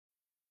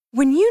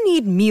When you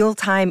need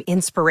mealtime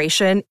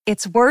inspiration,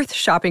 it's worth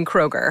shopping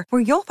Kroger,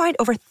 where you'll find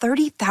over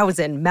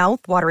 30,000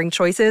 mouth-watering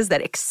choices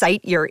that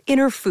excite your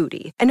inner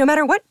foodie. And no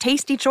matter what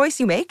tasty choice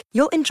you make,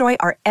 you'll enjoy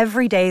our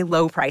everyday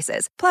low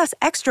prices, plus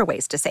extra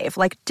ways to save,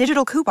 like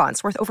digital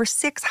coupons worth over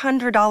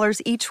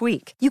 $600 each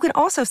week. You can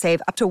also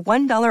save up to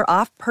 $1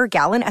 off per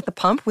gallon at the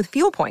pump with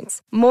fuel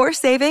points. More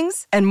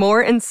savings and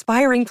more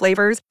inspiring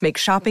flavors make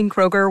shopping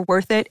Kroger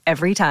worth it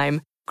every time.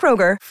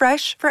 Kroger,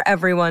 fresh for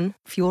everyone.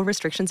 Fuel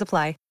restrictions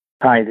apply.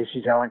 Hi, this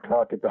is Alan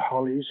Clark at the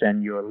Hollies,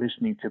 and you're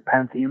listening to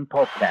Pantheon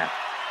Podcast.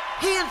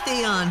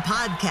 Pantheon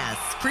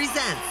Podcasts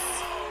presents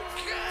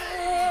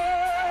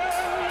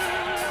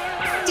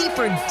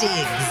Deeper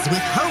Digs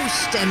with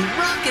host and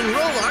rock and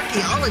roll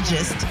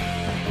archaeologist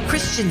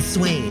Christian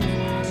Swain.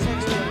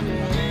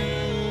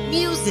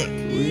 Music,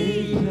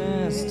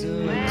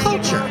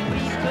 culture,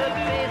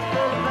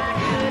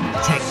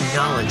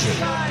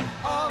 technology,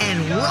 and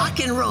rock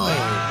and roll.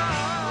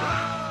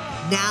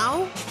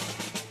 Now,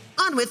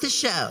 on with the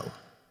show.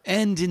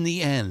 And in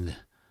the end,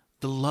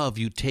 the love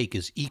you take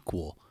is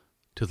equal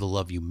to the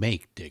love you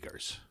make,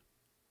 diggers.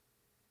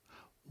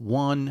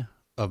 One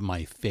of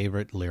my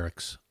favorite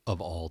lyrics of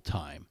all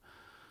time.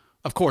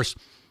 Of course,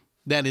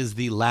 that is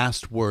the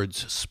last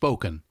words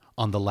spoken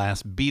on the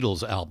last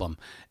Beatles album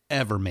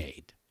ever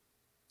made.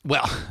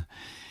 Well,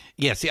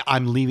 yes,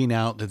 I'm leaving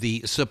out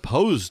the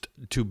supposed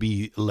to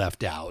be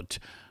left out,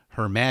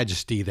 Her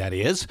Majesty, that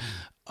is.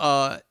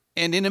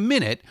 And in a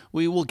minute,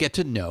 we will get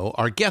to know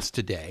our guest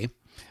today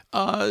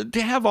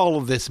to have all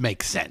of this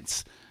make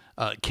sense.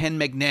 Ken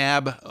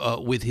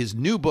McNabb with his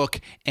new book,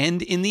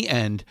 And in the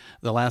End,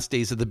 The Last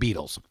Days of the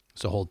Beatles.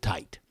 So hold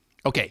tight.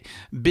 Okay,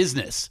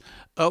 business.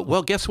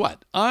 Well, guess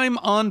what? I'm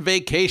on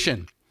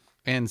vacation.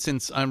 And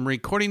since I'm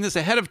recording this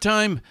ahead of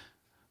time,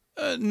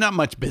 not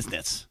much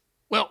business.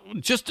 Well,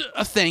 just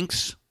a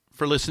thanks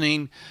for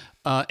listening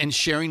and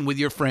sharing with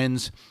your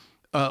friends.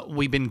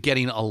 We've been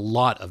getting a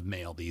lot of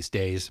mail these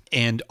days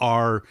and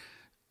are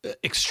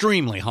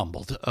extremely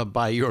humbled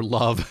by your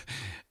love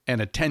and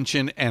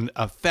attention and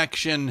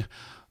affection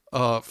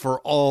for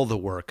all the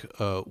work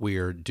we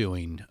are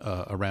doing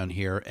around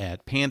here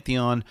at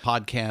Pantheon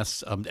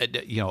Podcasts. A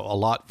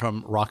lot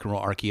from Rock and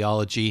Roll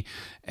Archaeology,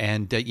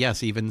 and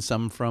yes, even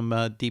some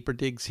from Deeper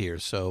Digs here.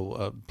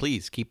 So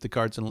please keep the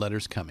cards and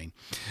letters coming.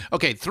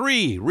 Okay,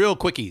 3 real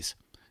quickies.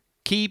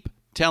 Keep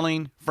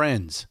telling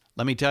friends.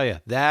 Let me tell you,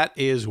 that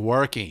is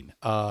working.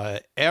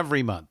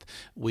 Every month,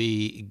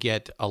 we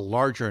get a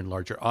larger and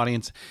larger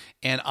audience,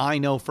 and I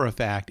know for a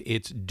fact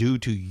it's due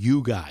to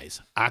you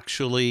guys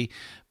actually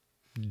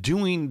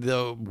doing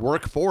the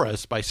work for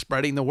us by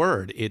spreading the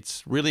word.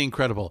 It's really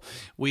incredible.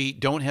 We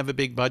don't have a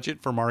big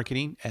budget for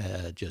marketing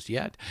just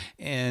yet,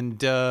 and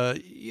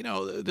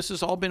this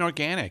has all been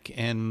organic,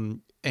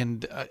 and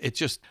it's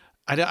just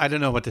I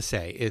don't know what to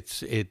say.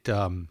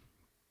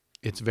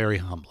 It's very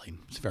humbling.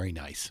 It's very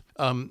nice.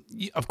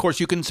 Of course,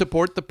 you can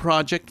support the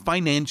project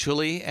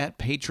financially at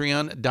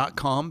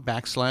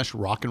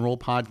patreon.com/rock and roll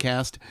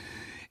podcast.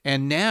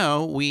 And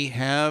now we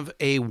have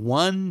a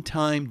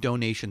one-time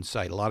donation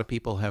site. A lot of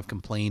people have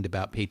complained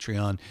about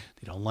Patreon.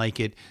 They don't like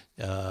it.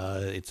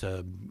 It's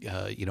a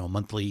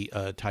monthly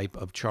type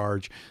of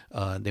charge.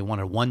 They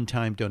want a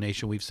one-time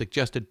donation. We've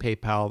suggested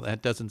PayPal.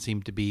 That doesn't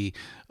seem to be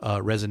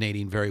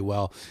resonating very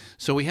well.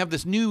 So we have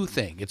this new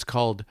thing. It's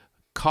called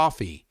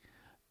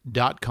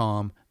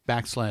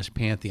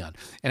Ko-fi.com/Pantheon.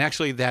 And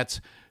actually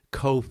that's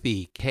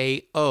Ko-fi,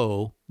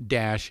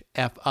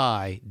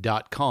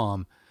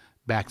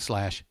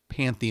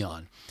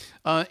 ko-fi.com/Pantheon.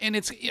 And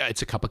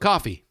it's a cup of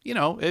coffee.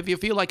 If you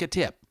feel like a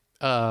tip,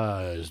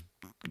 buy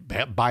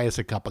us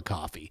a cup of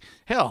coffee.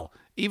 Hell,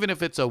 even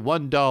if it's a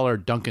 $1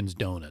 Dunkin's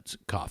Donuts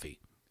coffee.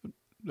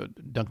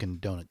 Dunkin'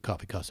 Donut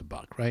coffee costs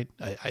 $1, right?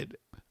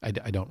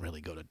 I don't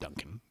really go to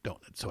Dunkin'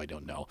 Donuts, so I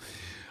don't know.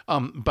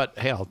 But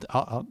hey,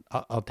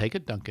 I'll take a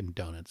Dunkin'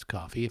 Donuts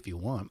coffee if you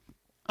want.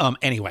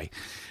 Anyway,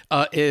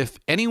 if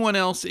anyone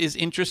else is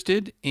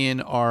interested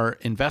in our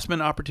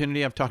investment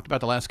opportunity I've talked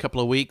about the last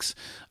couple of weeks,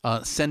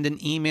 send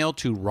an email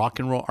to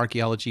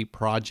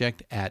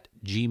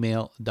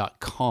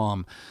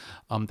rockandrollarchaeologyproject@gmail.com.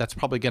 That's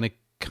probably going to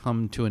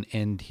come to an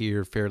end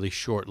here fairly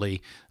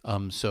shortly.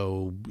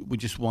 So we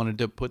just wanted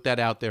to put that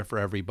out there for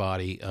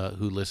everybody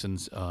who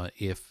listens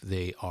if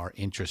they are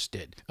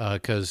interested,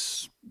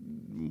 because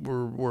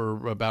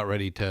we're about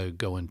ready to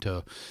go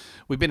into,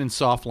 we've been in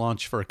soft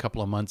launch for a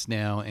couple of months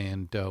now,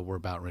 and we're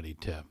about ready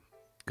to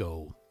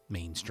go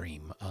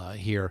mainstream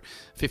here.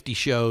 50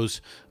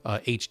 shows,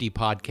 HD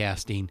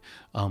podcasting.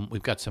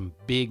 We've got some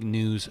big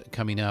news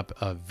coming up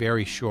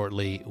very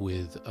shortly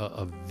with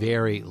a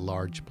very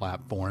large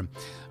platform,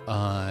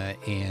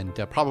 and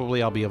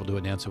probably I'll be able to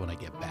announce it when I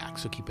get back,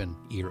 so keep an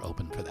ear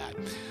open for that.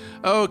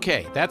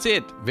 Okay, that's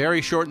it.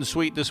 Very short and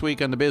sweet this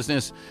week on the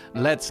business.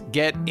 Let's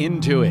get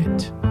into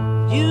it.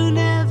 You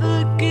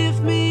never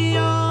give me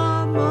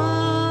your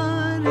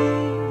money.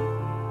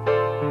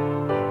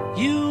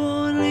 You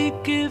only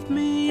give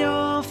me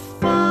your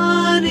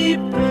funny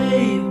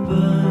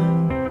paper.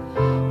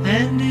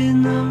 And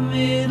in the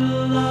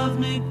middle of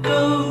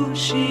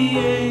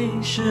negotiating,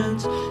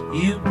 situations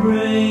you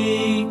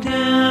break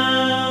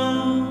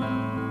down.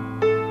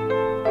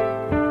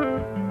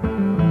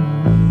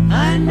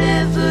 I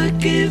never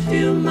give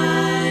you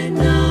my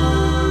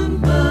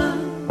number,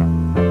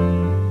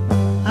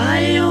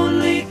 I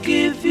only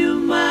give you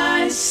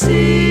my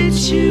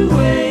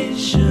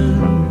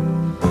situation.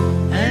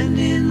 And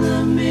in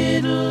the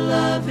middle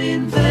of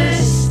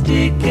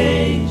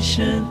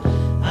investigation,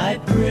 I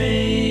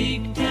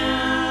break down.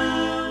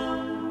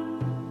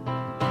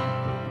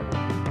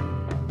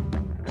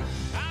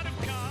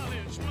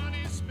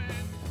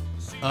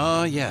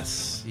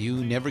 Yes,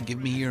 You Never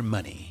Give Me Your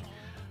Money.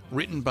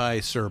 Written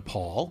by Sir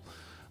Paul.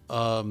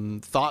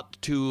 Thought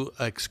to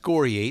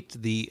excoriate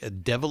the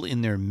devil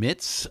in their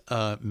midst,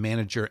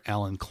 manager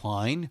Alan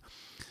Klein.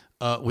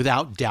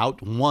 Without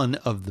doubt, one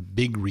of the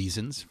big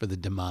reasons for the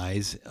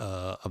demise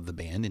of the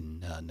band in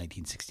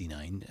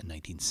 1969 and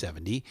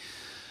 1970.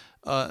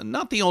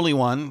 Not the only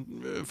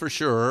one, for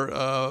sure,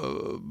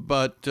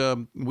 but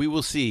we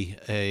will see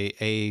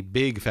a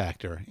big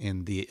factor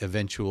in the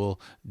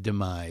eventual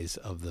demise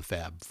of the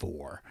Fab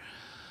Four.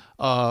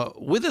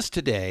 With us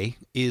today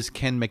is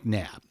Ken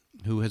McNabb,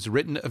 who has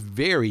written a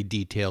very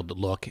detailed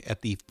look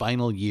at the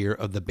final year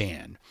of the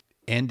band,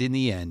 and in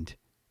the end,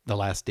 the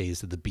last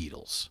days of the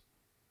Beatles.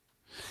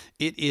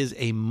 It is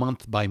a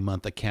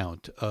month-by-month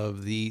account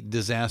of the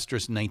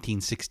disastrous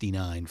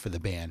 1969 for the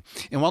band.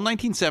 And while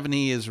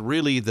 1970 is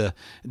really the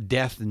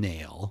death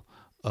nail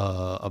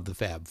of the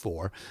Fab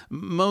Four,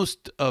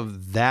 most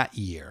of that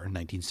year,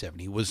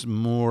 1970, was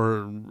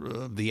more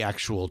the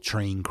actual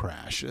train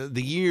crash.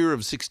 The year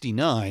of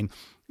 69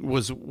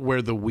 was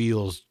where the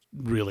wheels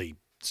really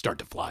start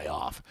to fly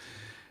off.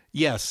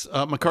 Yes,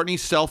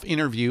 McCartney's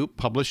self-interview,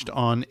 published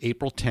on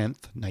April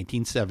 10th,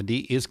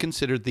 1970, is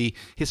considered the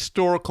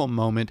historical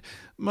moment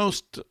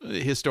most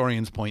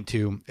historians point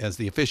to as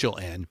the official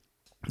end,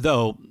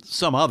 though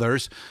some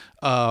others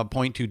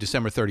point to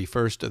December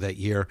 31st of that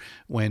year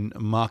when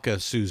Macca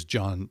sues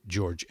John,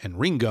 George, and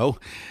Ringo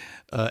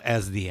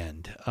as the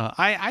end.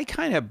 I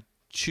kind of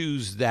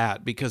choose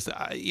that because,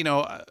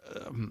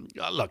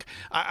 look,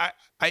 I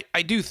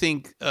do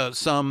think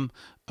some,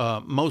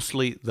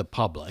 mostly the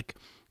public,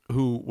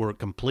 who were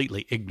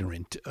completely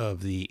ignorant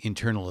of the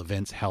internal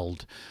events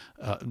held,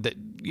 that,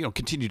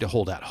 continued to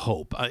hold out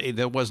hope.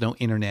 There was no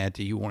internet.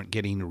 You weren't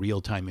getting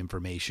real-time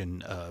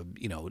information.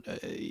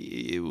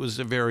 It was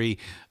a very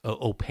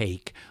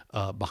opaque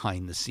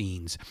behind the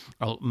scenes.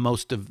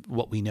 Most of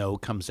what we know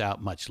comes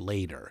out much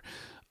later.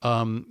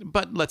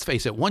 But let's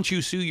face it, once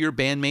you sue your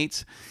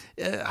bandmates,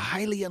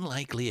 highly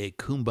unlikely a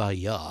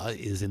kumbaya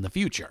is in the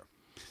future.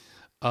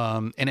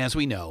 And as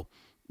we know,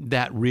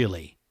 that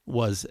really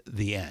was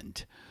the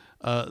end.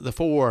 The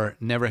four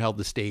never held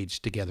the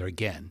stage together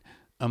again.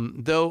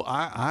 Though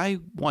I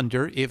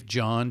wonder if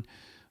John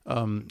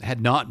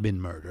had not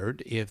been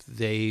murdered, if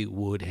they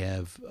would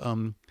have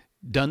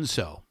done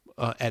so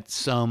at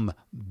some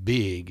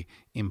big,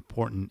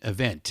 important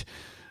event.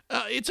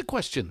 It's a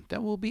question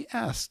that will be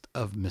asked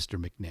of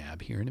Mr.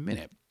 McNabb here in a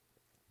minute.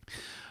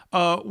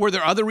 Were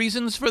there other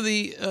reasons for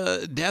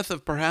the death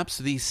of perhaps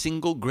the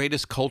single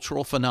greatest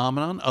cultural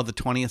phenomenon of the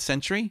 20th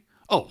century?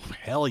 Oh,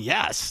 hell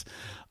yes.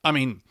 I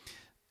mean,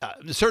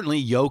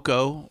 certainly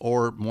Yoko,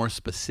 or more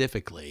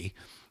specifically,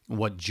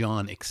 what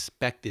John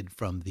expected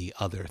from the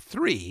other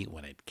three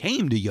when it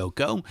came to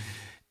Yoko,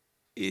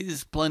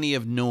 is plenty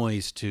of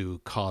noise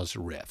to cause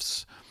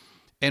rifts.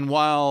 And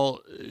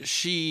while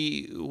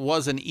she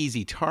was an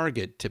easy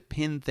target to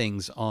pin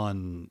things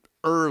on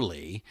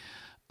early,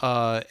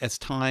 as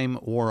time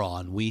wore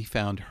on, we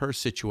found her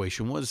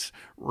situation was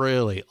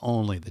really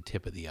only the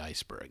tip of the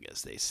iceberg,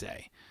 as they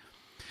say.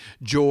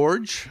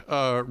 George,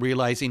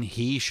 realizing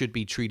he should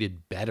be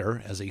treated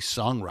better as a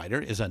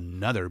songwriter, is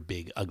another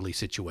big, ugly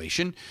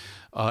situation.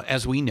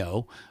 As we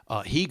know,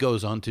 he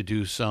goes on to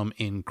do some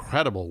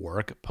incredible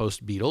work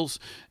post-Beatles,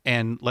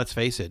 and let's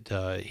face it,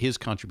 his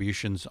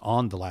contributions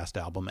on the last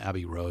album,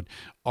 Abbey Road,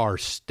 are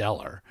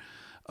stellar.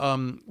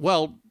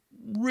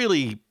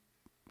 Really,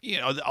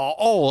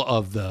 all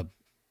of the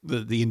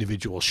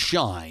individual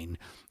shine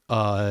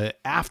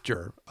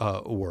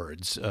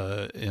afterwards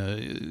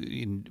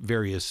in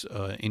various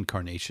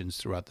incarnations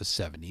throughout the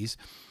 70s,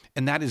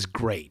 and that is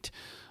great.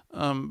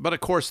 But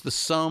of course, the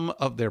sum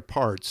of their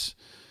parts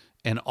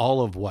and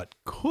all of what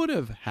could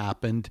have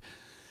happened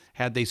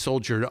had they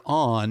soldiered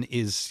on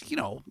is,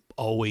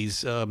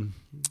 always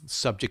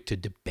subject to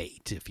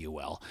debate, if you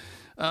will.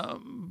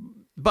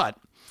 But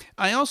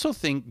I also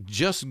think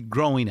just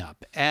growing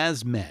up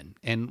as men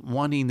and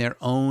wanting their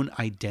own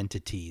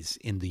identities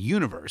in the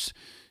universe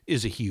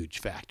is a huge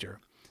factor.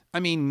 I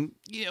mean,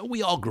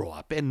 we all grow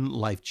up and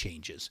life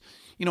changes.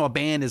 A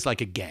band is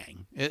like a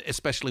gang,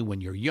 especially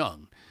when you're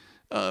young.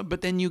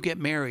 But then you get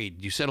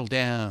married, you settle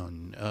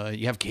down,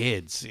 you have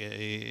kids,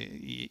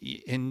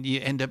 and you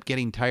end up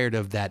getting tired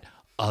of that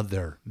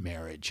other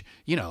marriage,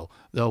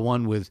 the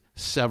one with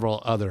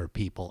several other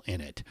people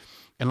in it.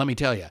 And let me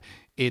tell you,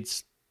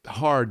 it's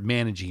hard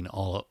managing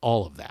all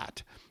of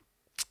that.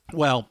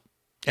 Well,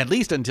 at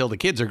least until the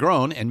kids are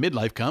grown and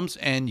midlife comes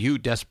and you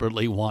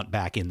desperately want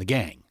back in the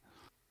gang.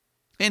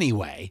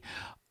 Anyway,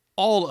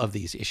 all of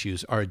these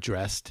issues are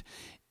addressed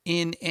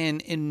in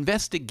an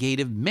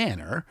investigative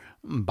manner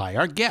by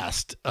our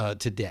guest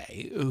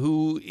today,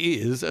 who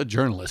is a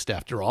journalist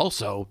after all,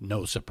 so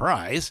no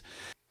surprise.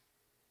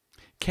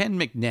 Ken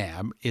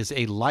McNab is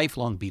a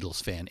lifelong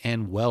Beatles fan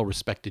and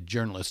well-respected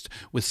journalist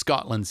with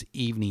Scotland's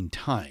Evening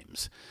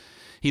Times.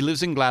 He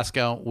lives in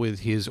Glasgow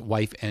with his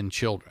wife and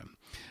children.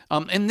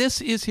 And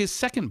this is his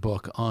second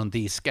book on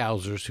the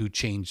Scousers who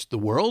changed the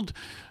world.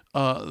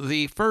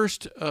 The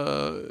first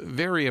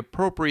very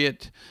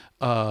appropriate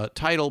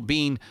title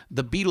being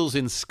The Beatles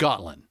in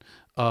Scotland,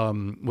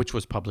 which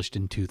was published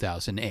in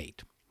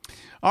 2008.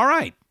 All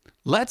right,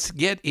 let's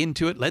get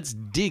into it. Let's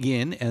dig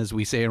in, as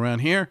we say around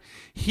here.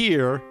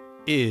 Here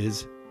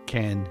is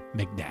Ken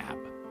McNab.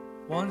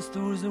 Once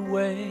there was a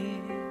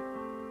way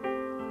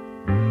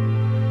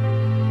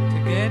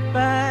to get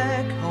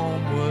back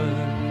homeward.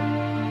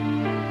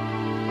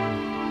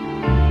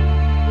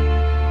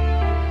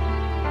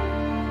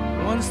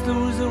 Once there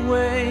was a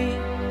way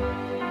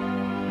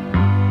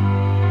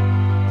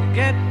to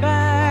get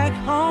back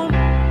home.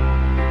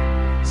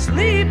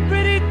 Sleep,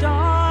 pretty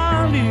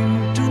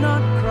darling, do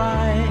not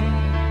cry,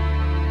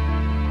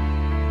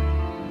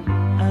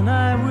 and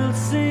I will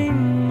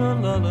sing a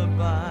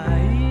lullaby.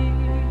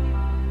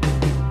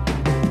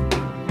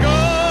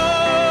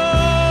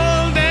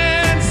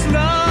 Golden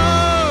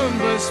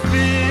slumbers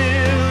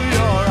fill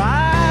your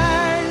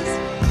eyes.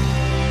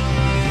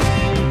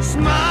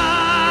 Smiles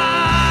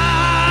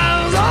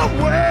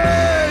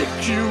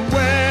awake you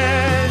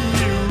when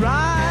you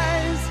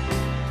rise.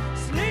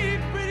 Sleep,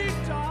 pretty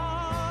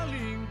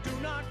darling, do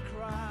not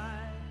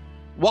cry.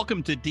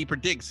 Welcome to Deeper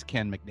Digs,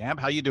 Ken McNab.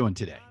 How you doing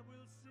today?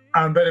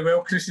 I'm very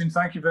well, Christian.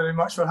 Thank you very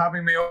much for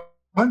having me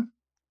on.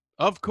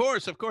 Of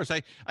course.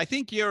 I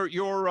think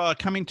you're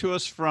coming to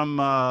us from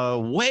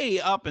way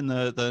up in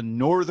the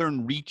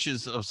northern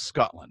reaches of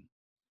Scotland.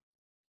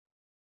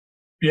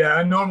 Yeah,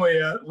 I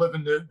normally live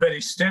in the very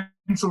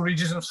central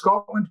regions of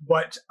Scotland,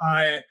 but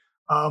I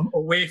am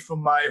away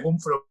from my home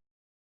for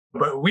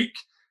about a week,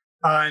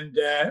 and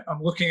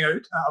I'm looking out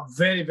at a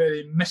very,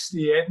 very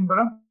misty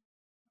Edinburgh,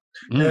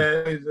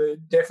 the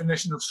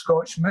definition of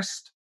Scotch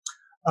mist.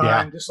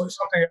 And it's like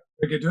something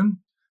I get doing,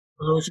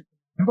 for those who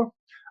remember.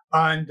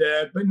 And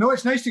but no,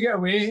 it's nice to get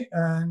away.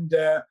 And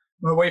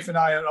my wife and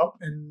I are up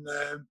in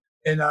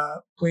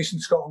a place in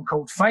Scotland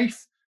called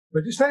Fife.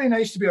 But it's very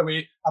nice to be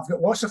away. I've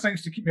got lots of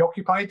things to keep me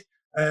occupied,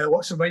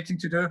 lots of writing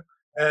to do.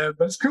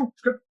 But it's cool.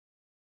 It's good.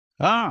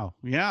 Oh,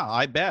 yeah,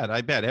 I bet.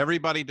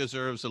 Everybody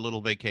deserves a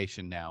little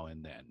vacation now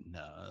and then.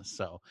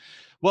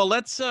 Well,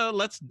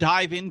 let's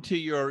dive into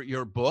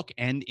your book,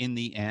 And in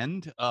the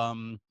End.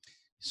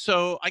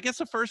 So I guess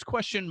the first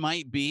question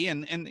might be,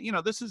 and you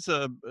know, this is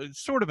a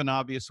sort of an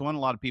obvious one. A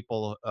lot of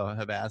people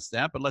have asked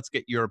that, but let's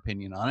get your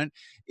opinion on it.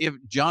 If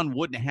John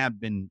wouldn't have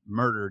been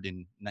murdered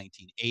in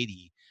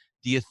 1980,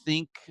 do you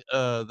think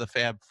the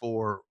Fab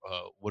Four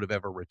would have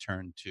ever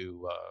returned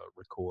to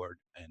record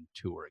and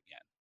tour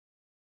again?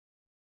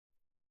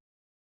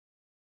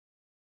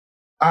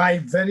 I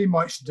very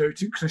much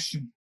doubt it,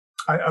 Christian.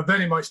 I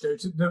very much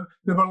doubt it. There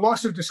were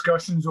lots of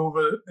discussions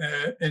over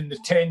in the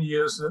 10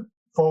 years that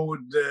followed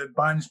the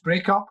band's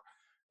breakup.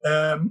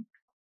 And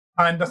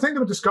I think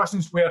there were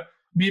discussions where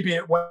maybe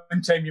at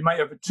one time you might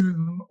have two of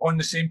them on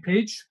the same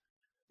page,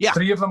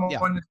 three of them on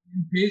the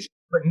same page,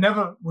 but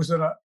never was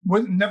there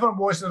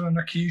an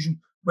occasion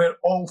where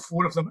all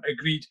four of them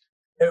agreed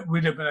it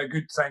would have been a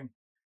good thing.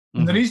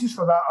 And the reasons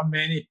for that are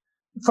many.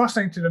 The first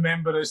thing to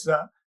remember is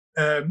that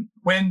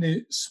when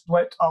they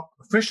split up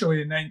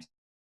officially in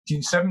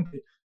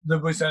 1970, there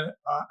was a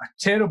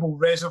terrible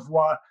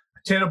reservoir,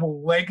 a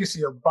terrible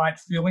legacy of bad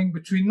feeling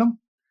between them,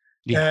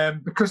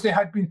 because they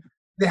had been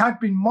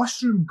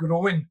mushroom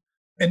growing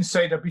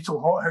inside a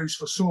Beatle hothouse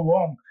for so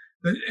long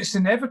that it's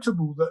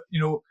inevitable that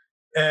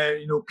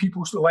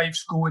people's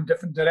lives go in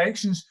different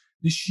directions.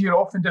 They sheer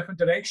off in different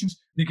directions.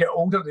 They get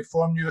older. They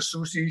form new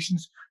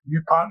associations,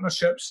 new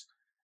partnerships.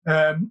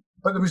 But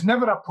there was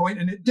never a point,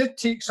 and it did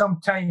take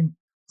some time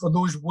for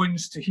those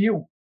wounds to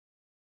heal.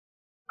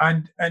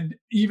 And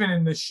even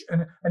in this,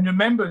 and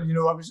remember, I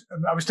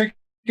was thinking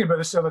about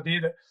this the other day,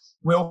 that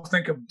we all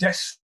think of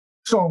diss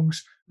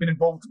songs being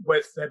involved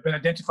with, been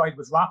identified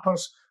with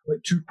rappers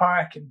like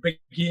Tupac and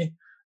Biggie.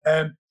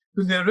 But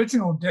the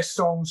original diss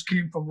songs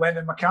came from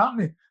Lennon and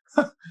McCartney,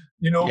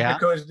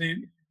 because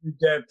they would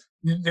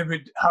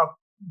have,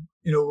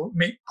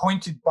 make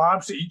pointed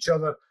barbs at each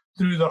other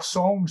through their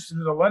songs,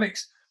 through their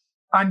lyrics.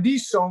 And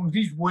these songs,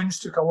 these wounds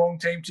took a long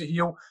time to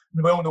heal.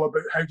 And we all know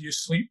about How Do You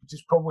Sleep, which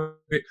is probably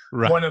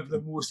one of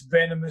the most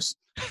venomous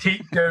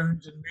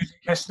takedowns in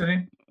music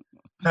history.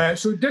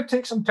 So it did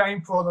take some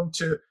time for them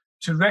to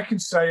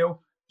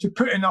reconcile, to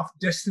put enough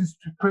distance,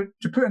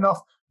 to put enough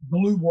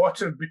blue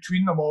water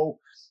between them all,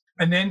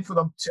 and then for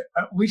them to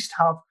at least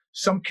have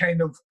some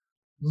kind of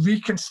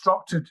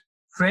reconstructed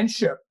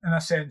friendship in a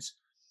sense.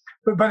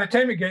 But by the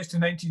time it gets to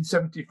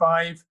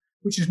 1975,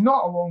 which is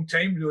not a long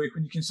time really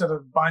when you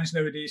consider bands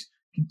nowadays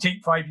can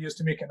take 5 years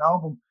to make an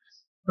album,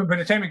 but by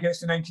the time it gets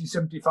to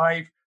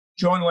 1975,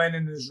 John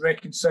Lennon is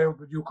reconciled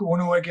with Yoko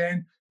Ono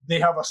again. They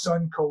have a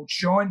son called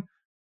Sean.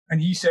 And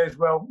he says,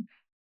 well,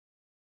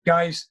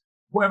 guys,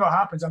 whatever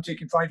happens, I'm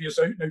taking 5 years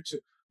out now to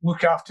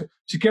look after,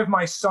 to give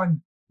my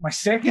son, my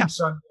second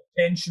son,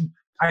 the attention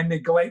I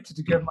neglected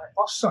to give my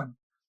first son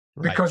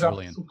because I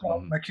was so caught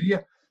up in my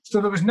career.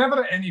 So there was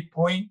never at any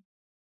point,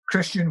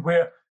 Christian,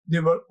 where they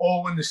were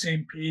all on the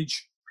same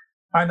page.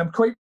 And I'm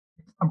quite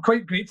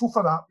grateful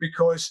for that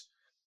because,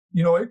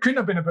 you know, it couldn't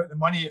have been about the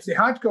money. If they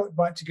had got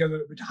back together,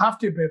 it would have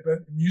to be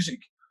about the music.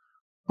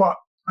 But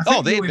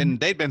I think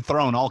they've been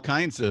throwing all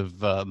kinds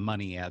of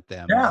money at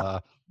them,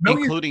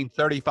 including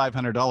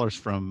 $3,500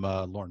 from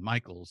Lorne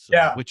Michaels,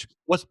 which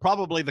was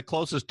probably the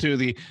closest to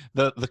the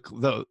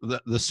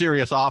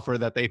serious offer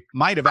that they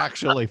might have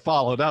actually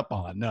followed up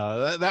on.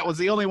 That was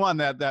the only one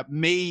that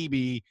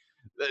maybe,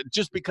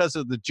 just because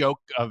of the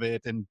joke of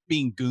it and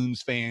being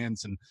Goons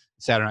fans and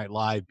Saturday Night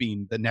Live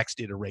being the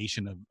next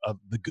iteration of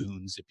the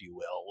Goons, if you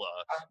will,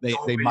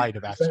 they might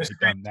have actually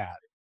done that.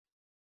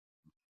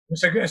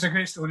 It's a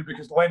great story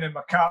because Lennon and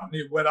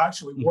McCartney were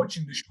actually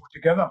watching the show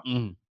together.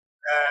 And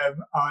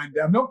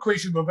I'm not quite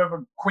sure we've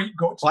ever quite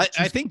got to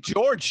I think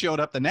George showed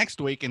up the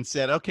next week and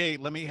said, okay,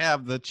 let me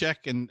have the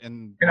check. And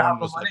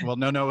was like, well,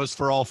 no, it's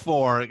for all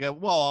four. Go,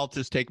 well, I'll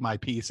just take my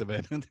piece of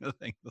it.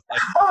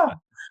 Yeah,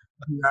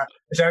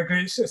 it's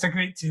a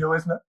great deal,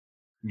 isn't it?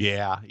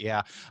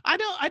 Yeah.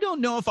 I don't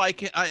know if I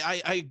can.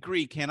 I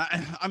agree, Ken.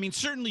 I mean,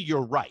 certainly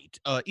you're right.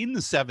 In the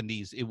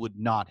 70s, it would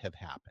not have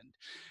happened.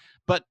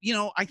 But, you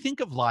know, I think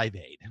of Live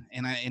Aid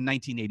in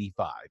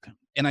 1985,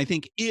 and I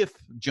think if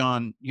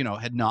John, you know,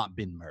 had not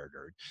been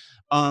murdered,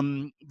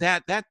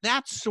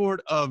 that sort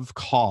of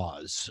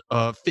cause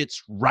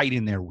fits right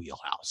in their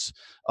wheelhouse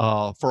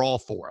for all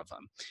four of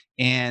them,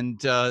 and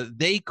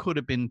they could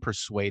have been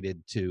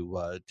persuaded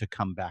to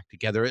come back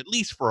together, at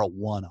least for a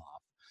one-off.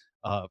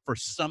 For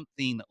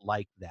something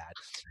like that.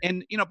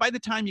 And, you know, by the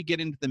time you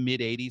get into the mid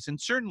 80s and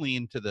certainly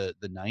into the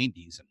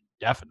 90s and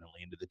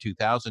definitely into the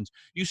 2000s,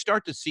 you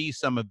start to see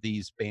some of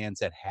these bands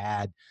that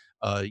had,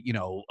 you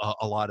know,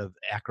 a lot of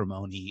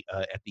acrimony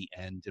at the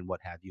end and what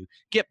have you,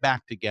 get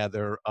back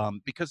together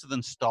because of the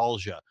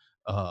nostalgia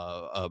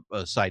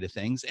side of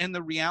things. And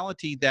the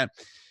reality that,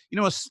 you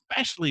know,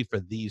 especially for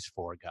these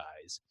four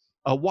guys,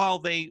 while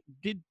they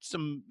did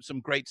some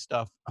great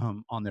stuff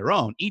on their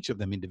own, each of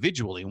them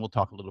individually, and we'll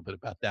talk a little bit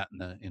about that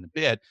in a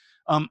bit,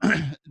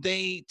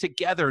 they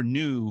together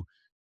knew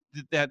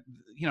that,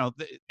 you know,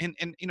 and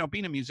you know,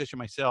 being a musician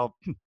myself,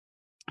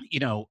 you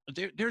know,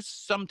 there's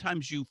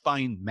sometimes you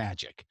find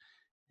magic,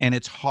 and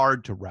it's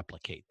hard to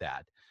replicate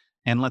that.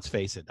 And let's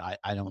face it, I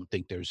don't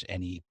think there's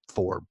any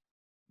four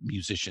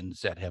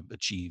musicians that have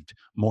achieved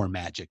more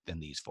magic than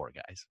these four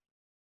guys.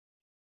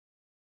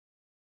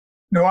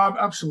 No,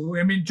 absolutely.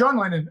 I mean, John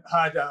Lennon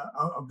had a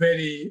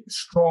very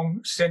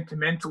strong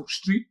sentimental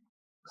streak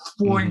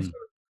flowing through,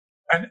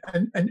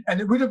 and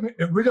it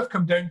would have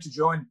come down to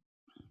John.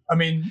 I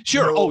mean,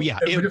 sure. You know,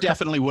 it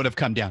definitely would have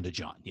come down to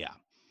John. Yeah.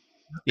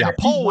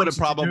 Paul would have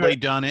probably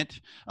done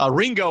it.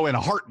 Ringo in a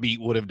heartbeat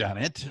would have done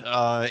it,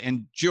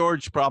 and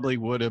George probably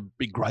would have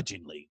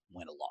begrudgingly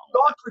went along.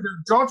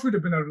 George would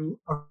have been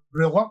a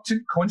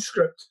reluctant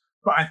conscript,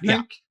 but I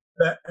think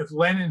that if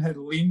Lennon had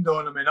leaned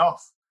on him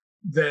enough,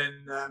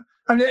 then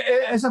I mean,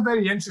 it is a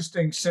very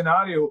interesting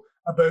scenario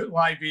about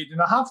Live Aid,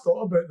 and I have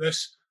thought about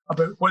this,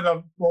 about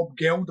whether Bob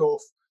Geldof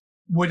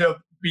would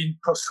have been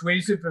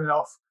persuasive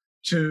enough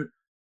to,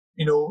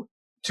 you know,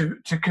 to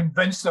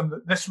convince them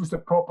that this was the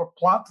proper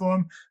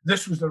platform,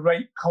 this was the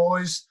right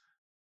cause.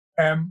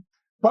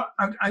 But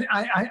I'm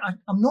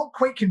not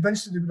quite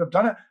convinced that they would have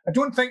done it. I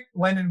don't think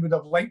Lennon would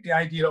have liked the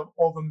idea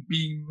of him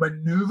being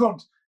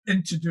manoeuvred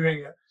into doing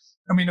it.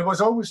 I mean, there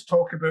was always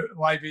talk about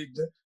Live Aid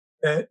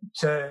that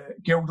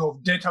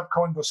Geldof did have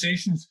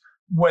conversations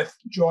with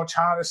George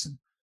Harrison.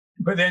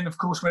 But then, of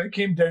course, when it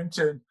came down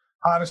to it,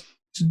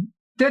 Harrison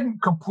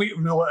didn't completely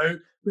rule it out.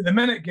 But the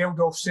minute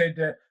Geldof said,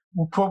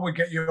 we'll probably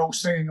get you all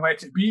singing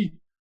Let It Be,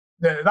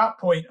 then at that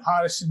point,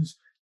 Harrison's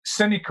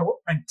cynical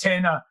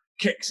antenna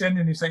kicks in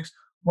and he thinks,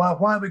 well,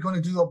 why are we going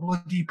to do a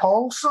bloody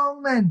Paul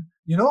song then?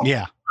 You know?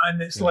 Yeah.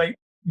 And it's like,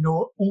 you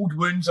know, old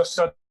wounds are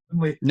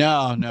suddenly...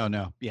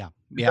 No. Yeah.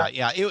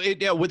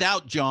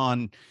 Without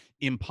John,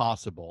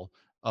 impossible.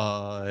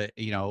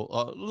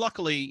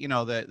 Luckily, you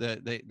know,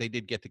 they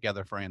did get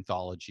together for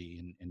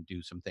Anthology and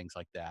do some things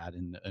like that.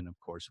 And of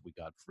course, we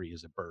got Free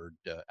as a Bird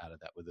out of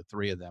that with the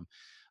three of them.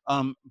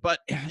 But,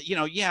 you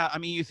know, I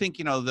mean, you think,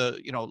 you know,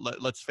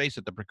 let's face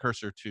it, the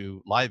precursor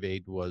to Live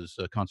Aid was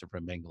a concert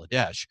from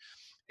Bangladesh.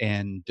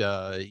 And,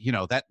 you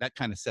know, that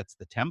kind of sets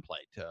the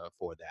template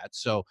for that.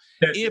 So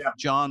if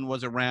John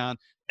was around,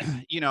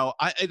 you know,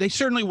 they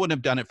certainly wouldn't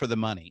have done it for the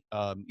money.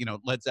 You know,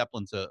 Led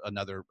Zeppelin's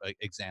another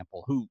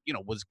example who, you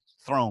know, was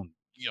thrown,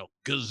 you know,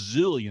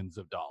 gazillions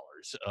of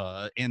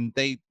dollars. And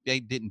they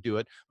didn't do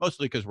it,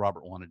 mostly because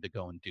Robert wanted to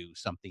go and do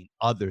something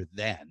other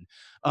than.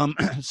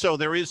 So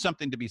there is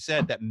something to be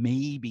said that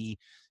maybe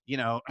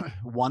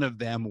one of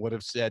them would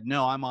have said,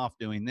 no, I'm off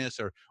doing this,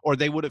 or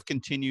they would have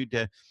continued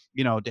to,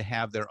 to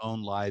have their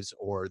own lives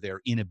or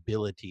their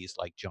inabilities,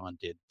 like John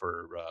did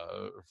for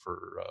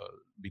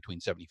between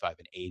 75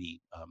 and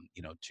 80,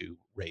 to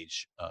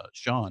raise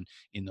Sean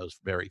in those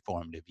very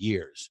formative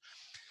years.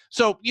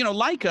 So,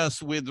 like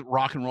us with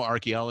rock and roll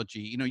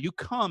archaeology, you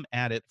come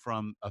at it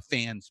from a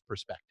fan's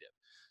perspective.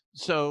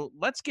 So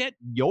let's get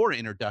your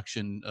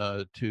introduction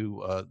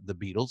to the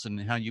Beatles and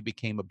how you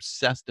became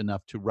obsessed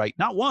enough to write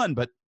not one,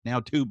 but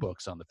now 2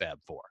 books on the Fab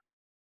Four.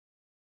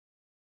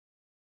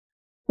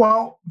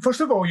 Well,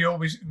 first of all,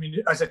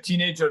 as a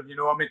teenager,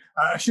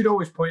 I should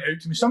always point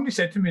out to me, somebody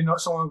said to me not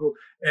so long ago,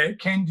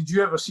 Ken, did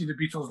you ever see the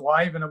Beatles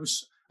live? And I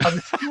was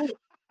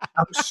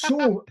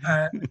so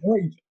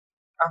annoyed.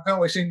 I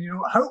felt like saying,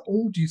 how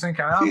old do you think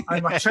I am?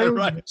 I'm a child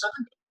right. of the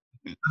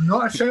 70s. I'm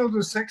not a child of the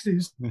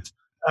 60s.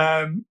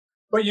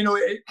 But,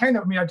 it kind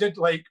of, I did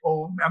like,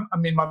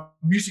 my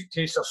music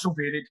tastes are so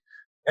varied.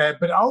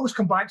 But I always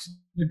come back to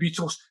the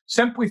Beatles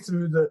simply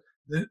through the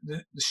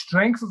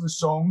strength of the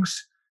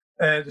songs,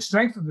 the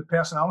strength of the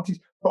personalities.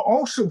 But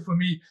also for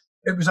me,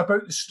 it was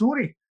about the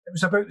story. It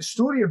was about the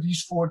story of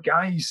these 4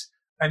 guys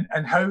and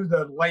how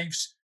their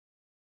lives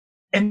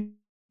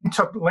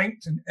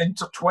interlinked and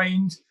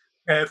intertwined.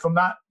 From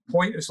that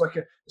point, it's like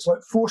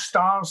 4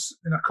 stars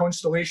in a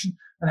constellation.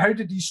 And how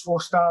did these 4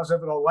 stars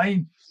ever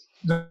align?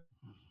 The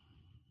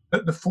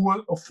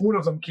 4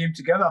 of them came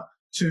together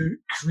to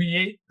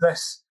create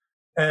this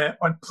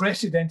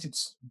unprecedented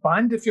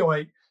band, if you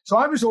like. So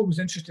I was always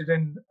interested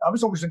in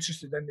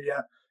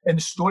the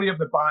story of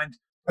the band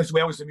as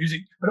well as the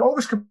music. But it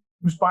always comes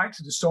back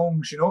to the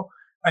songs,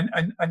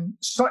 and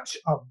such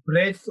a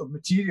breadth of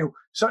material,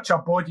 such a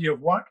body of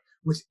work,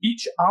 with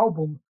each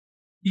album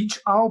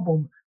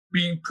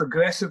being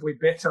progressively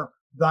better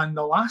than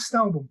the last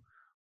album.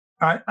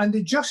 And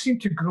they just seem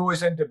to grow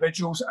as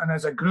individuals and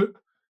as a group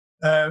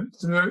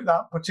throughout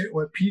that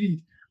particular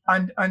period.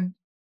 And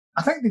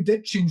I think they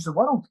did change the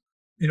world.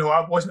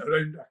 I wasn't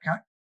around,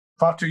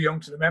 far too young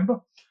to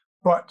remember.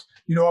 But,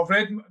 I've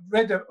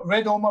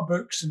read all my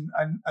books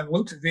and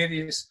looked at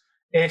various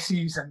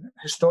essays and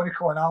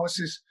historical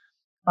analysis.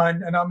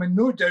 And I'm in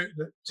no doubt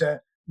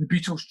that the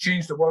Beatles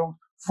changed the world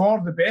for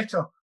the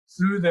better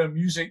through their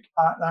music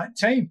at that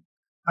time.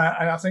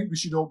 And I think we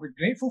should all be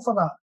grateful for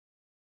that.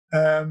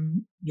 I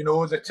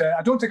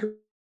don't think it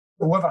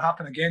will ever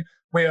happen again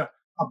where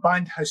a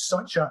band has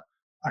such a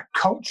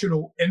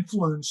cultural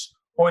influence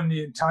on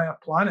the entire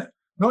planet,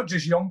 not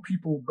just young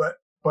people, but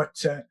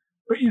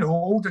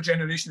older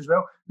generation as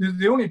well. They're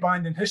the only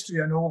band in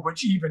history I know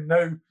which even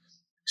now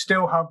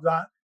still have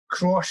that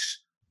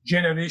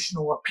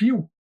cross-generational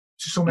appeal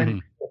to so many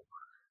people.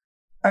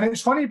 And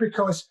it's funny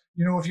because,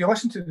 if you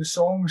listen to the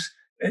songs,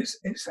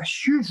 it's a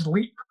huge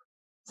leap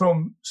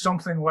from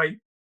something like,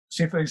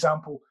 say, for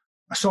example,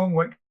 a song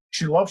like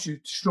She Loves You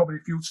to Strawberry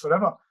Fields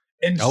Forever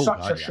in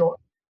such a short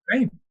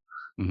time.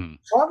 Mm-hmm.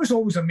 So I was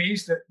always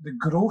amazed at the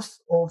growth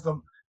of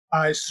them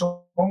as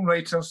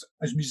songwriters,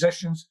 as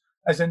musicians,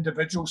 as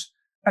individuals.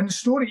 And the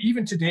story,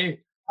 even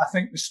today, I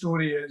think the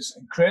story is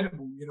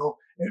incredible.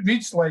 It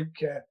reads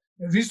like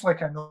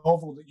a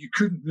novel that you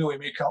couldn't really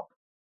make up.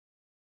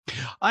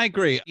 I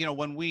agree.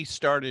 When we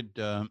started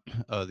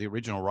the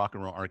original Rock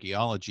and Roll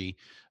Archaeology,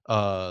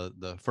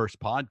 the first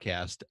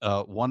podcast,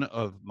 one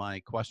of my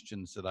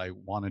questions that I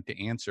wanted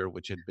to answer,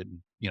 which had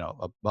been,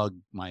 a bug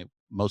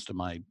most of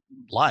my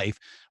life,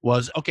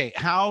 was, okay,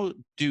 how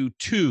do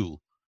 2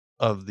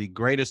 of the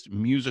greatest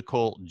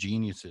musical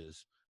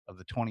geniuses of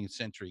the 20th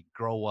century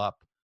grow up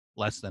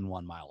less than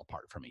 1 mile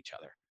apart from each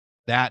other?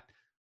 That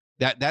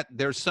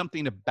there's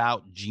something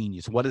about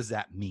genius. What does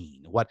that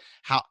mean?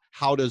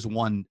 How does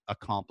one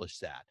accomplish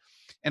that?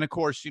 And of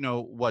course,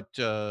 what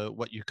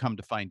you come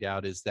to find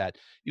out is that,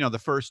 the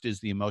first is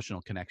the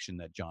emotional connection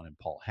that John and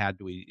Paul had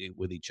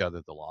with each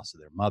other, the loss of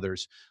their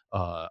mothers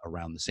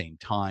around the same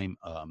time.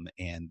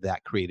 And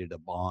that created a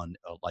bond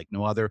like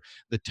no other.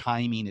 The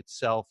timing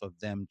itself of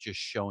them just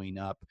showing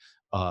up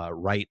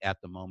right at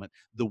the moment,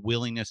 the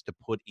willingness to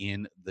put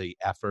in the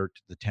effort,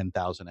 the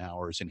 10,000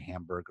 hours in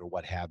Hamburg or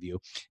what have you.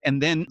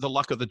 And then the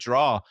luck of the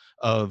draw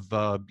of,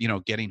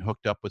 getting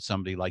hooked up with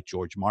somebody like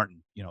George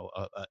Martin,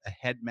 a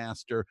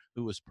headmaster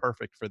who was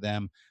perfect for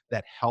them,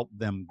 that helped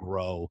them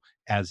grow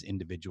as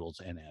individuals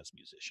and as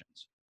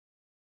musicians.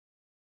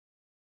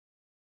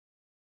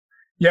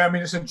 Yeah,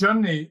 it's a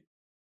journey,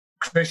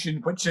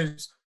 Christian, which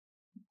is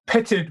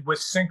pitted with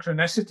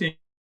synchronicity.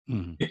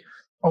 Mm-hmm.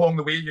 Along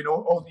the way,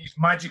 all these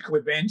magical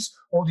events,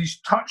 all these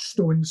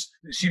touchstones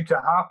that seem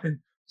to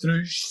happen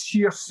through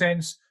sheer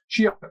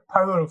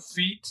power of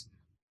fate.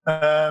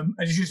 And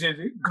as you said,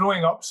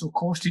 growing up so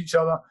close to each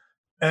other,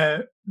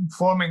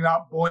 forming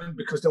that bond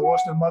because they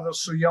lost their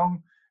mothers so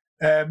young.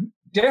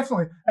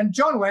 Definitely. And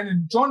John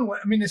Lennon,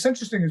 it's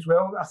interesting as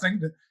well. I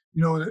think that,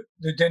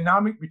 the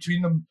dynamic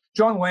between them,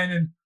 John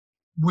Lennon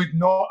would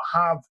not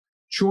have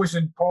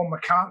chosen Paul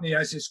McCartney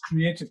as his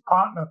creative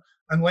partner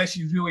unless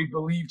he really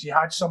believed he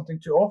had something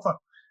to offer.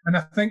 And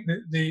I think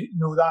that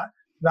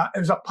that it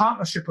was a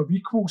partnership of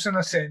equals in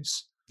a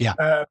sense.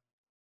 Yeah.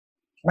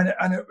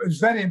 And it was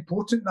very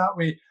important that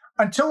way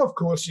until, of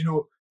course,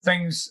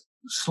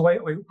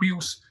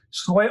 wheels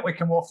slightly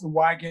come off the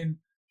wagon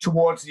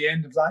towards the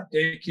end of that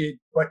decade.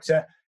 But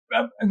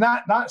and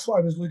that's what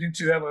I was alluding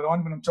to earlier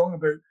on when I'm talking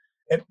about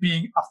it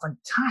being a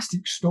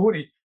fantastic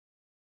story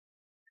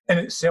in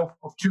itself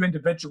of two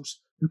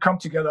individuals who come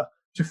together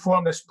to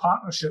form this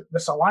partnership,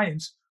 this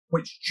alliance,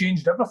 which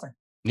changed everything.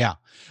 Yeah.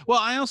 Well,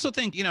 I also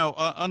think,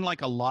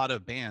 unlike a lot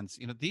of bands,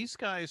 these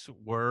guys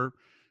were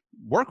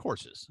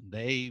workhorses.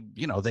 The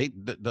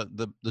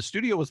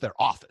studio was their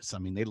office. I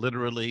mean, they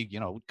literally,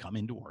 come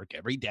into work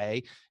every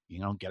day,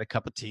 get a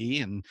cup of tea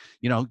and,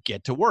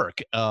 get to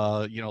work,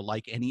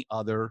 like any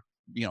other,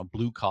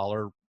 blue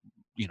collar,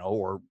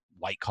 or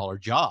white collar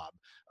job.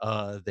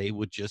 They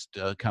would just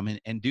come in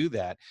and do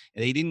that.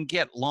 They didn't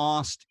get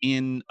lost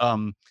in,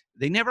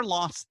 they never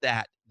lost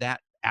that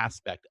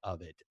aspect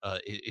of it.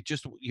 It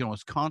just,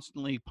 was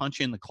constantly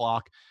punch in the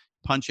clock,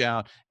 punch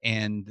out,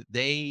 and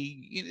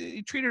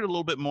they treated it a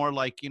little bit more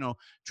like,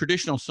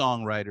 traditional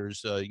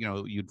songwriters,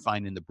 you'd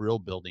find in the Brill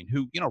Building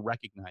who,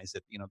 recognize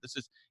that,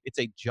 it's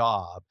a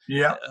job.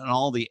 Yeah. And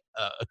all the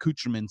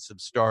accoutrements of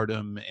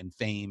stardom and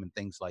fame and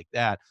things like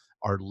that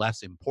are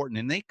less important.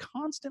 And they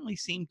constantly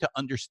seem to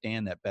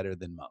understand that better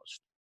than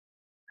most.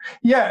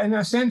 Yeah, in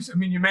a sense, I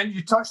mean,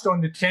 you touched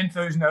on the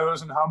 10,000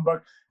 Hours in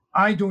Hamburg.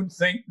 I don't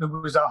think there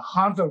was a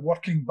harder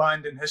working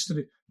band in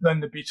history than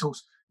the Beatles.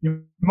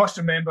 You must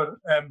remember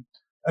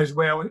as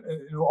well,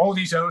 all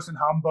these hours in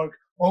Hamburg,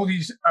 all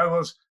these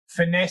hours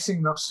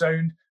finessing their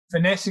sound,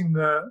 finessing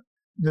their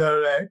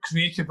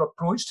creative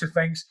approach to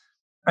things.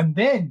 And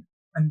then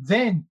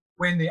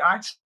when they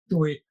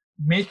actually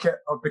make it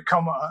or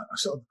become a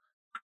sort of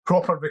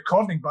proper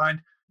recording band,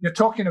 you're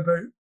talking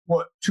about,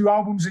 2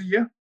 albums a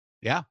year?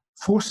 Yeah.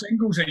 4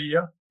 singles a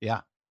year?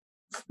 Yeah.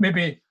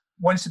 Maybe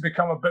once they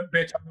become a bit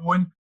better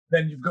known,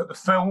 then you've got the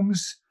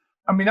films.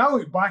 I mean, I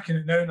look back in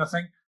it now and I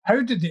think,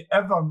 how did they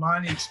ever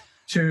manage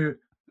to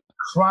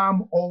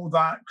cram all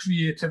that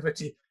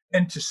creativity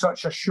into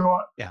such a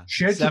short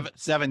schedule?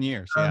 7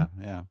 years. Yeah.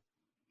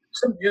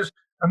 7 years.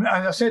 I mean,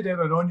 as I said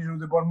earlier on,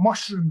 they were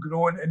mushroom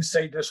growing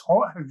inside this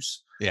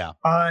hothouse. Yeah.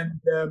 And,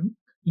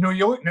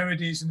 you look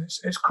nowadays and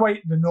it's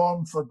quite the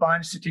norm for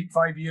bands to take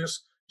 5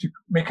 years to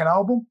make an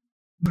album.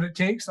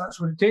 That's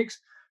what it takes.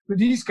 But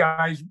these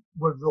guys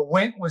were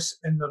relentless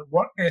in their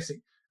work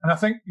ethic. And I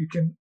think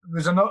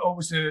there's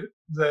always the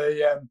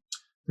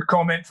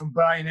comment from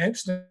Brian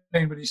Epstein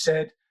when he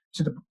said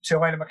to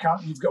Lennon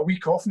McCartney, "You've got a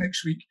week off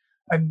next week."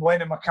 And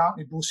Lennon and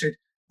McCartney both said,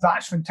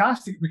 "That's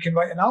fantastic. We can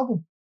write an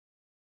album."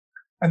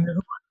 And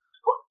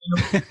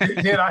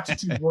their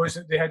attitude was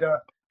that they had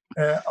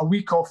a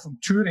week off from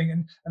touring.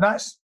 And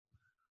that's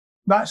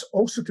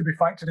also to be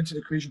factored into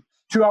the equation.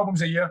 2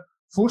 albums a year,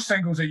 4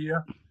 singles a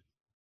year.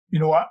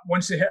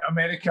 Once they hit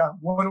America,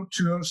 world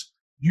tours,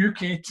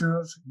 UK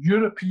tours,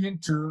 European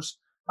tours.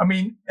 I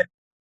mean,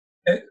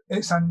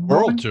 it's a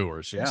world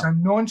tours. Yeah, it's a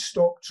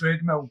non-stop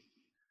treadmill,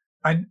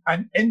 and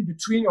in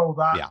between all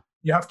that,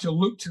 you have to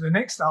look to the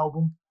next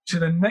album, to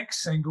the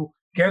next single,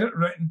 get it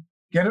written,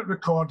 get it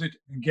recorded,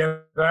 and get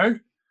it out.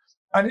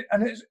 And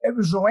it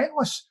was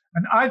relentless.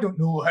 And I don't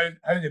know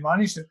how they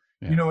managed it.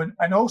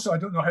 And also I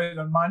don't know how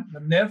their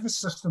nervous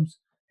systems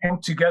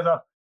held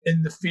together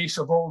in the face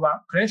of all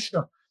that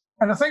pressure.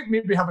 And I think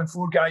maybe having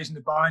 4 guys in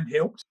the band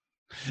helped.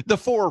 The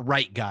 4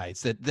 right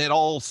guys that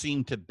all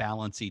seem to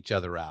balance each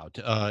other out.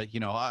 I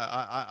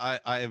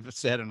have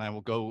said, and I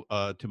will go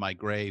to my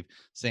grave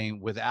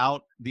saying,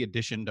 without the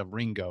addition of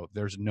Ringo,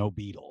 there's no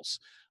Beatles.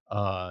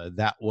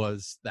 That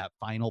was that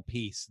final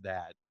piece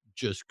that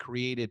just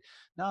created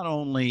not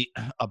only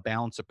a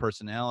balance of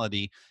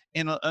personality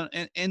and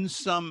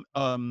some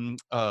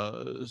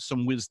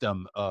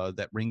wisdom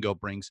that Ringo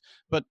brings,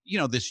 but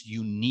this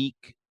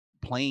unique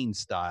playing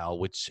style,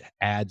 which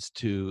adds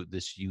to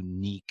this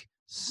unique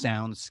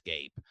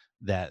soundscape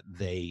that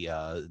they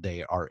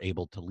are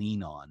able to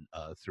lean on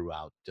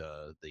throughout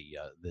the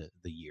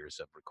years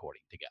of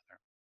recording together.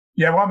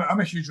 Yeah, well, I'm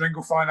a huge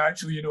Ringo fan.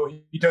 Actually,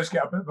 he does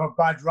get a bit of a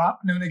bad rap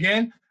now and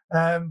again,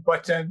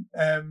 but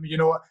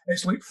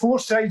it's like 4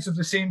 sides of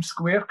the same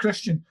square,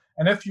 Christian.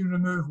 And if you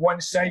remove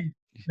one side,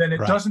 then it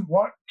doesn't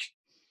work.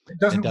 It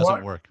doesn't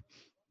work.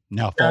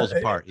 No, it falls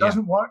apart. It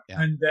doesn't work.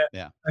 Yeah.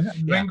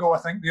 And Ringo, I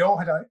think they all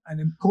had an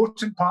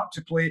important part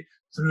to play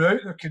throughout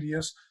their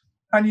careers.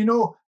 And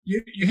you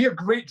hear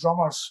great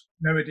drummers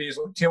nowadays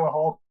like Taylor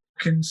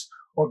Hawkins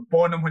or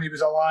Bonham when he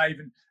was alive,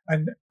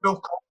 and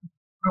Bill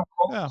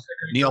Collins,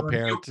 Neil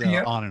Peart,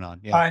 on and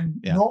on.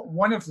 Not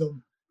one of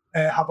them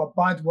have a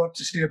bad word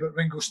to say about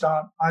Ringo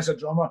Starr as a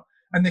drummer,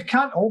 and they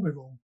can't all be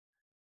wrong.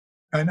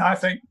 And I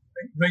think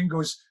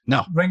Ringo's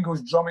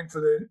drumming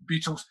for the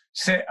Beatles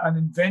set an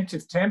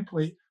inventive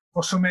template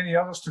for so many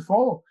others to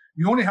follow.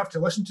 You only have to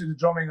listen to the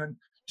drumming on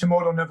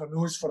Tomorrow Never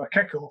Knows for a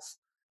kickoff.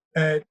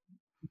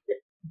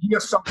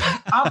 Hear something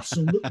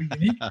absolutely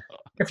unique.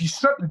 If you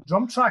strip the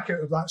drum track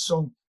out of that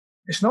song,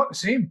 it's not the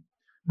same.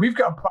 We've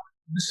got a band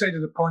on this side of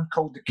the pond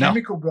called the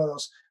Chemical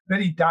Brothers,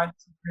 very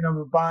dancing kind of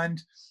a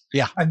band.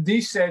 Yeah. And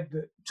they said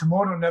that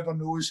Tomorrow Never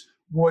Knows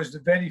was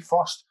the very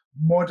first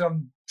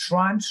modern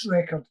trance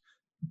record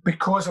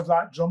because of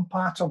that drum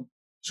pattern.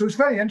 So it's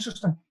very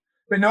interesting.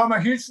 But no, I'm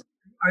a huge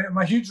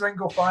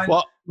Ringo fan.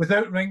 Well,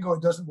 without Ringo,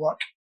 it doesn't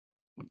work.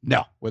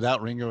 No,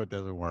 without Ringo, it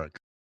doesn't work.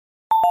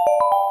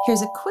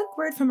 Here's a quick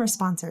word from our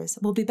sponsors.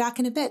 We'll be back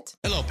in a bit.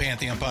 Hello,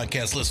 Pantheon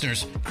podcast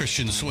listeners.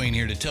 Christian Swain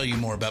here to tell you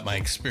more about my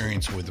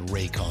experience with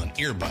Raycon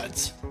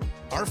earbuds.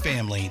 Our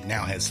family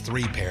now has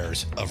 3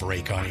 pairs of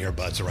Raycon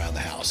earbuds around the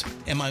house,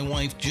 and my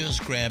wife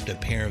just grabbed a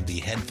pair of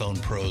the Headphone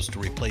Pros to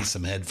replace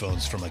some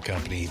headphones from a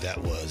company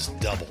that was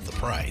double the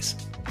price.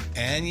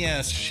 And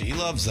yes, she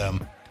loves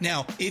them.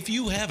 Now, if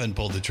you haven't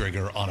pulled the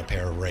trigger on a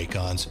pair of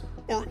Raycons,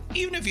 or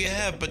even if you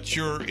have, but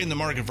you're in the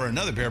market for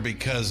another pair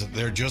because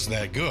they're just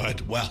that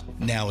good, well,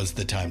 now is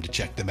the time to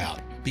check them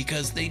out,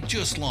 because they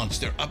just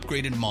launched their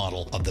upgraded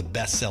model of the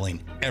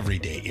best-selling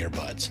everyday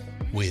earbuds.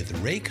 With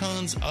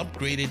Raycon's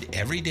upgraded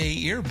everyday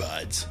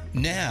earbuds,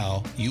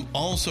 now you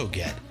also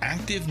get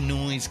active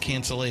noise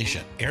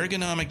cancellation,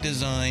 ergonomic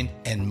design,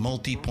 and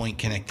multi-point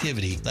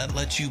connectivity that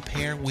lets you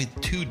pair with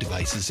 2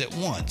 devices at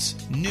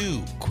once.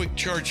 New quick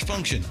charge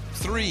function,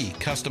 3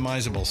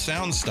 customizable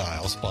sound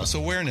styles, plus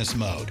awareness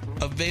mode.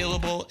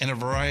 Available in a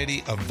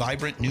variety of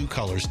vibrant new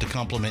colors to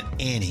complement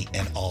any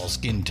and all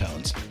skin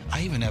tones.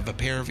 I even have a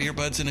pair of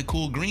earbuds in a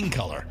cool green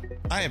color.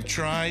 I have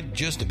tried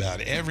just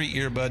about every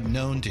earbud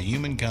known to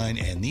humankind,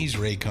 and these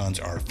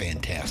Raycons are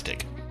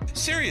fantastic.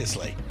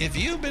 Seriously, if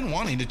you've been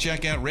wanting to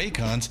check out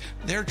Raycons,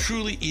 there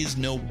truly is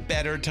no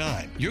better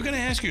time. You're going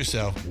to ask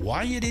yourself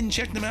why you didn't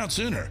check them out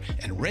sooner,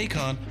 and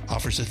Raycon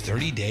offers a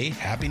 30-day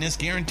happiness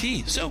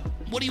guarantee. So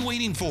what are you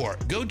waiting for?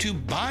 Go to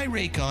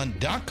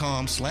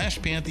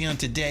buyraycon.com/Pantheon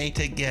today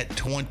to get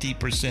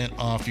 20%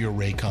 off your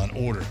Raycon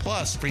order,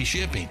 plus free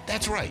shipping.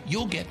 That's right,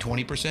 you'll get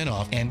 20%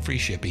 off and free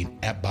shipping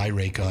at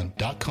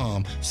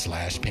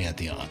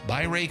buyraycon.com/Pantheon.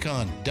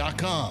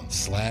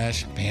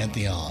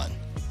 buyraycon.com/Pantheon.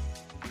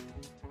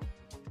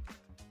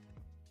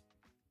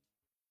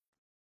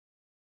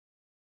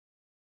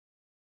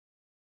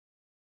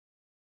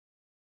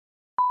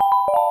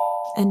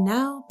 And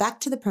now back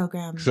to the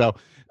program. So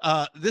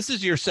this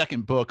is your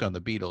second book on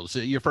the Beatles,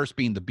 your first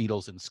being The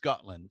Beatles in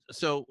Scotland.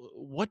 So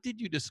what did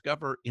you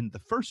discover in the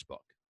first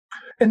book?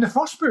 In the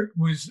first book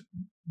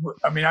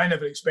I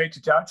never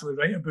expected to actually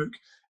write a book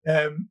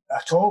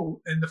at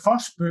all. In the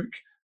first book,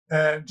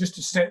 just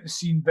to set the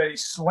scene very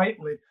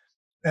slightly,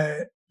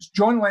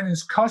 John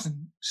Lennon's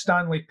cousin,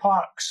 Stanley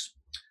Parks,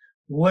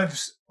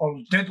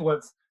 did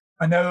live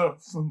an hour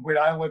from where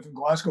I live in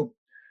Glasgow.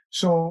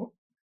 So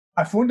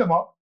I phoned him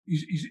up.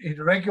 He had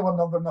a regular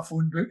number in my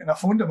phone book, and I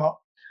phoned him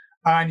up,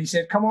 and he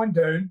said, "Come on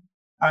down."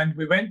 And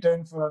we went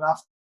down for an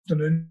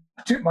afternoon.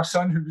 I took my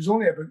son, who was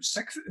only about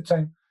 6 at the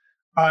time,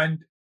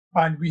 and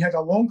we had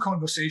a long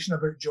conversation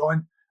about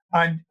John.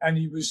 And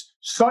he was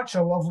such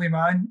a lovely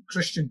man,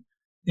 Christian.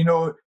 You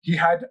know, he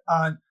had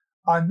a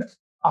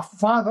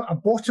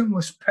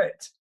bottomless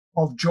pit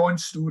of John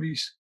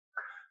stories,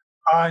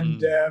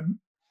 and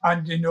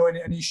you know,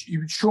 and he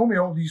would show me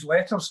all these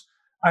letters,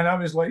 and it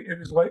was like,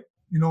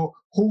 you know,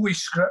 holy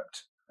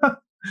script.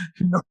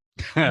 You know?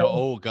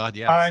 Oh God,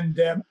 yeah.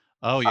 And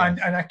oh yeah.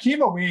 And I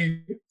came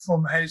away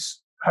from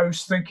his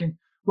house thinking,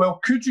 well,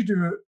 could you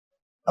do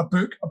a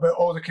book about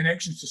all the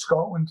connections to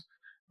Scotland?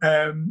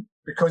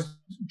 Because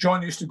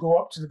John used to go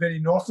up to the very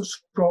north of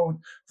Scotland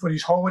for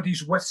his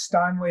holidays with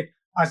Stanley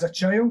as a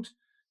child.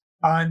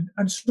 And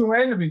so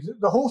anyway,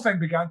 the whole thing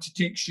began to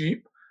take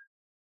shape.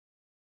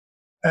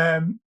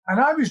 And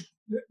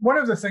one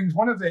of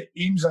the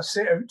aims I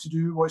set out to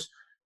do was,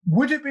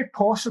 would it be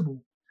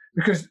possible?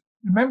 Because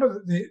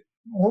remember that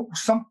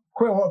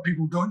quite a lot of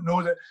people don't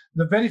know that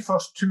the very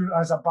first tour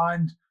as a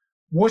band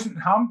wasn't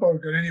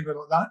Hamburg or anywhere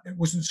like that. It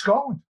was in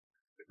Scotland.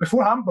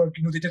 Before Hamburg,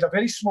 you know, they did a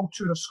very small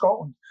tour of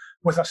Scotland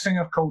with a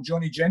singer called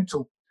Johnny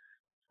Gentle,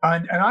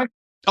 and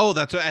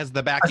that's as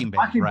the backing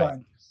band,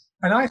 right?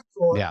 And I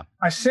thought,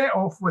 I set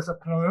off with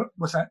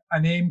a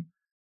name.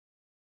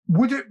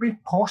 Would it be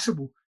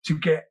possible to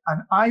get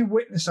an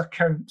eyewitness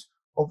account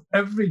of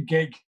every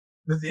gig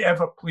that they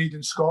ever played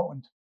in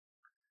Scotland,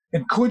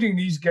 including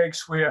these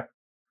gigs where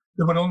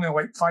there were only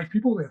like 5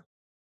 people there,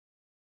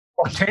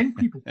 or 10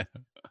 people? And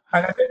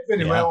I did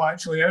very well,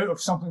 actually. Out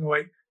of something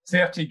like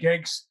 30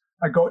 gigs,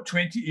 I got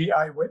 28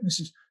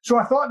 eyewitnesses. So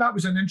I thought that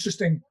was an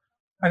interesting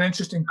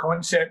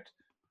concept.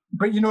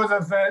 But, you know,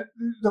 there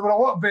were a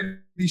lot of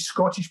very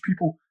Scottish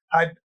people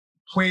had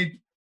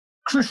played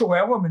crucial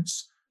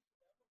elements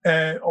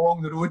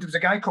along the road. There was a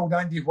guy called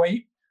Andy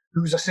White,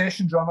 who was a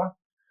session drummer,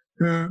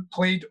 who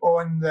played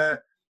on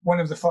one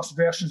of the first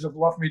versions of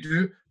Love Me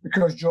Do,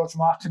 because George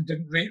Martin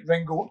didn't rate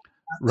Ringo at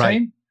the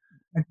time.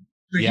 And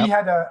so he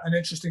had an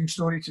interesting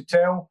story to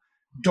tell.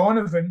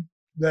 Donovan,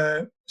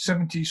 the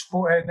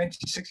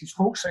 1960s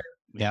folk singer,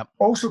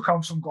 also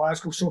comes from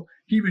Glasgow. So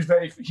he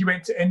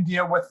went to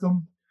India with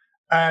them.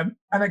 And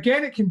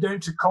again, it came down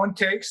to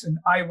context and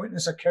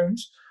eyewitness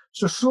accounts.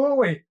 So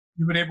slowly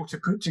you were able to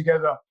put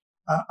together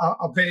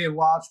a very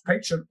large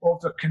picture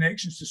of their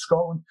connections to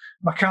Scotland.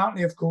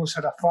 McCartney, of course,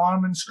 had a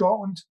farm in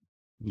Scotland.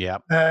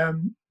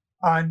 And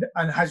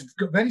has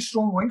got very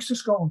strong links to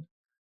Scotland.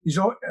 he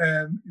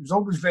was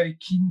always very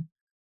keen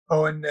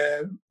on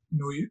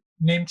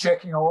name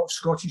checking a lot of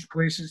Scottish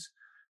places.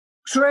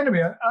 So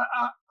anyway,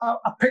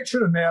 a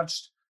picture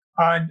emerged,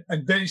 and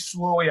very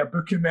slowly a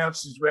book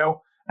emerged as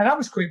well. And I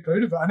was quite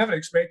proud of it. I never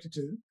expected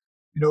to,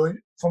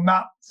 from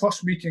that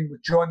first meeting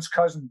with John's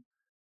cousin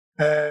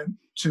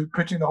to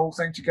putting the whole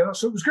thing together.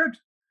 So it was good.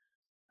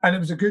 And it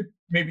was a good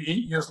maybe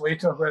 8 years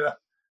later where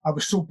I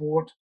was so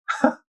bored.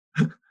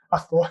 I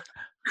thought,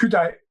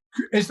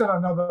 is there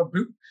another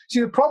book? See,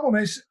 the problem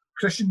is,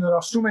 Christian, there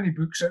are so many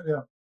books out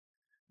there.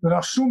 There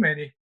are so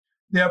many.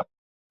 They're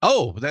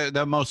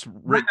the most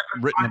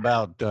written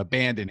about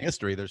band in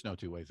history. There's no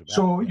two ways about it.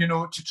 So,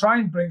 to try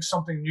and bring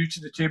something new to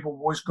the table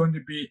was going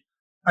to be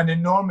an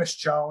enormous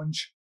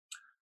challenge.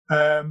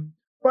 But,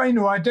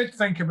 I did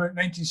think about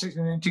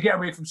 1969 to get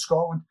away from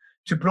Scotland,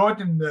 to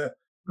broaden the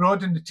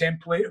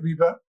template a wee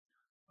bit.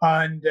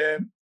 And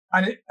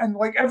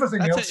like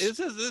everything else.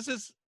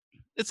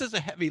 This is a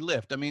heavy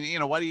lift. I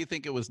mean, why do you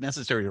think it was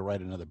necessary to write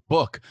another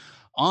book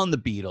on the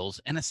Beatles,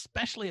 and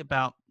especially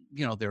about,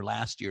 their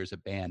last year as a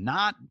band?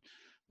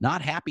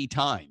 Not happy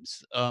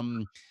times.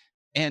 And,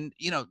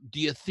 do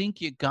you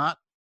think you got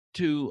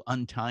to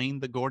untying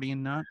the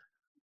Gordian knot?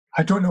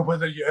 I don't know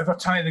whether you ever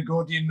tie the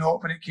Gordian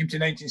knot when it came to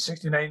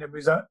 1969. It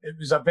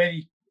was a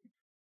very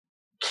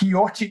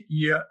chaotic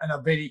year, and a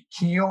very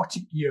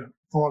chaotic year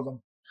for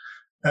them.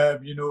 The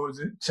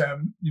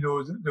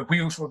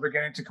wheels were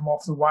beginning to come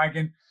off the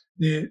wagon.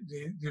 They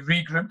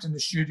regrouped in the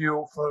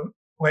studio for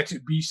Let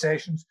It Be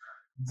sessions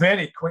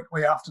very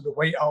quickly after the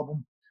White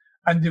Album,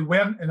 and they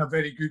weren't in a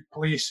very good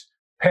place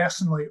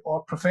personally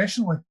or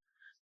professionally.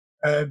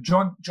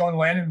 John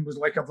Lennon was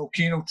like a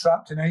volcano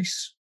trapped in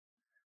ice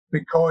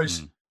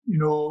because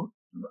a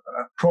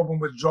problem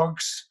with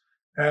drugs,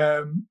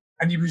 and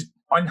he was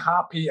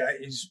unhappy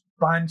at his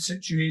band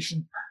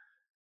situation,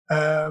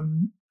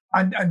 and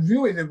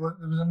really there was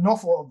an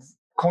awful lot of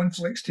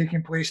conflicts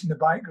taking place in the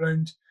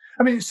background.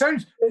 I mean,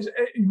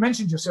 you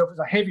mentioned yourself, it's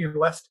a heavy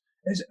lift.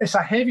 It's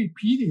a heavy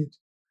period,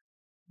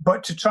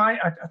 but I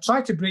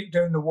tried to break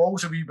down the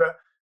walls a wee bit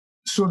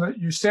so that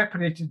you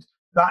separated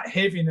that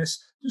heaviness,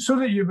 so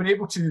that you were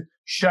able to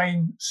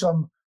shine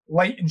some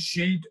light and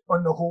shade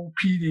on the whole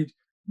period.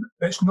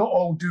 It's not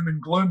all doom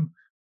and gloom.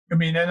 I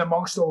mean, in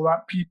amongst all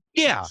that period,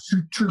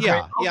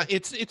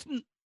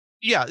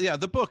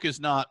 the book is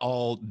not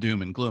all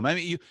doom and gloom. I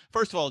mean,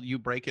 first of all, you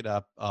break it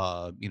up,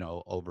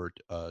 over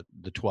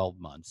the 12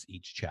 months.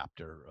 Each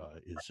chapter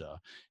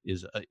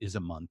is a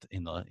month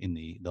in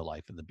the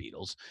life of the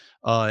Beatles,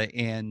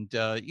 and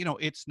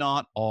it's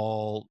not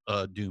all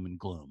doom and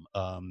gloom.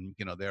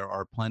 There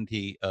are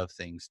plenty of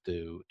things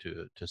to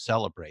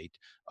celebrate,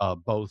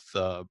 both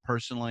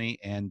personally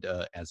and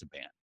as a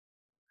band.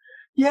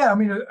 Yeah, I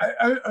mean,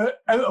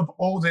 out of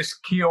all this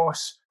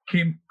chaos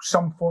came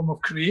some form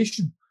of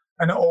creation.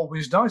 And it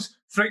always does.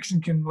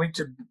 Friction can lead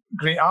to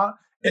great art.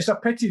 It's a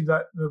pity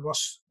that there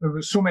was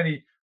so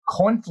many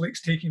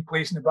conflicts taking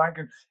place in the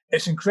background.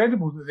 It's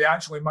incredible that they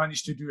actually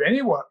managed to do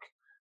any work.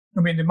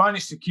 I mean, they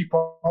managed to keep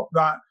up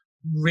that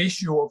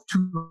ratio of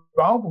 2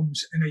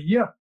 albums in a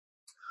year.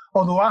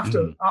 Although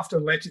after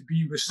Let It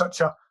Be was such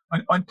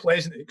an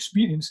unpleasant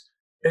experience,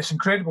 it's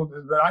incredible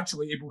that they're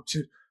actually able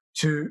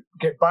to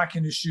get back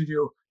in the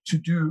studio to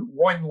do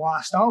one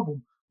last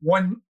album,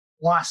 one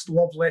last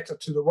love letter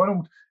to the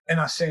world, in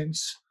a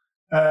sense.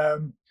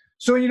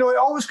 So, it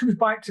always comes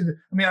back to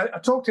I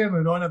talked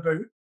earlier on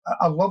about,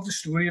 I love the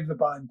story of the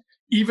band.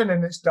 Even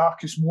in its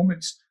darkest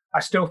moments, I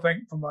still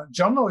think from a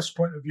journalist's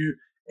point of view,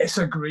 it's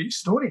a great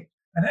story.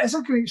 And it is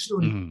a great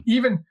story. Mm-hmm.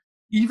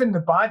 Even the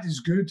bad is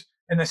good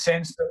in the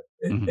sense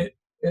that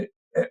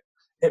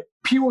it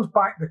peels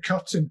back the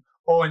curtain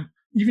on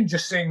even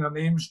just saying their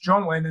names: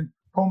 John Lennon,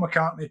 Paul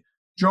McCartney,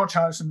 George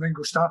Harrison,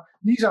 Ringo Starr.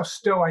 These are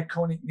still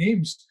iconic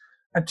names.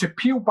 And to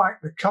peel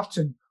back the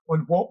curtain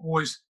on what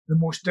was the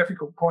most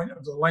difficult point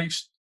of their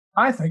lives,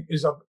 I think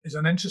is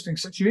an interesting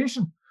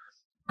situation.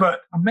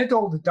 But amid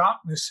all the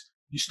darkness,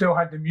 you still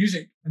had the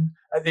music. And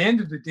at the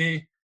end of the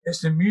day,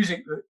 it's the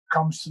music that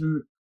comes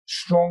through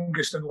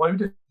strongest and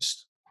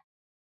loudest.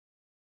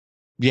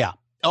 Yeah.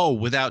 Oh,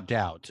 without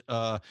doubt.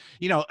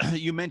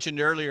 You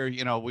mentioned earlier,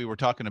 we were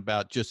talking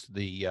about just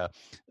the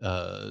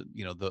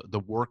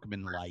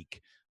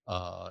workmanlike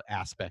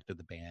aspect of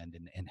the band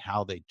and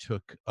how they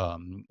took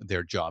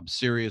their job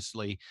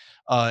seriously,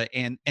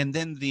 and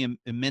then the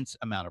immense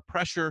amount of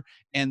pressure,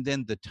 and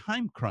then the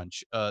time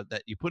crunch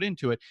that you put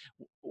into it.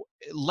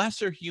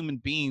 Lesser human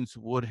beings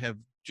would have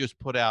just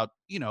put out,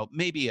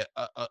 maybe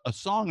a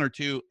song or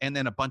two and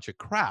then a bunch of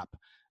crap.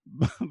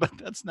 But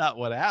that's not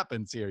what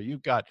happens here.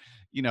 You've got,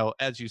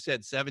 as you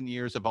said, 7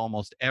 years of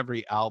almost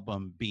every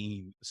album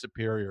being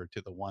superior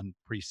to the one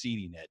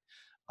preceding it.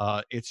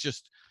 It's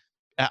just,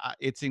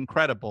 it's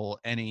incredible.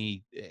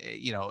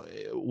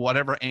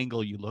 Whatever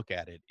angle you look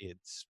at it,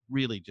 it's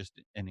really just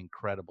an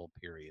incredible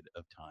period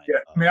of time.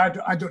 Yeah,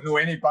 I don't know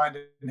any band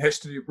in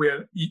history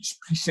where each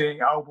preceding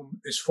album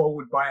is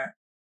followed by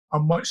a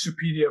much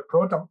superior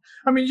product.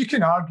 I mean, you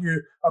can argue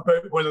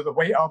about whether the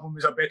White Album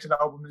is a better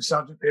album than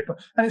Sgt. Pepper,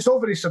 and it's all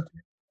very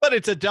subjective. But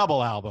it's a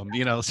double album,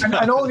 you know. So.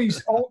 And all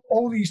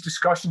these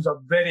discussions are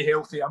very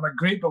healthy. I'm a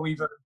great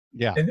believer.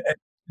 Yeah.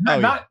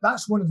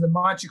 That's one of the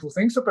magical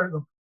things about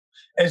them,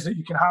 is that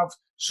you can have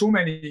so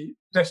many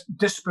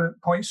disparate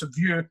points of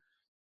view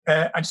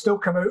and still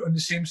come out on the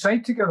same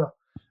side together.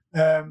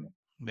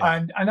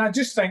 And I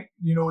just think,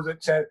 you know,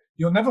 that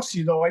you'll never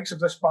see the likes of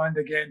this band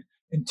again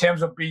in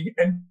terms of being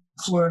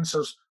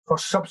influencers for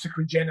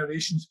subsequent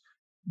generations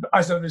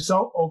as a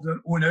result of their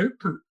own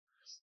output.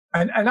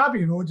 And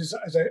Abbey Road is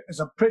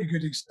a pretty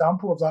good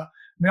example of that.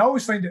 I mean, I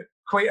always find it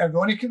quite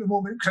ironic at the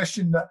moment,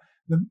 Christian, that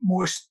the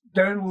most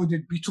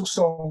downloaded Beatles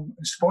song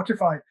on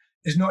Spotify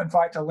is not, in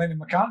fact, a Lennon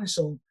McCartney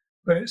song,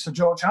 but it's a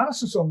George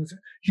Harrison song. It's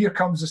Here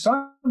Comes the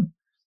Sun.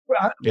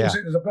 But there's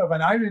a bit of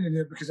an irony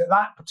there, because at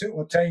that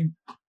particular time,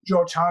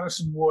 George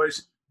Harrison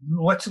was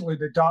literally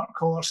the dark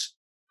horse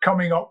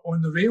coming up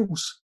on the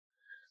rails.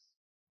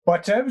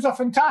 But it was a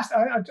fantastic.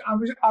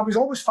 I was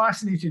always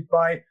fascinated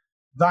by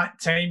that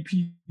time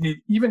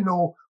period, even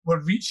though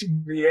we're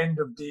reaching the end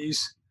of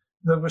days.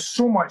 There was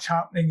so much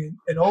happening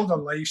in all their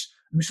lives.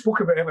 And we spoke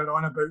about earlier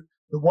on about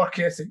the work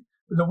ethic.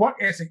 But the work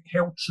ethic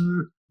held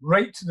true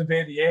right to the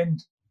very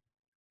end,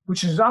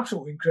 which is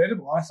absolutely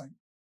incredible, I think.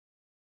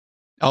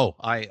 Oh,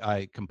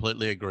 I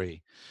completely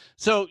agree.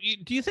 So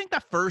do you think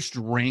the first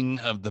ring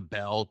of the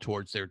bell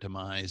towards their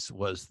demise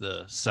was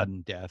the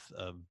sudden death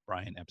of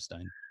Brian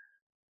Epstein?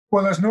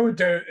 Well, there's no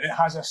doubt it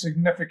has a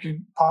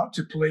significant part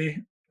to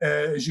play,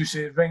 as you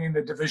say, ringing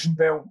the division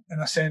bell in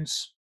a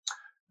sense.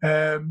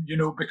 You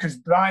know, because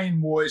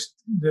Brian was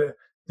the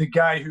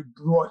guy who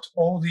brought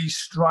all these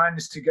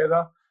strands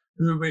together,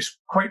 who was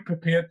quite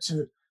prepared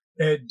to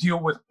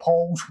deal with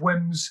Paul's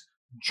whims,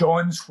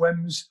 John's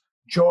whims,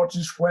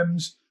 George's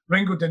whims.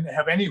 Ringo didn't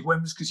have any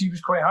whims because he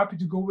was quite happy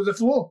to go with the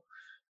flow.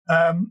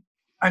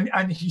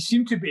 And he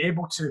seemed to be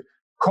able to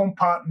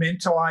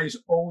compartmentalize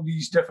all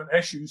these different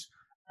issues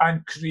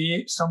and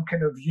create some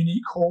kind of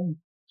unique whole.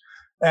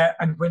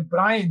 And when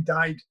Brian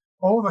died,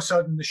 all of a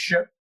sudden the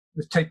ship,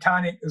 the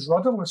Titanic, is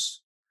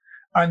rudderless,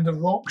 and the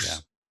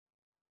rocks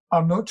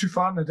are not too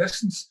far in the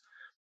distance.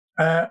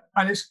 And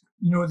it's,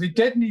 you know, they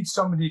did need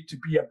somebody to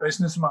be a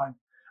businessman.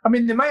 I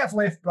mean, they might have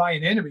left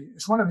Brian anyway.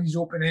 It's one of these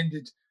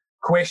open-ended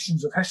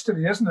questions of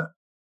history, isn't it?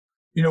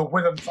 You know,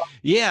 whether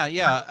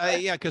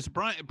because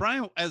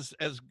Brian, as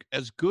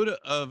good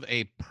of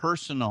a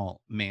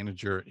personal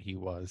manager he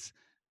was,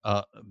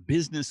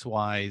 business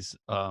wise,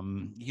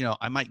 you know,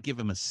 I might give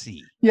him a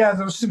C. Yeah,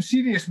 there was some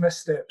serious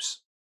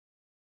missteps.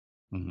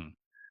 Mm-hmm.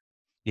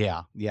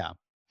 Yeah.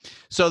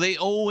 So they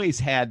always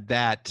had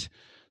that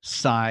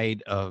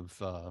side of,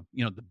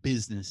 you know, the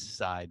business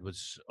side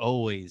was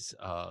always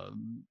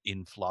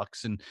in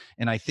flux. And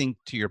I think,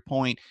 to your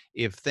point,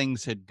 if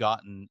things had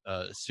gotten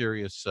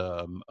serious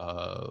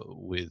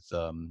with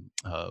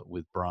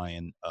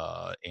Brian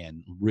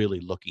and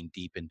really looking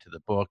deep into the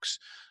books,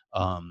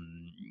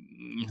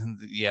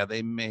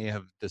 they may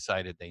have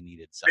decided they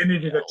needed somebody They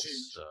needed else, a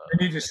change.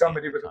 They needed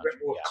somebody with a bit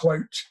more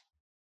clout.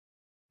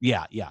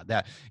 Yeah,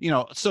 that, you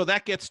know, so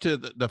that gets to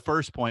the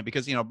first point,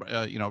 because you know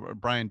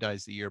Brian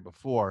dies the year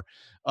before.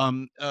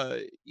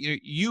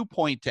 You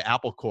point to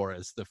Apple Corps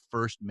as the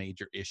first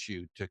major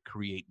issue to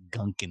create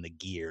gunk in the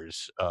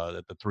gears,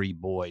 that the three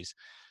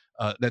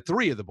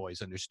of the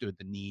boys understood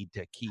the need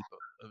to keep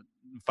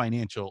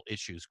financial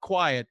issues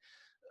quiet.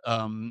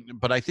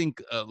 But I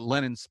think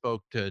Lennon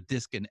spoke to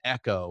Disc and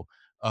Echo,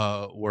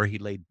 where he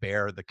laid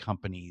bare the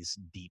company's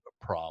deep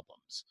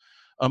problems.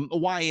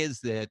 Why is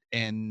that?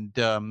 And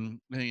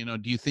you know,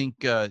 do you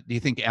think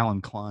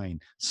Alan Klein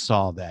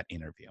saw that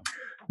interview?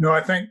 No,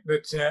 I think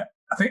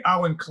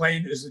Alan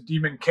Klein is the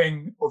demon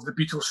king of the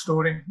Beatles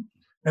story,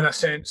 in a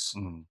sense.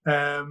 You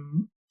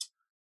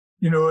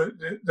know,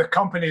 the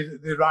company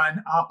that they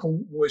ran,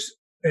 Apple, was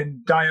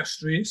in dire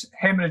straits,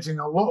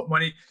 hemorrhaging a lot of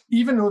money,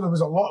 even though there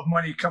was a lot of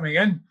money coming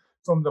in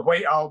from the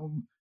White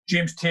Album,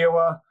 James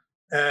Taylor,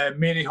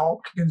 Mary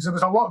Hopkins. There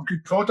was a lot of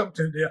good product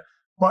out there.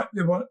 But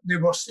they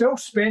were still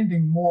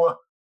spending more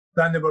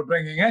than they were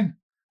bringing in.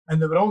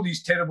 And there were all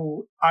these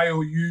terrible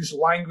IOUs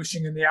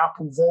languishing in the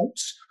Apple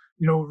vaults.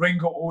 You know,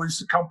 Ringo owns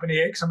the company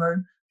X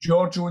amount,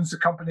 George owns the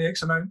company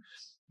X amount.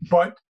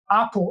 But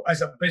Apple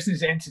as a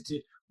business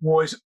entity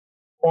was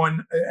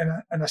in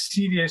a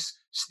serious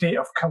state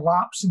of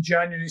collapse in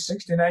January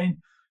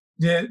 1969.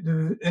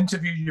 The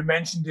interview you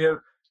mentioned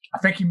there, I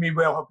think he may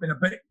well have been a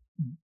bit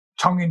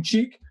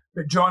tongue-in-cheek,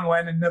 but John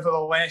Lennon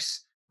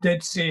nevertheless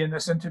did say in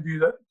this interview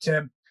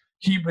that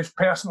he was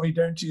personally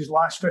down to his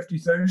last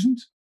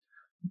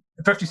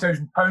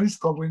 £50,000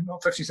 probably,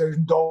 not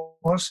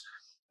 $50,000.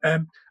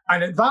 And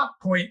at that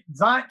point,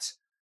 that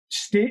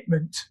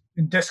statement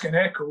in Disc and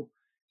Echo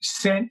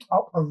sent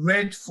up a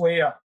red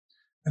flare,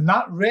 and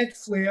that red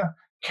flare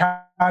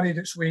carried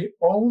its way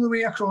all the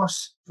way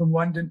across from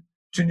London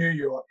to New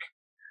York.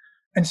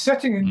 And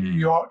sitting in New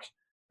York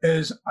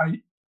is a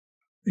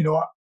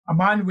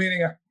man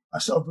wearing a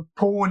sort of a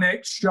polo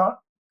neck shirt,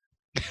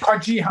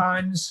 pudgy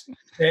hands,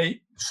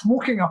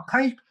 smoking a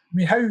pipe. I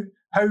mean,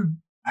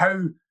 how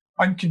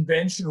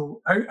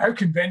unconventional, how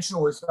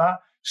conventional is that?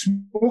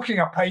 smoking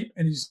a pipe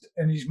in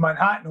his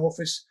Manhattan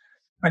office,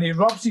 and he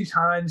rubs his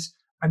hands,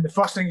 and the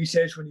first thing he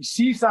says when he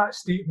sees that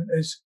statement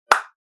is,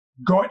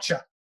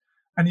 "Gotcha."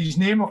 And his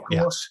name, of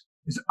course,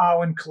 is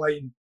Alan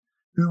Klein,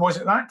 who was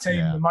at that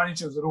time the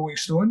manager of the Rolling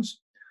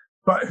Stones,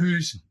 but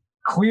whose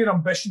clear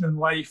ambition in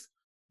life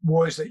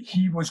was that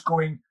he was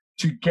going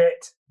to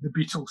get the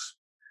Beatles.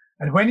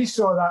 And when he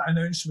saw that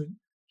announcement,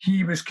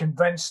 he was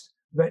convinced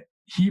that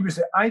he was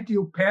the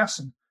ideal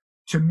person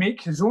to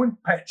make his own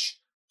pitch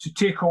to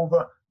take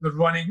over the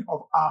running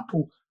of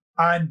Apple,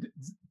 and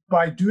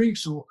by doing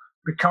so,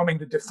 becoming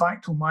the de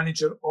facto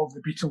manager of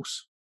the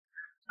Beatles.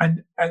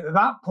 And at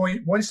that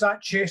point, once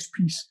that chess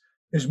piece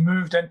is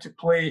moved into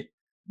play,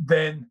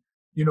 then,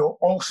 you know,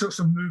 all sorts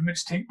of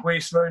movements take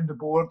place around the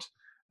board.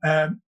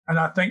 And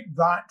I think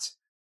that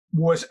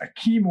was a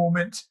key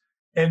moment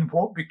in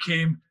what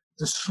became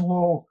the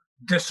slow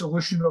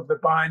dissolution of the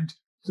band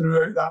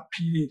throughout that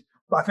period.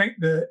 But I think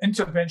the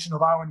intervention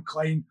of Alan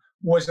Klein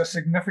was a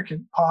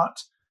significant part,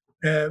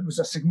 was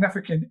a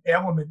significant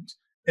element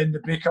in the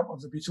breakup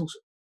of the Beatles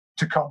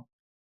to come.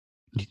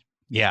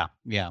 Yeah.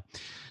 Now,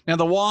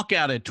 the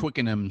walkout at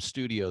Twickenham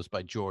Studios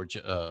by George,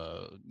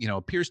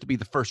 appears to be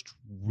the first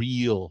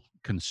real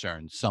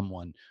concern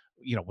someone,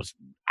 was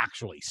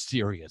actually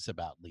serious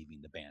about leaving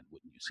the band,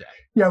 wouldn't you say?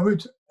 Yeah, I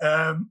would.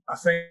 I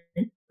think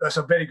that's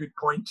a very good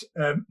point.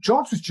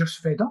 George was just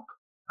fed up.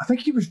 I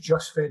think he was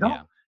just fed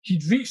up.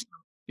 He'd reached.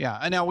 Yeah,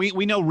 and now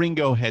we know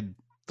Ringo had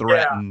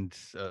threatened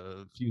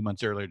a few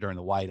months earlier during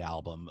the White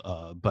Album,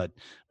 but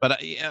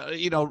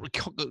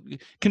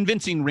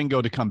convincing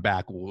Ringo to come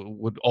back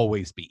would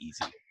always be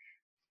easy.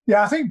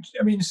 Yeah,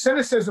 I mean,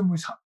 cynicism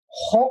was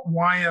hot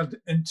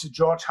wired into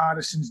George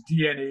Harrison's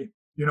DNA.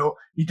 You know,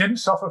 he didn't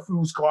suffer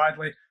fools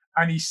gladly,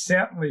 and he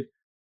certainly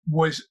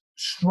was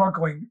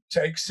struggling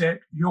to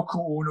accept Yoko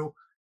Ono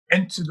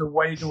into the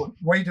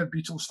wider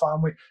Beatles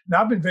family.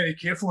 Now, I've been very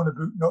careful in the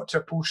book not to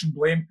apportion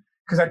blame,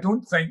 because I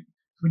don't think,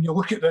 when you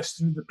look at this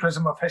through the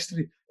prism of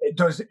history, it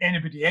does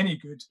anybody any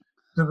good.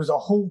 There was a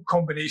whole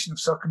combination of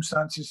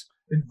circumstances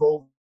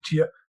involved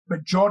here.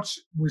 But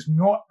George was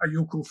not a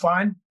Yoko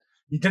fan.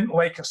 He didn't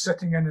like her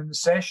sitting in the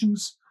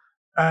sessions.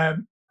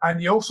 And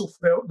he also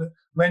felt that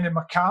Lennon and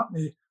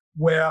McCartney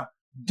were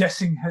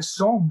dissing his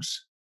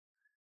songs.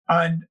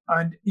 And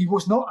he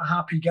was not a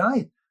happy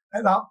guy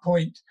at that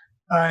point.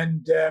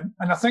 And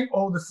I think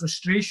all the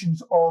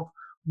frustrations of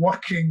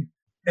working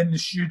in the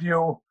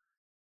studio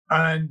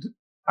and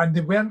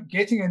they weren't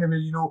getting anywhere,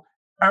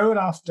 hour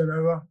after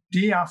hour,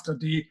 day after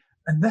day,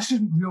 and this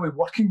isn't really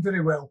working very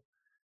well.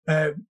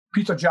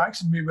 Peter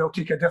Jackson may well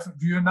take a different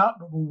view on that,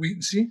 but we'll wait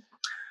and see.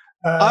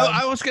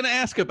 I was going to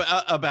ask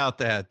about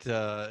that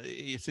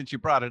since you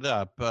brought it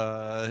up.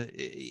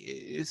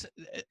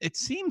 It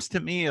seems to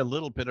me a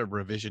little bit of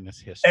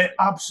revisionist history. It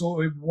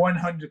absolutely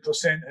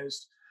 100%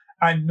 is.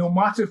 And no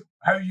matter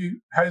how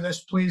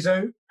this plays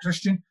out,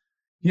 Christian,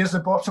 here's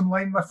the bottom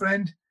line, my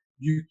friend.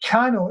 You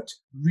cannot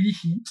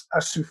reheat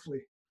a souffle.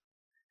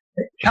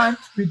 It can't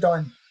be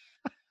done.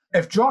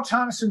 If George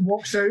Harrison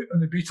walks out on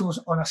the Beatles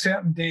on a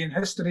certain day in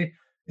history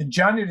in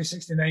January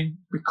 '69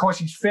 because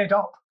he's fed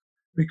up,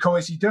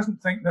 because he doesn't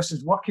think this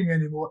is working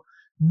anymore,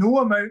 no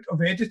amount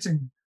of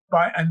editing,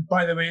 and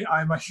by the way,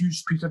 I'm a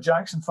huge Peter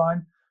Jackson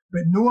fan,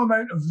 but no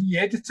amount of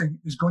re-editing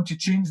is going to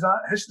change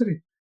that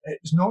history.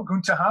 It's not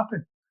going to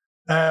happen.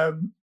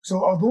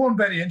 So although I'm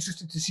very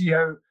interested to see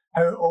how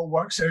it all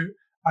works out,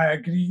 I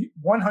agree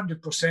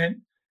 100%.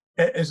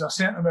 It is a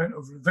certain amount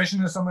of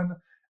revisionism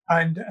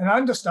and I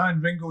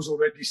understand Ringo's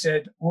already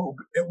said, "Oh,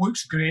 it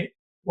looks great."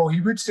 Well,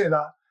 he would say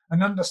that.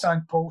 And I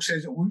understand Paul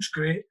says it looks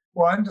great.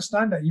 Well, I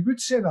understand that. He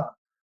would say that.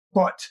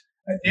 But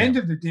at the end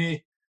of the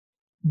day,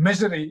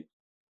 the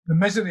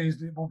misery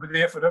will be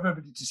there for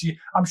everybody to see.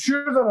 I'm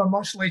sure there are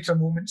much later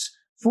moments,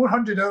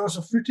 400 hours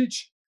of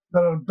footage.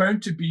 There are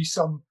bound to be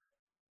some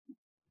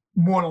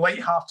more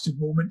light-hearted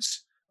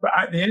moments. But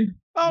at the end,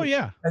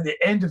 at the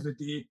end of the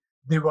day,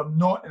 they were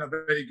not in a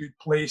very good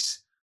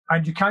place,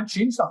 and you can't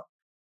change that.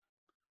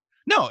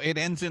 No, it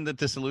ends in the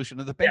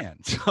dissolution of the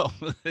band. So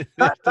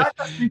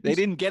they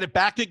didn't get it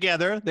back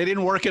together. They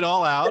didn't work it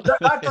all out.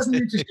 That doesn't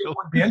mean to say it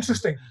would be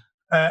interesting,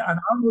 and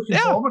I'm looking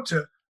forward to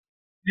it.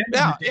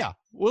 Yeah.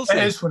 We'll see.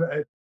 It is what it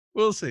is.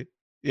 We'll see.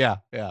 Yeah.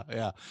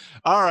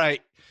 All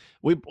right.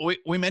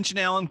 We mentioned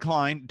Alan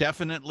Klein,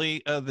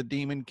 definitely the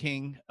Demon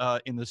King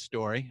in the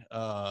story.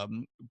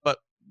 But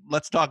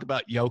let's talk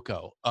about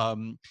Yoko.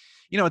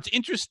 It's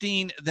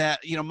interesting that,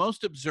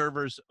 most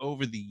observers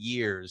over the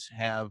years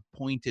have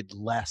pointed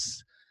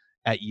less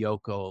at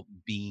Yoko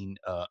being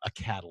a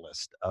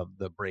catalyst of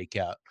the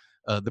breakup.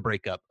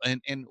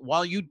 And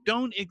while you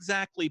don't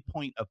exactly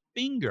point a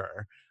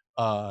finger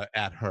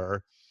at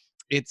her,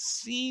 it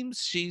seems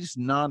she's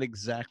not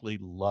exactly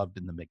loved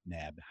in the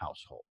McNabb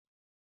household.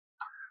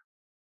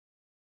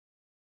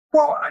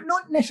 Well,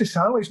 not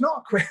necessarily. It's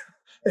not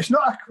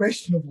a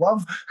question of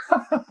love.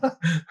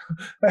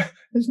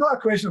 It's not a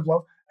question of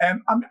love.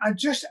 I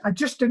just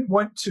didn't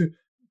want to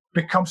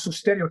become so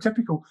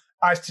stereotypical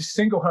as to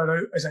single her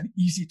out as an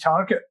easy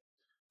target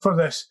for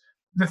this.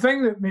 the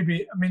thing that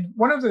maybe, I mean,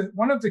 one of the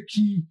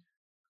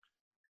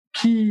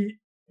key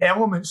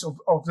elements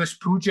of this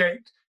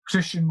project,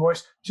 Christian,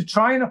 was to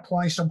try and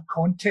apply some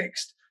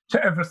context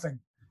to everything,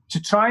 to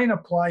try and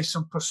apply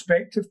some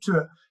perspective to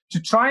it, to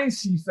try and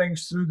see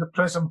things through the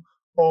prism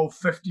of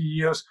 50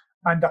 years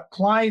and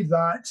apply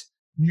that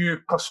new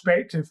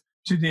perspective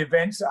to the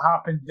events that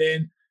happened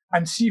then,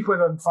 and see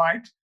whether, in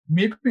fact,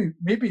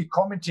 maybe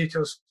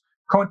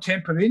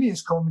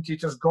contemporaneous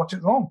commentators got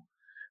it wrong.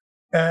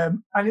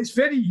 And it's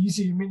very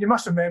easy. I mean, you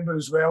must remember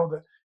as well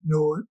that,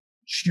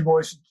 she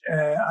was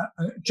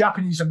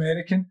Japanese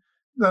American.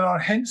 There are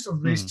hints of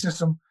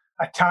racism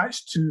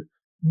attached to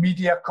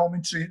media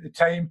commentary at the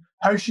time,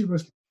 how she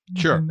was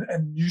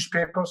in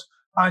newspapers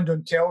and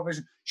on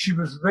television. She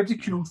was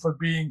ridiculed for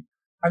being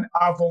an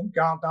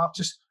avant-garde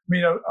artist. I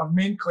mean, her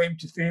main claim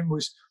to fame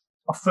was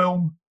a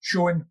film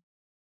showing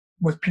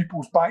with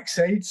people's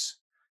backsides,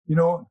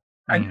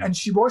 and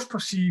she was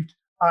perceived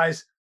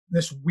as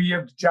this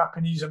weird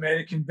Japanese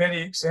American,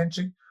 very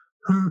eccentric,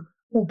 who,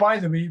 oh, by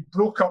the way,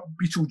 broke up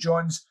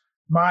Beetlejohn's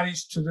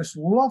marriage to this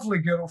lovely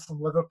girl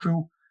from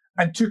Liverpool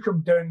and took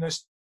him down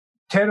this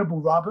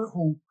terrible rabbit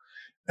hole.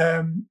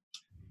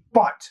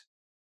 But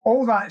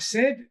all that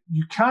said,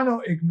 you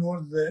cannot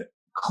ignore the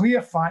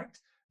clear fact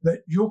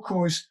that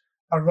Yoko's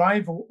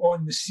arrival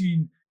on the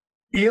scene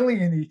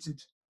alienated,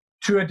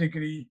 to a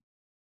degree,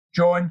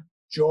 John,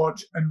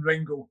 George, and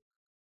Ringo.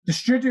 The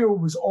studio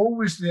was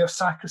always their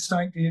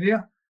sacrosanct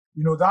area.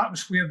 That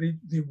was where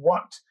they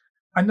worked.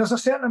 And there's a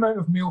certain amount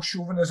of male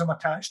chauvinism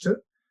attached to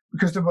it,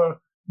 because they were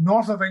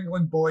North of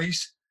England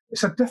boys.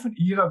 It's a different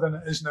era than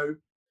it is now.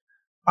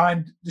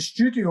 And the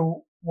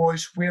studio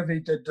was where they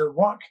did their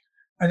work.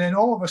 And then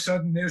all of a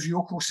sudden, there's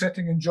Yoko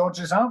sitting in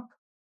George's amp,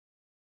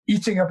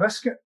 eating a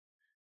biscuit.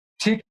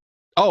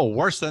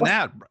 Worse than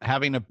that,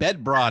 having a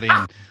bed brought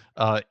in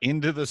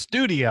into the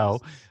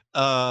studio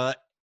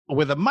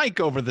with a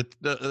mic over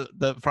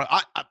the front.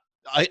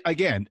 I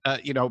again,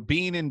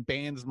 being in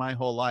bands my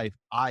whole life,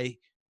 I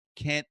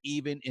can't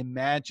even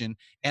imagine,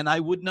 and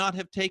I would not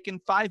have taken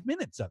 5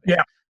 minutes of it.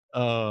 Yeah.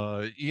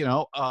 I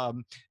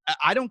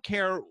don't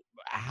care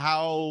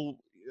how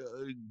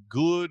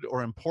good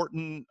or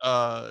important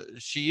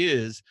she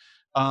is,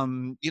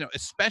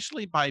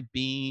 especially by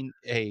being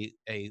a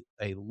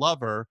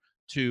lover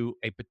to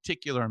a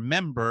particular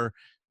member.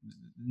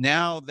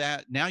 Now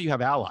you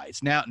have allies.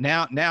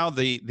 Now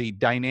the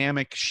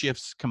dynamic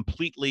shifts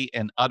completely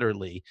and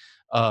utterly,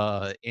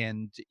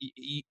 and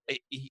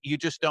you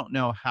just don't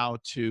know how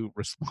to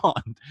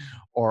respond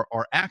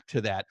or act to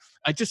that.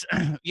 I just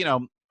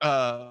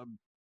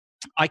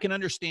I can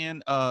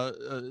understand,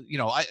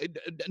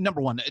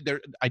 number one,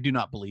 I do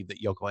not believe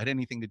that Yoko had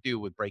anything to do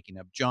with breaking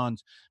up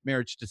John's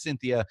marriage to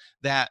Cynthia.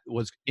 That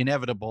was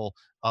inevitable,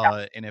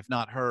 and if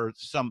not her,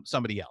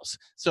 somebody else.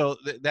 So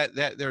that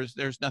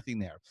there's nothing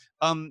there.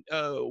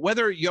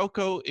 Whether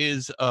Yoko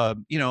is,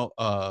 an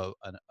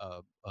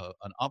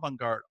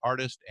avant-garde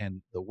artist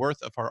and the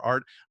worth of her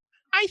art,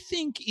 I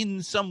think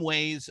in some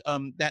ways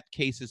that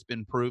case has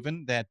been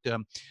proven, that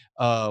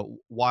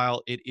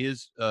while it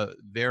is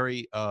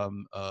very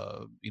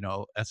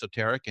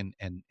esoteric and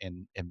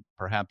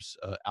perhaps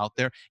out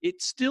there,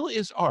 it still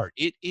is art.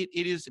 It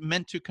is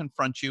meant to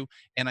confront you,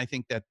 and I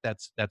think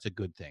that's a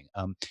good thing.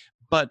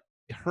 But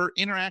her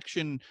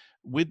interaction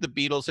with the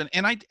Beatles, and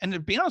to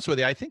be honest with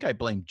you, I think I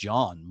blame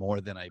John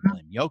more than I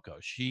blame Yoko.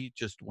 She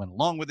just went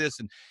along with this,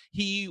 and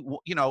he,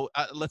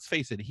 let's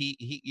face it,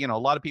 he, a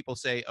lot of people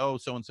say, oh,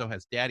 so and so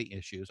has daddy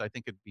issues. I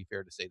think it'd be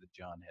fair to say that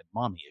John had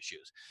mommy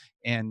issues,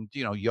 and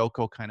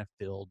Yoko kind of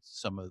filled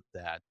some of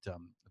that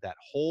that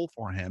hole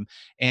for him.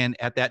 And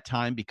at that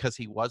time, because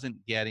he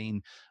wasn't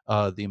getting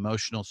the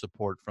emotional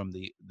support from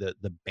the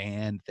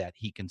band that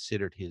he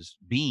considered his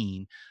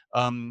being,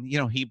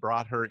 he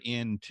brought her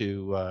in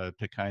to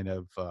kind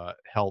of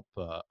help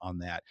on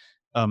that,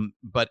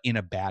 but in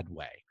a bad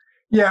way.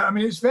 Yeah, I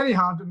mean, it's very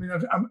hard. I mean,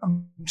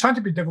 I'm trying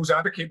to be devil's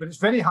advocate, but it's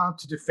very hard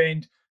to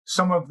defend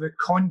some of the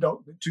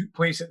conduct that took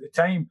place at the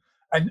time.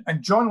 And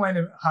John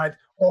Lennon had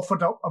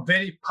offered up a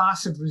very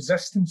passive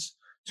resistance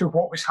to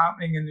what was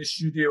happening in the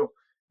studio.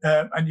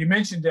 And you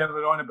mentioned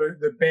earlier on about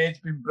the bed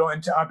being brought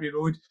into Abbey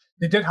Road.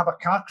 They did have a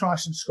car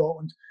crash in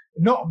Scotland,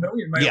 not a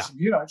million miles from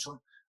here, actually.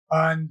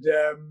 And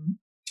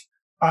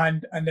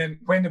then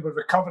when they were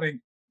recovering,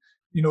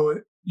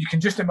 you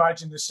can just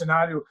imagine the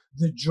scenario,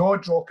 the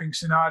jaw-dropping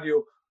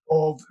scenario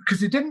of,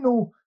 because they didn't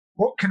know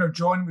what kind of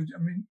John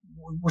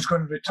was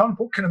going to return.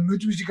 What kind of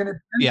mood was he going to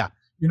be in? Yeah.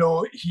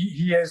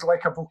 He is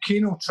like a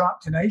volcano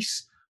trapped in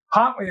ice,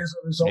 partly as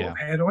a result of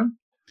heroin.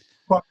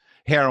 But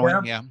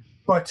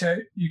But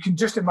you can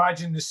just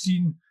imagine the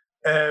scene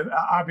at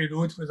Abbey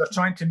Road where they're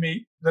trying to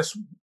make this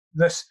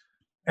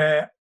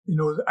an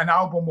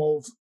album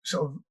of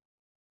sort of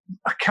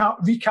a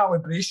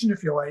recalibration,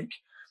 if you like.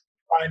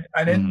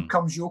 And in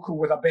comes Yoko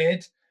with a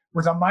bed,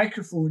 with a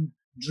microphone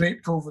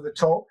draped over the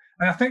top.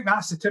 And I think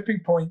that's the tipping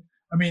point.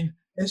 I mean,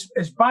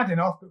 it's bad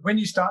enough, but when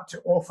you start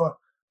to offer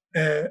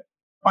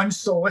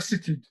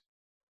unsolicited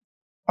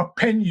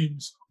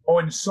opinions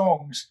on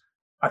songs,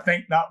 I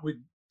think that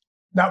would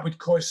that would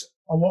cause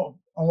a lot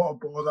of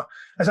bother.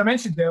 As I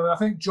mentioned earlier, I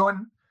think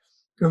John,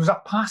 there was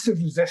a passive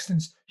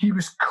resistance. He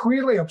was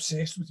clearly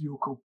obsessed with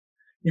Yoko.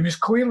 He was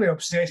clearly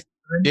obsessed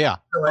with Yeah.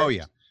 Oh,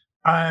 yeah.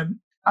 And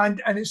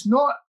it's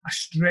not a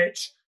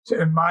stretch to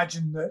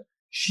imagine that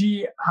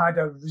she had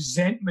a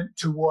resentment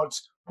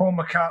towards Paul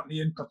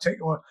McCartney in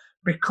particular,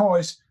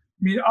 because,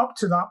 I mean, up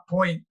to that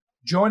point,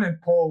 John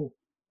and Paul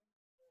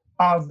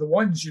are the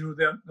ones,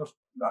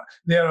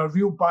 they're a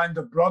real band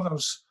of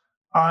brothers,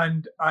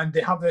 and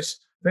they have this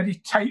very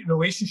tight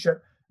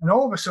relationship. And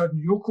all of a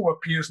sudden, Yoko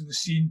appears in the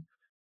scene,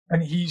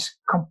 and he's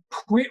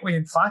completely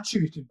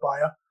infatuated by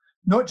her,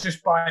 not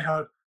just by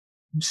her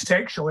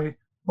sexually,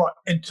 but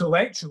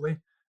intellectually.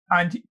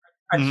 And he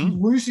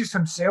loses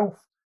himself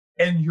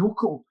in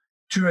Yoko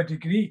to a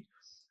degree.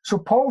 So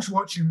Paul's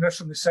watching this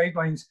from the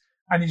sidelines,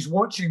 and he's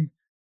watching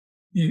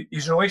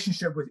his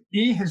relationship with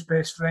A, his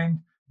best friend,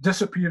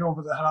 disappear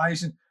over the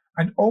horizon,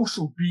 and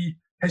also B,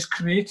 his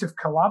creative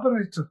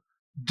collaborator,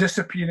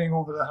 disappearing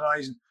over the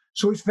horizon.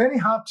 So it's very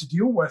hard to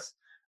deal with.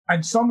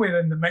 And somewhere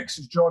in the mix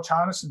is George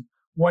Harrison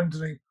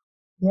wondering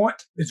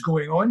what is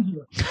going on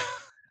here.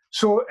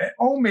 So it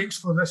all makes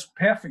for this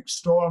perfect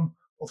storm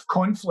of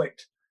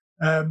conflict.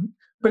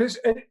 But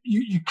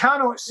you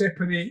cannot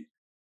separate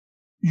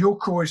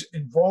Yoko's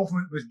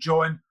involvement with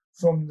John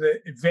from the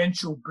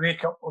eventual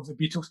breakup of the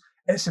Beatles.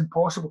 It's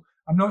impossible.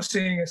 I'm not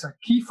saying it's a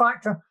key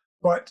factor,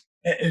 but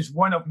it is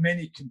one of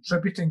many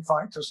contributing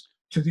factors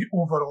to the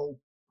overall.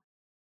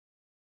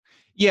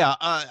 Yeah,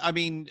 I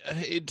mean,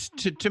 it's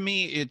to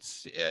me,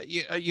 it's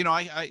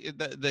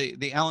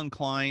the Alan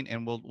Klein,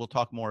 and we'll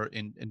talk more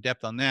in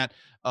depth on that.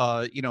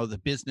 The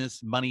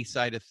business money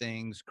side of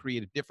things,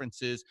 creative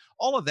differences,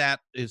 all of that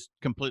is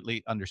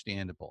completely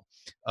understandable,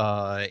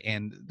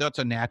 and that's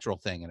a natural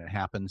thing, and it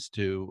happens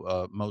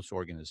to most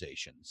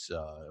organizations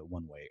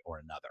one way or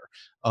another.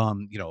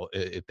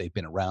 If they've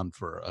been around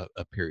for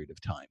a period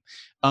of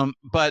time,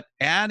 but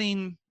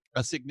adding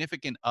a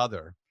significant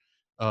other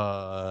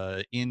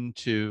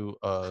into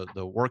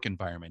the work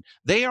environment,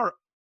 they are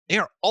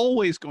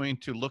always going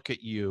to look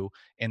at you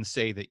and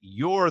say that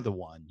you're the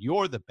one,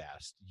 you're the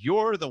best,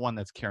 you're the one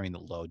that's carrying the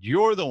load,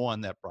 you're the one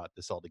that brought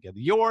this all together,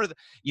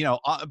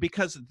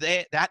 because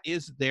that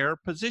is their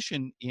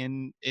position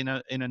in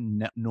a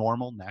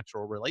normal,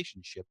 natural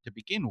relationship to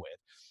begin with,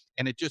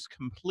 and it just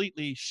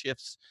completely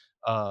shifts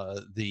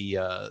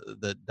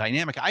the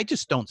dynamic. I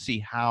just don't see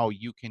how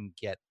you can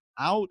get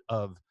out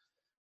of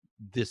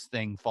this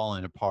thing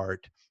falling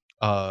apart.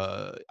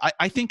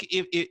 I think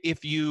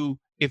if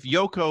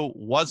Yoko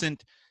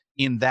wasn't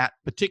in that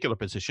particular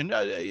position,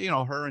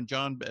 her and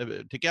John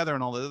together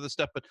and all the other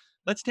stuff, but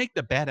let's take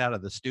the bed out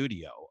of the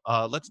studio.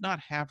 Let's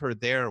not have her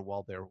there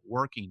while they're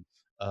working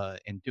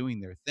and doing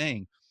their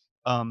thing.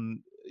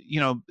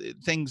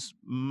 Things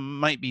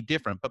might be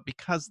different, but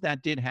because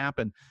that did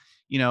happen,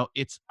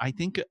 it's, I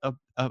think,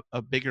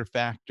 a bigger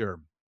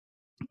factor,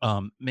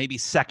 maybe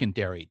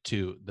secondary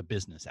to the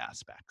business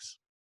aspects.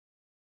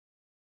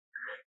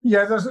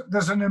 Yeah,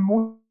 there's an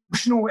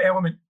emotional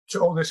element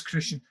to all this,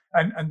 Christian,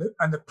 and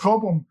the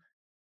problem,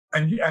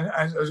 and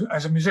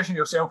as a musician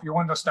yourself, you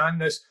understand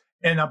this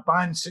in a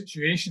band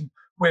situation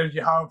where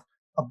you have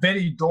a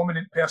very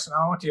dominant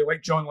personality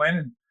like John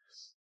Lennon,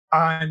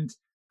 and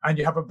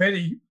you have a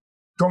very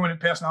dominant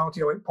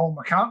personality like Paul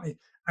McCartney,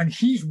 and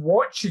he's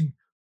watching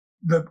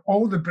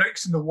all the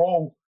bricks in the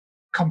wall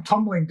come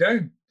tumbling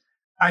down,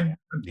 and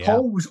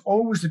Paul was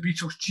always the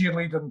Beatles'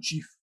 cheerleader in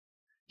chief.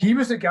 He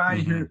was the guy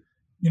who,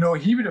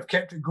 he would have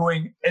kept it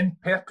going in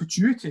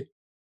perpetuity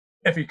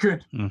if he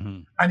could.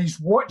 And he's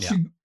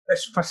watching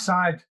this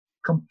facade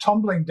come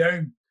tumbling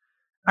down.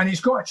 And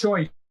he's got a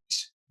choice.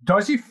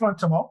 Does he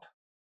front him up?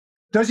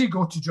 Does he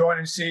go to John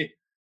and say,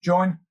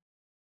 John,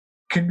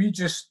 can we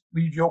just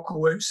leave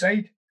Yoko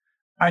outside?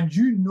 And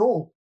you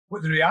know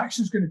what the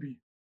reaction is going to be.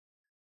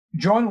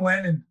 John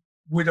Lennon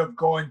would have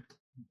gone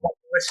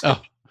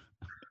ballistic.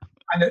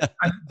 And at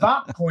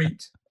that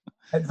point,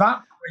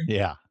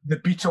 the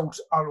Beatles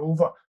are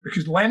over,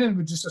 because Lennon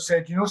would just have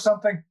said, you know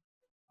something,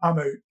 I'm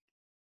out.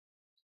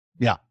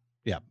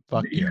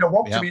 Fuck he would have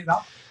walked away at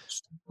that.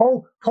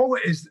 Paul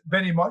is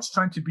very much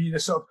trying to be the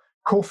sort of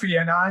Kofi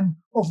Annan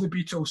of the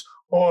Beatles,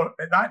 or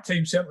at that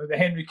time certainly the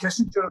Henry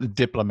Kissinger, the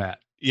diplomat.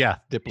 He's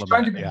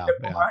trying to be a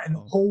diplomat and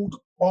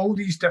hold all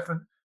these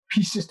different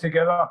pieces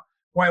together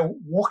while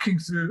walking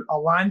through a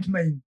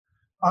landmine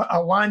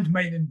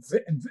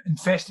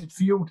infested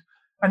field.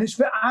 And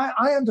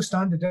I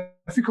understand the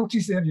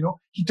difficulties there.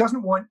 He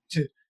doesn't want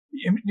to.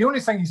 The only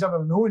thing he's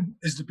ever known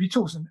is the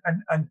Beatles,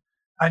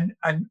 and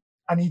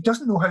he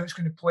doesn't know how it's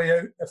going to play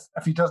out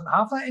if he doesn't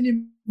have that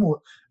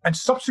anymore. And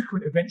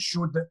subsequent events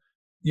showed that,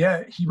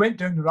 he went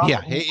down the rabbit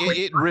hole.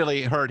 It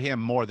really hurt him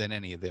more than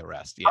any of the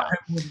rest.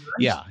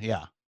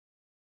 Yeah.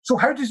 So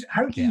how do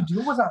you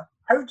deal with that?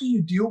 How do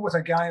you deal with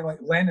a guy like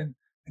Lennon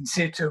and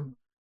say to him,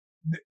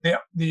 the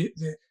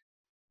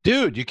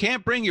dude, you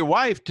can't bring your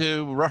wife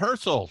to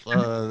rehearsal.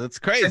 That's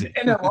crazy.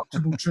 An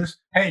ineluctable truth.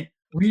 Hey,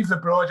 leave the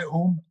broad at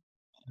home,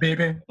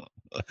 baby.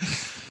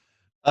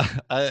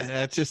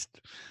 That's just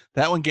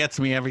that one gets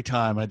me every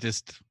time.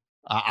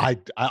 I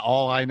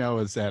all I know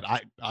is that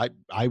I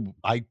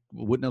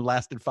wouldn't have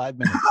lasted 5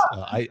 minutes.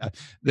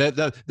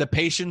 The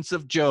patience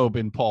of Job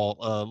in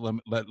Paul.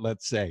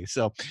 Let's say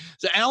so.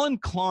 So Alan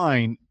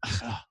Klein,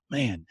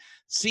 man,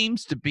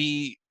 seems to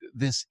be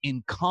this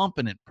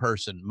incompetent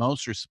person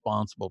most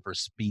responsible for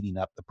speeding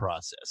up the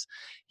process.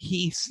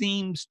 He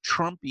seems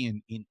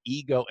Trumpian in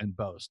ego and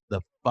boast. The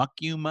 "fuck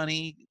you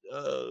money"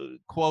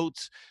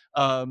 quotes.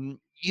 And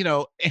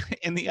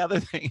the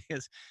other thing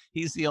is,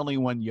 he's the only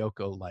one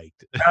Yoko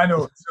liked. I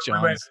know.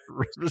 John's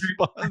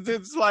response.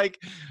 It's like,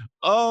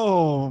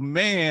 oh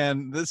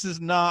man, this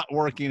is not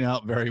working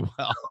out very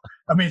well.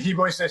 I mean, he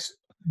was this.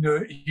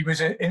 He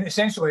was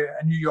essentially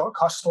a New York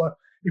hustler.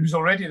 He was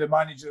already the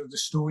manager of the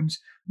Stones.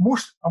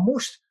 A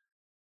most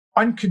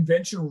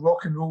unconventional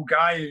rock and roll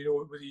guy,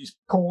 with his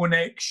polo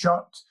neck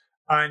shirt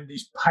and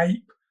his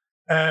pipe.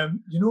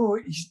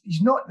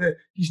 He's not the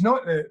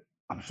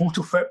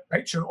photo fit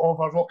picture of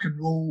a rock and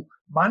roll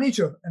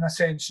manager in a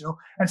sense,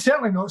 and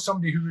certainly not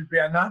somebody who would be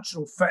a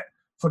natural fit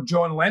for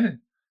John Lennon.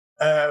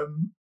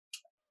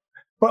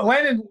 But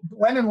Lennon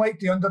liked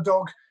the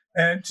underdog.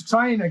 To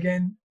try and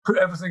again put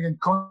everything in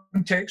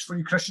context for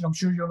you, Christian, I'm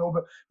sure you'll know,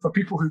 but for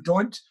people who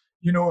don't,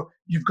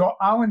 you've got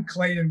Alan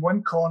Klein in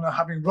one corner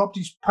having rubbed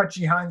his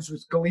pudgy hands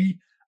with glee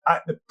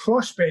at the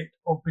prospect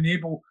of being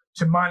able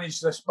to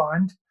manage this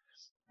band.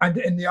 And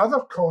in the other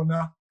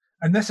corner,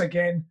 and this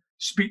again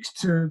speaks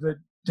to the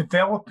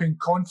developing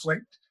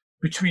conflict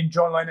between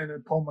John Lennon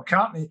and Paul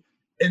McCartney,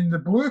 in the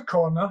blue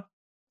corner,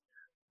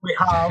 we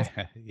have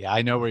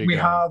I know where you're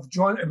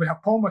going. We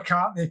have Paul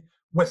McCartney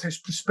with his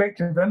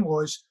prospective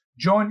in-laws,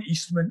 John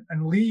Eastman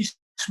and Lee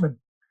Eastman,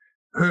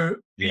 who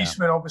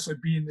Eastman obviously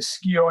being the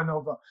scion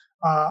of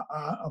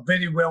a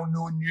very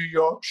well-known New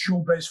York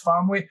showbiz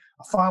family,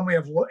 a family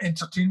of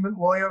entertainment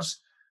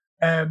lawyers.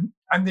 And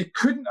they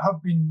couldn't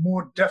have been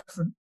more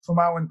different from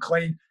Alan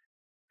Klein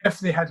if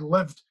they had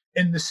lived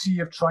in the Sea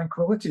of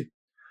Tranquility,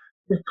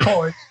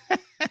 because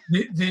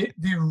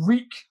they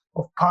reek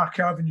of Park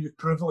Avenue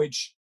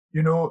privilege.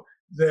 The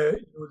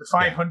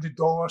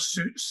 $500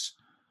 suits,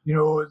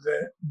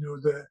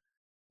 the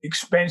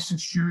expensive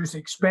shoes, the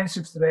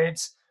expensive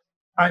threads,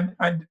 and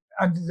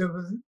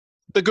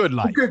the good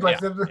life. The good life.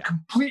 They're the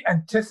complete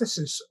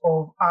antithesis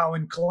of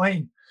Alan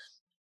Klein.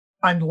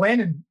 And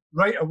Lennon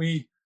right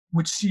away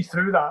would see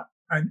through that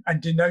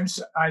and denounce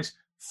it as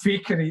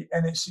fakery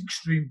in its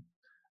extreme.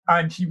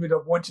 And he would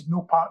have wanted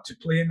no part to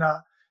play in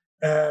that.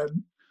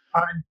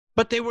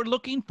 But they were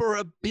looking for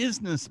a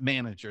business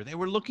manager. They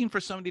were looking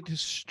for somebody to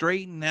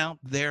straighten out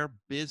their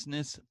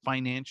business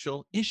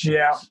financial issues.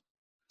 Yeah.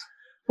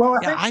 Well,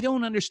 I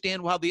don't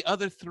understand why the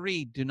other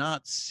three do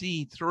not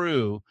see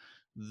through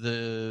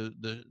the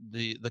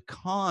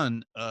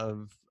con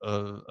of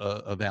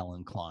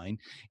Alan Klein.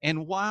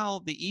 And while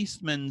the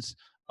Eastmans,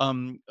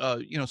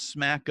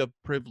 smack of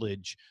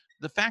privilege,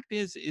 the fact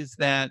is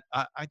that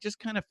I just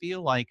kind of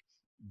feel like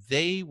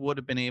they would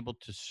have been able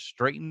to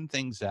straighten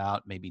things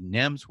out. Maybe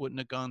NEMS wouldn't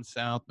have gone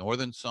south.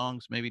 Northern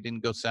Songs maybe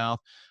didn't go south,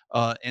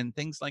 and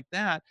things like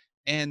that.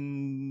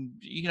 And,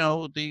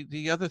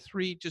 the other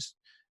three just,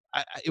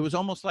 it was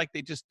almost like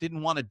they just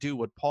didn't want to do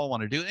what Paul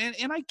wanted to do.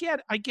 And I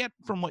get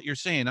from what you're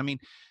saying. I mean,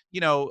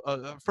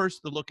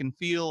 first the look and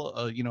feel,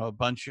 a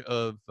bunch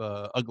of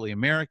ugly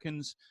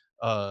Americans,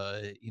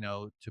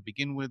 to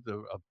begin with,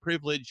 a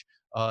privilege,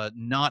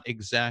 not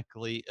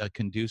exactly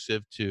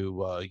conducive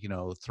to,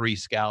 three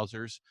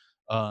Scousers.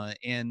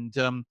 And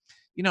the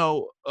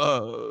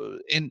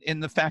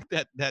fact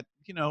that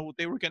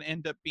they were going to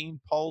end up being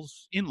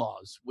Paul's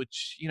in-laws,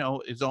 which,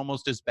 is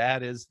almost as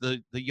bad as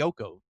the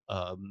Yoko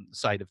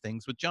side of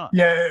things with John.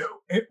 Yeah,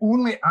 it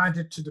only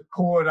added to the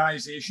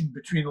polarization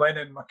between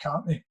Lennon and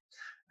McCartney.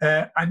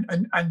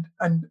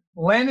 And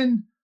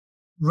Lennon,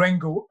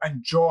 Ringo,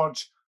 and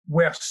George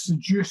were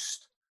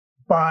seduced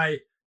by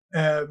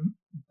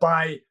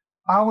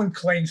Alan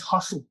Klein's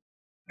hustle,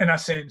 in a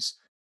sense.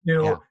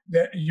 You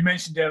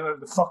mentioned earlier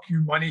the "fuck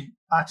you money"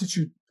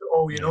 attitude.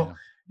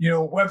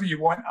 Whatever you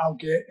want, I'll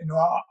get.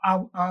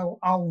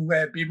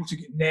 I'll be able to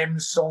get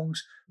NEMS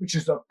songs, which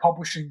is their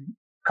publishing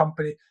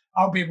company.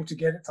 I'll be able to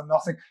get it for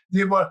nothing.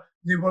 They were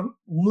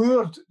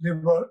lured. They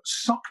were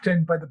sucked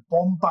in by the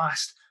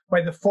bombast,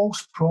 by the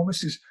false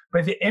promises,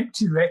 by the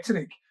empty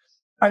rhetoric.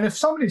 And if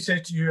somebody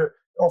says to you,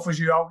 offers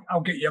you,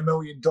 I'll get you $1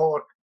 million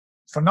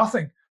for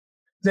nothing,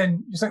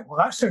 then you think, well,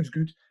 that sounds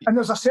good. And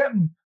there's a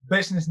certain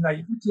business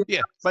naivety.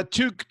 Yeah, but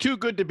too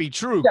good to be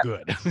true. Yeah.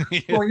 Good.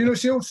 Well,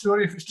 it's the old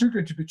story. If it's too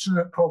good to be true,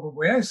 it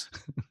probably is.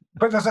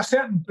 But there's a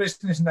certain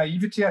business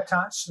naivety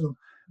attached to them.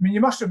 I mean,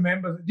 you must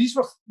remember that these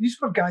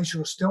were guys who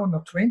were still in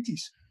their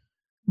 20s.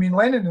 I mean,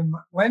 Lennon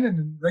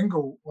and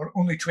Ringo were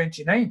only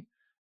 29.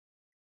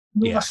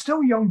 They're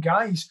still young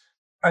guys,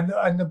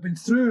 and they've been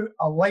through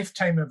a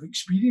lifetime of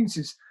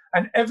experiences,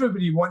 and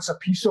everybody wants a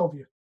piece of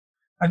you.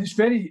 And it's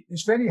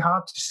very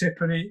hard to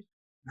separate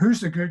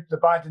who's the good, the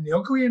bad, and the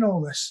ugly in all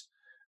this.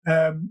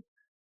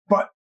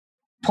 But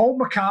Paul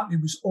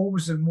McCartney was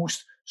always the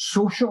most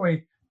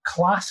socially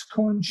class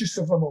conscious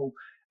of them all.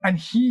 And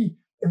he,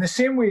 in the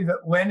same way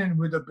that Lennon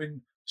would have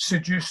been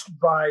seduced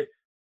by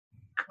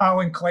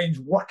Alan Klein's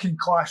working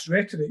class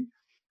rhetoric,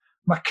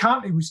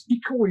 McCartney was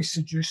equally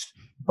seduced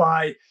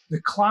by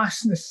the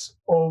classness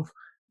of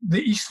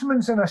the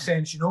Eastmans, in a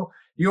sense.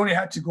 He only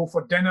had to go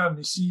for dinner and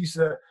he sees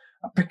a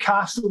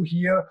Picasso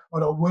here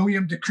or a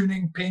William de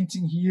Kooning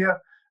painting here,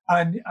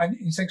 and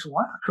he thinks, well,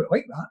 I quite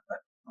like that.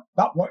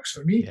 That works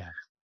for me. Yeah.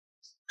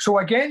 So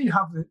again, you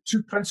have the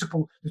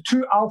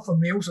two alpha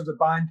males of the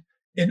band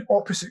in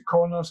opposite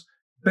corners,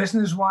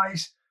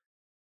 business-wise,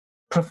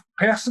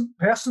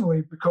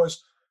 personally,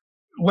 because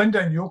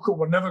Linda and Yoko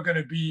were never going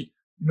to be,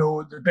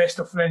 the best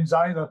of friends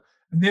either,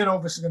 and they're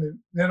obviously going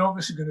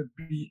to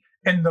be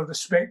in their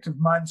respective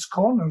man's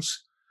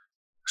corners.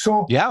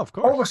 So yeah, of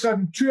course. All of a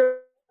sudden, 2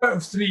 out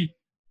of 3,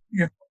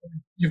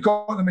 you've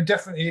got them in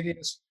different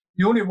areas.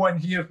 The only one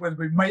here where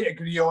we might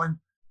agree on,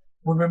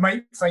 where we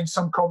might find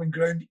some common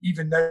ground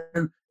even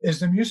now, is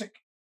the music.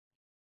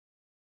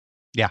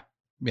 Yeah.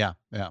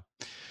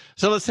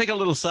 So let's take a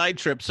little side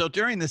trip. So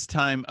during this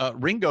time,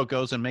 Ringo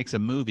goes and makes a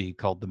movie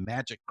called The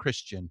Magic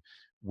Christian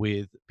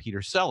with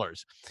Peter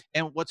Sellers.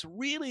 And what's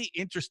really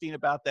interesting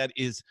about that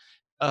is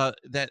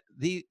that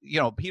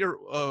Peter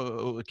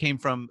came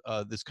from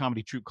this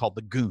comedy troupe called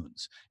The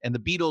Goons, and the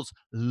Beatles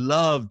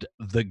loved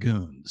The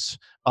Goons.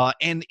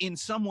 And in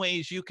some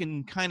ways, you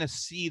can kind of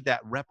see that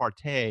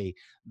repartee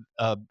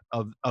of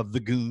The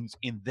Goons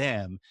in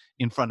them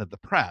in front of the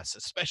press,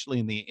 especially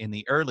in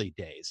the early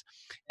days.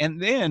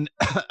 And then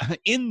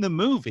in the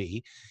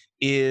movie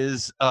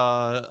is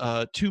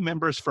 2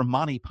 members from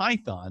Monty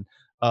Python,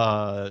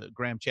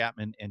 Graham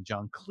Chapman and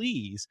John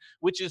Cleese,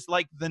 which is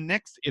like the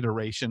next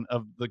iteration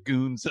of the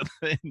Goons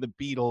and the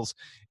Beatles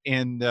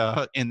in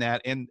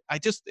that. And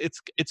it's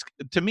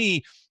to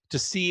me, to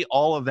see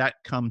all of that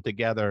come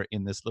together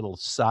in this little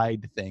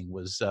side thing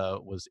was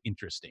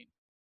interesting.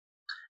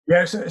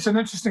 Yeah, it's an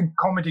interesting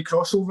comedy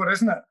crossover,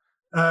 isn't it?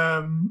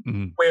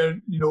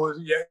 Where,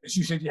 as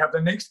you said, you have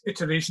the next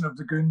iteration of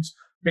the Goons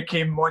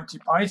became Monty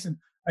Python.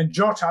 And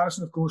George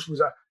Harrison, of course, was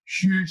a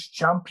huge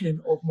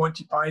champion of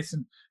Monty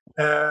Python.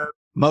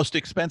 Most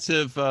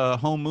expensive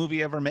home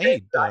movie ever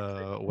made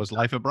was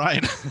Life of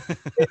Brian.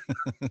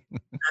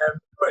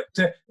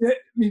 But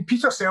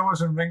Peter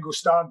Sellers and Ringo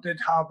Starr did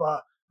have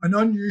an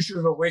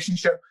unusual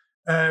relationship.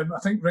 I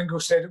think Ringo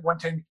said at one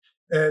time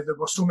there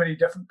were so many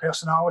different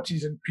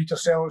personalities in Peter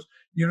Sellers,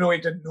 you really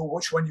didn't know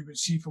which one you would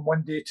see from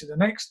one day to the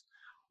next.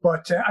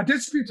 But I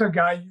did speak to a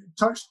guy, you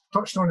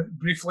touched on it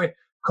briefly,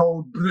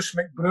 called Bruce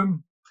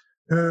McBroom,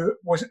 who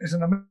is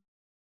an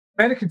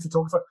American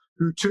photographer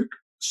who took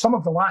some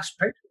of the last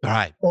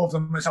pictures of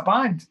them as a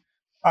band.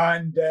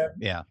 And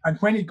and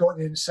when he got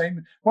the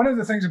assignment, one of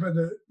the things about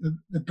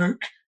the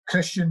book,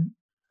 Christian,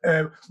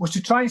 was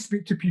to try and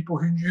speak to people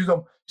who knew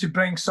them to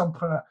bring some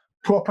kind of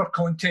proper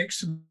context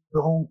to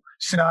the whole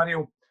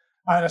scenario.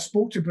 And I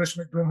spoke to Bruce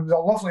McBroom, who was a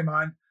lovely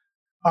man,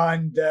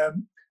 and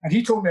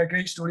he told me a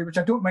great story, which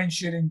I don't mind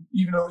sharing,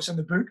 even though it's in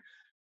the book,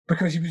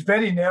 because he was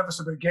very nervous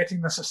about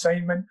getting this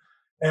assignment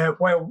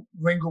while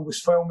Ringo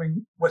was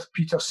filming with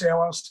Peter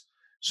Sellers.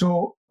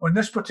 So on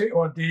this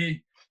particular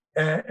day,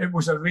 it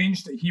was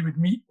arranged that he would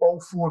meet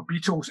all 4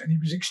 Beatles, and he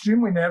was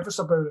extremely nervous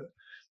about it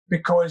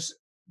because,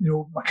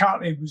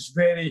 McCartney was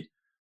very,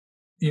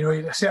 he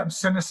had a certain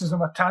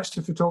cynicism attached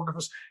to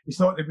photographers. He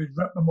thought they would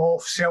rip them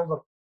off, sell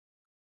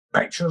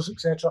their pictures,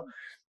 etc.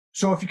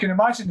 So if you can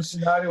imagine the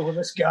scenario where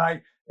this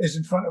guy is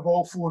in front of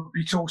all 4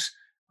 Beatles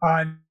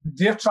and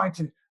they're trying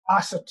to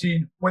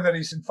ascertain whether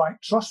he's in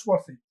fact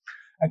trustworthy.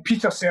 And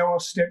Peter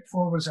Sellers stepped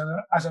forward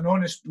as an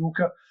honest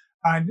broker,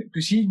 and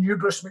because he knew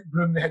Bruce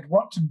McBroom, they had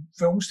worked in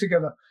films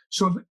together,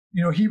 so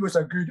he was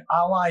a good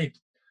ally.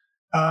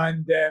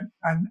 And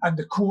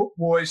the quote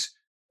was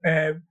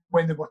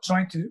when they were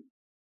trying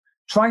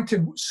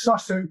to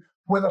suss out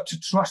whether to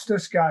trust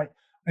this guy,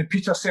 and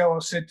Peter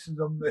Sellers said to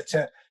them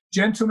that,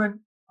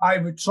 gentlemen, I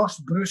would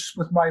trust Bruce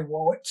with my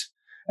wallet.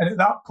 And at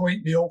that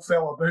point, they all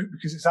fell about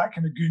because it's that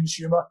kind of Goons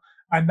humour,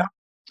 and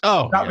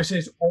that was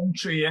his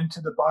entree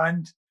into the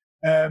band.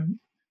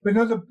 But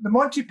no, the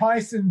Monty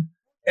Python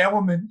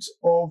element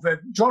of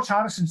George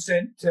Harrison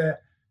sent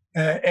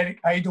Eric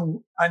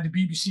Idle and the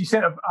BBC,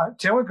 sent a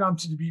telegram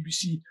to the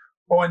BBC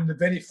on the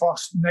very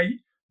first night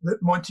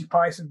that Monty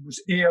Python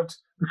was aired,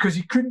 because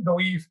he couldn't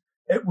believe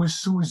it was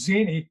so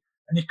zany,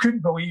 and he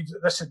couldn't believe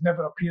that this had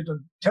never appeared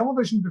on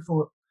television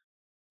before.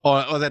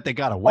 Or that they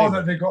got away with it.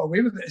 That they got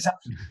away with it.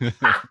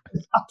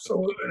 It's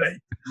absolutely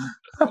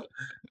right.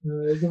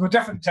 There were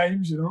different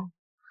times,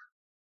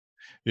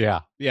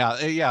 Yeah.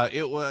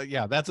 It was.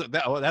 Yeah, that's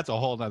a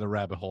whole nother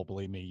rabbit hole.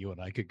 Believe me, you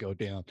and I could go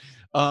down.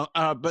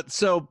 But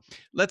so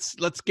let's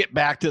get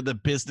back to the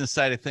business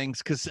side of things,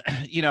 because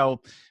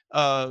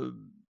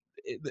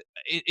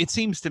it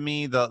seems to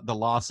me the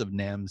loss of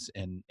NEMS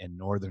and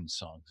Northern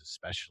Songs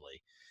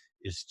especially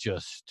is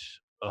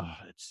just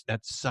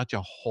that's such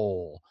a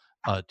hole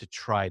to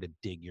try to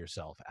dig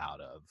yourself out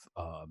of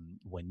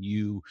when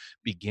you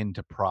begin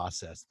to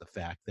process the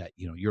fact that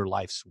your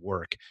life's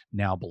work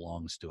now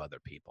belongs to other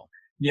people.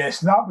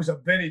 Yes, that was a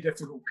very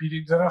difficult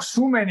period. There are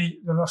so many.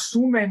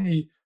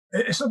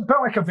 It's a bit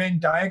like a Venn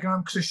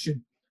diagram,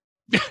 Christian.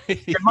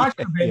 Imagine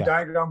a Venn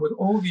diagram with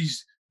all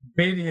these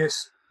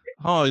various.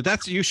 Oh,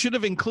 you should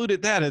have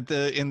included that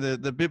in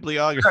the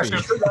bibliography.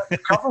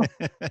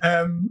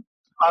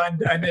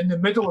 And in the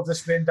middle of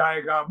this Venn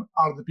diagram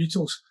are the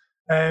Beatles.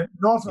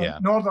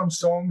 Northern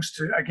Songs,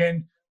 to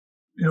again,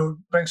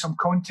 bring some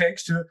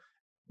context to it,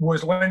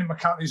 was Lennon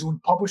McCartney's own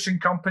publishing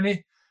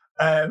company,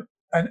 and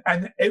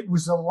it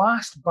was the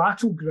last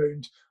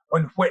battleground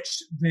on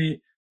which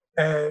they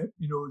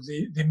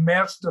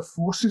merged their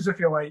forces, if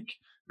you like,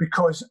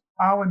 because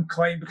Alan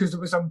Klein, because there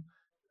was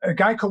a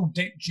guy called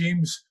Dick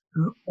James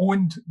who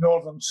owned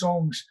Northern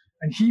Songs,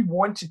 and he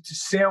wanted to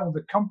sell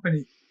the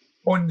company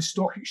on the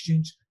stock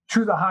exchange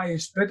to the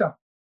highest bidder.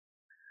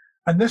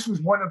 And this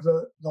was one of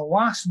the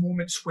last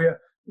moments where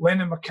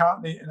Lennon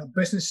McCartney, in a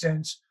business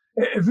sense,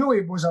 it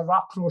really was a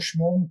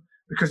rapprochement,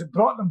 because it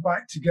brought them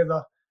back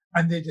together,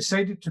 and they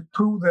decided to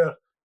pool their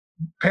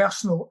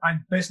personal and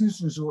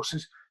business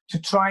resources to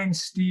try and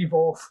stave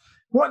off.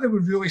 What they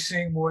were really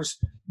saying was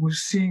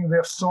seeing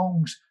their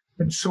songs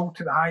been sold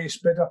to the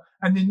highest bidder,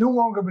 and they no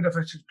longer would have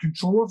had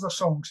control of their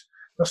songs.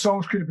 Their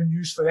songs could have been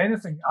used for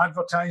anything,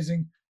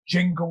 advertising,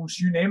 jingles,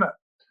 you name it.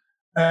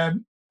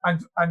 And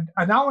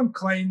Alan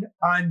Klein,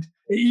 and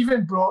it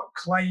even brought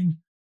Klein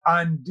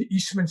and the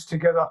Eastmans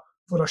together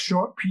for a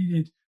short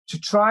period to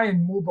try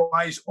and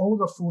mobilize all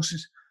their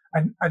forces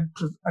and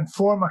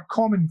form a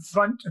common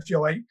front, if you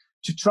like,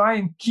 to try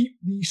and keep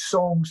these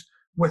songs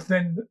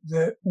within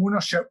the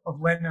ownership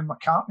of Lennon and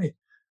McCartney.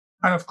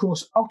 And of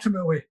course,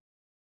 ultimately,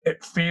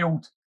 it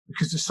failed,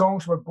 because the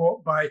songs were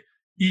bought by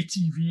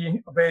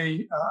ATV,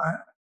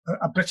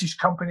 a British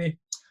company,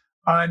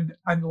 and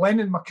Lennon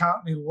and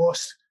McCartney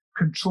lost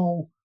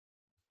control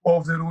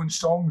of their own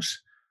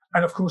songs.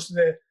 And of course,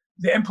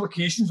 the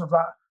implications of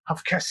that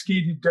have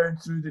cascaded down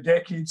through the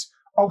decades,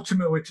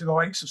 ultimately to the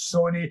likes of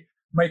Sony,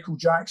 Michael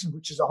Jackson,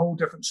 which is a whole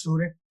different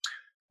story.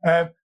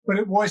 But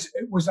it was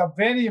a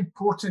very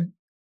important.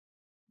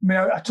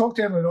 I talked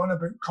earlier on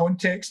about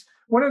context.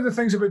 One of the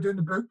things about doing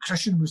the book,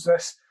 Christian, was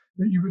this,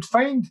 that you would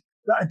find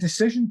that a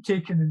decision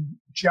taken in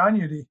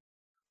January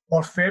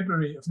or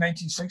February of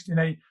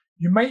 1969,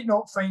 you might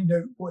not find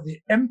out what the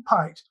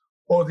impact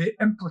or the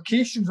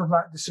implications of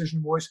that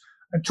decision was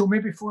until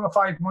maybe 4 or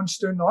 5 months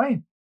down the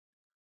line.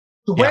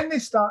 So when they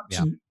start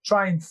to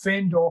try and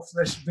fend off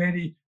this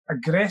very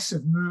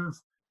aggressive move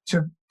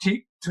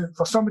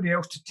for somebody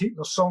else to take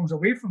their songs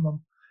away from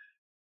them,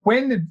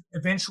 when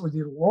eventually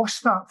they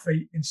lost that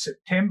fight in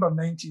September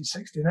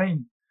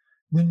 1969,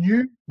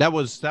 that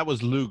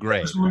was Lou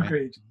Grade. Lou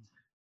Grade.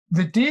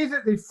 The day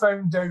that they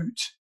found out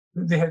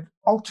that they had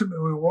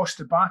ultimately lost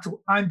the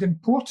battle, and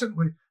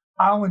importantly,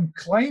 Alan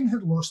Klein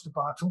had lost the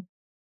battle,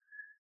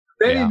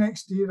 the very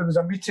next day there was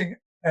a meeting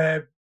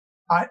at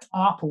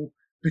Apple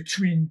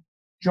between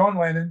John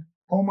Lennon,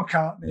 Paul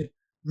McCartney,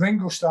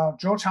 Ringo Starr.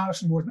 George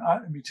Harrison wasn't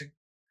at the meeting.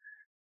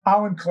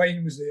 Alan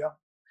Klein was there.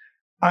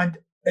 And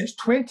it's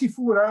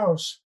 24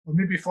 hours, or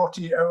maybe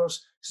 48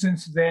 hours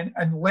since then,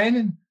 and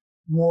Lennon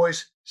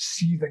was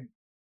seething,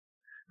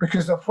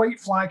 because the white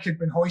flag had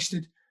been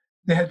hoisted.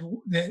 They had,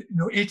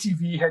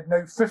 ATV had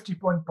now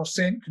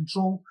 51%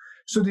 control,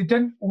 so they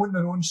didn't own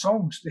their own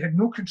songs. They had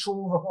no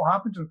control over what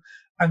happened to them.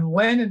 And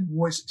Lennon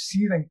was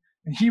seething,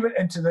 and he went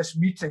into this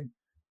meeting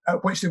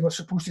at which they were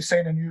supposed to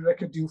sign a new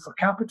record deal for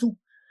Capitol.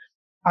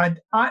 And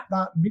at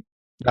that meeting,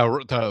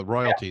 the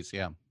royalties,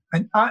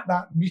 and at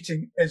that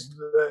meeting is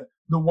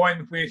the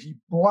one where he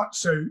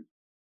blurts out,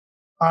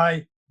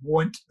 "I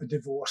want a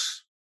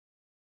divorce."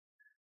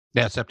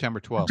 Yeah, September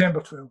 12th.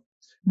 September 12th.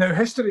 Now,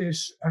 history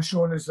has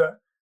shown us that,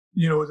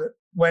 that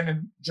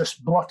Lennon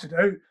just blurted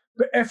out.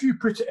 But if you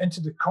put it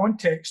into the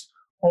context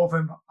of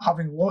him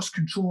having lost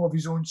control of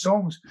his own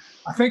songs,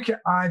 I think it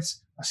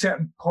adds a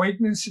certain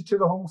poignancy to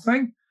the whole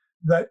thing.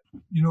 That,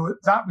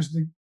 that was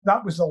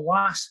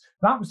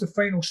the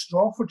final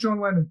straw for John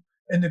Lennon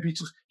in the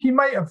Beatles. He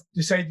might have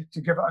decided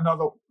to give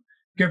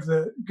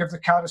the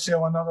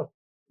carousel another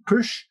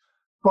push,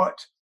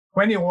 but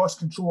when he lost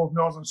control of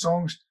Northern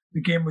Songs,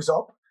 the game was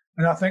up.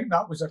 And I think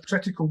that was a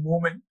critical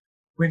moment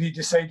where he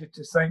decided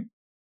to think,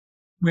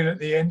 we're at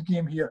the end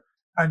game here.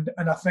 And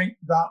I think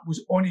that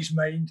was on his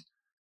mind.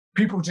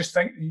 People just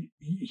think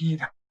he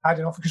had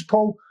enough, because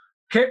Paul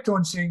kept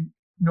on saying,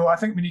 no, I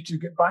think we need to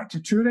get back to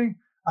touring.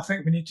 I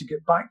think we need to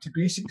get back to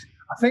basics.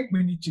 I think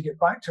we need to get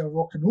back to a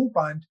rock and roll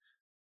band.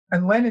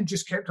 And Lennon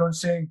just kept on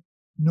saying,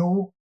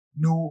 no,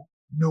 no,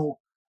 no.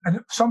 And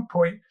at some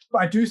point,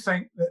 but I do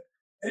think that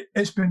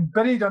it's been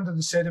buried under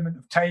the sediment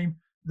of time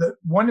that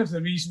one of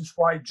the reasons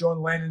why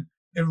John Lennon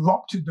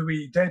erupted the way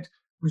he did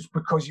was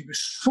because he was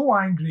so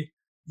angry.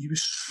 He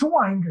was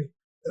so angry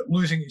at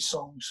losing his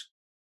songs.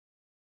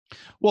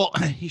 Well,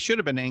 he should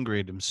have been angry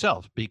at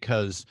himself,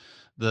 because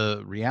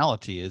the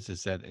reality is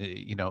that,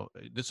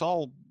 this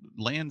all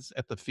lands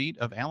at the feet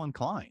of Alan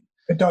Klein.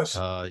 It does.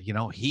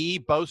 He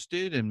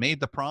boasted and made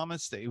the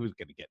promise that he was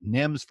going to get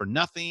NIMS for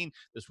nothing.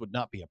 This would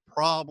not be a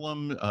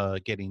problem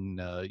getting,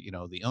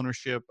 the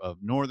ownership of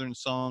Northern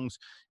Songs.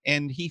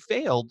 And he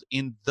failed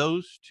in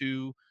those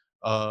two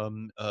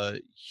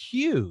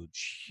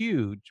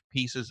huge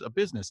pieces of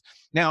business.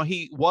 Now,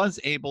 he was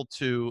able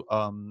to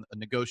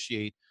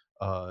negotiate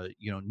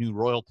new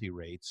royalty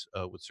rates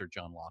with Sir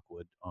John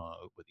Lockwood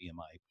with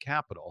EMI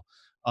Capital.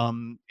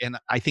 And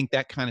I think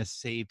that kind of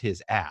saved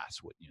his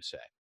ass, wouldn't you say?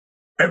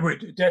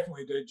 It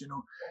definitely did.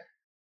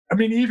 I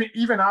mean,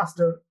 even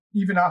after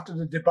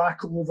the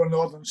debacle over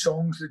Northern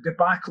Songs, the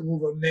debacle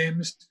over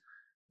NIMS,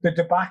 the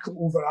debacle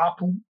over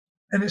Apple,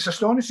 and it's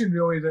astonishing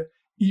really that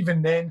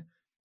even then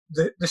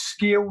the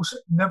scales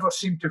never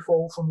seemed to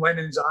fall from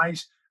Lennon's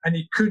eyes, and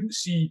he couldn't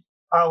see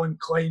Alan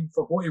Klein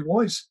for what he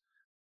was.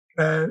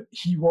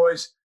 He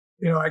was,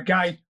 a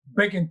guy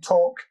big in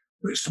talk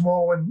but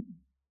small in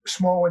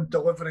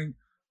delivering.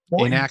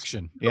 In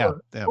action, yeah.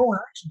 Small in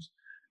actions.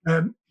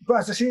 But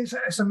as I say,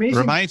 it's amazing.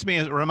 Reminds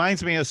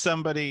me of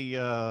somebody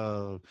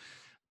in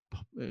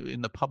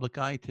the public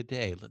eye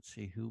today. Let's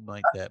see, who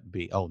might that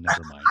be? Oh,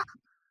 never mind.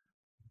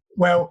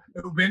 Well,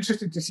 it will be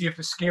interesting to see if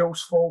the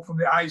scales fall from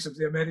the eyes of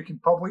the American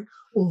public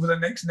over the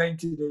next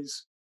 90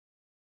 days.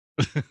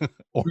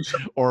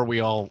 or we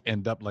all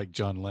end up like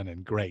John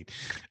Lennon. Great.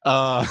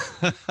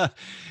 Another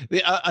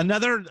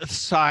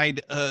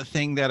side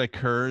thing that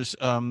occurs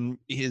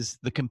is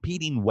the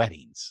competing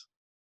weddings.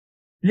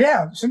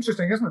 Yeah, it's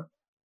interesting, isn't it?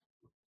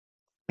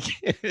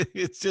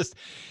 It's just,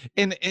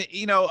 and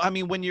I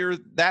mean, when you're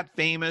that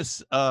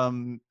famous,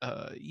 you're going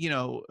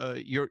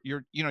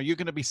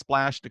to be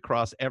splashed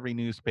across every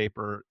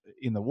newspaper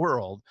in the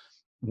world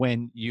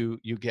when you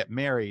get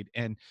married.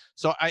 And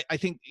so I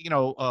think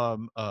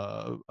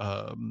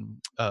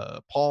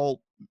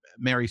Paul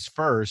marries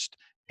first,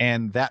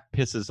 and that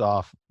pisses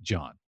off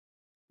John.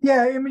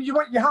 Yeah, I mean, you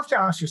have to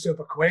ask yourself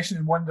a question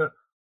and wonder,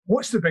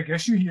 what's the big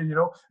issue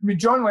here? I mean,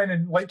 John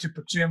Lennon liked to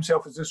portray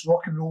himself as this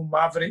rock and roll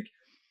maverick,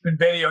 been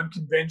very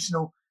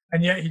unconventional,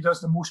 and yet he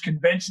does the most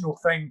conventional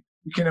thing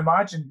you can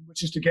imagine,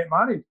 which is to get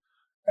married.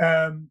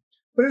 But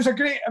it was a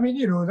great,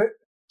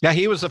 yeah,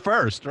 he was the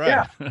first, right?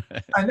 Yeah,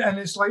 and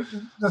it's like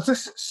there's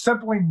this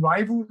sibling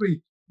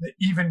rivalry that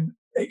even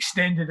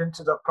extended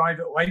into their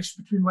private lives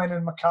between Lennon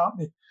and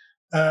McCartney.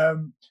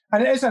 And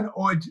it is an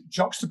odd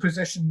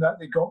juxtaposition that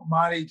they got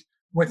married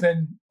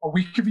within a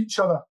week of each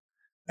other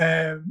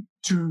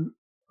to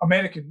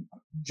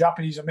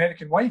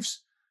Japanese-American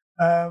wives.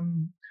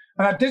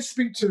 And I did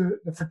speak to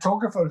the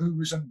photographer who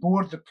was on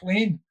board the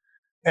plane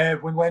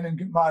when Lennon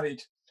got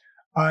married,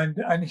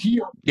 and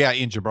he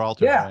in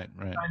Gibraltar, right.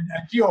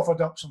 And he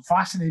offered up some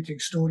fascinating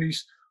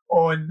stories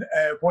on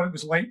what it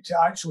was like to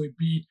actually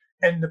be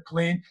in the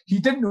plane. He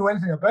didn't know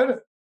anything about it.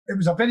 It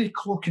was a very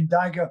cloak and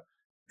dagger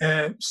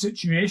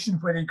situation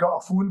where he got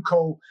a phone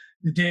call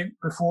the day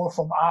before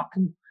from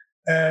Apple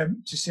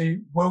to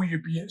say, "Will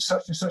you be at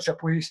such and such a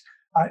place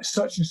at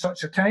such and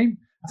such a time?"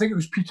 I think it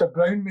was Peter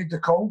Brown made the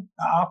call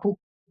at Apple.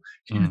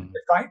 He was de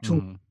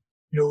facto,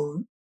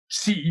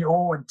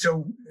 CEO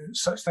until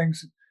such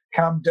things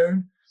calmed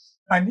down.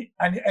 And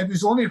it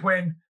was only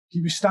when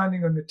he was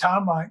standing on the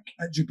tarmac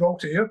at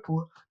Gibraltar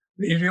Airport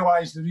that he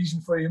realised the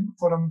reason for him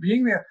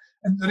being there.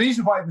 And the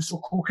reason why it was so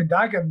cloak and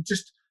dagger, and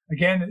just,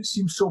 again, it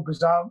seems so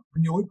bizarre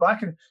when you look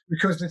back at it,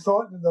 because they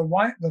thought that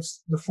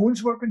the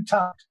phones were being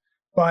tapped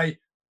by,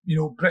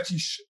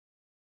 British,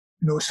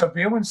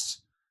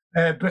 surveillance,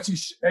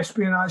 British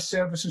espionage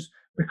services,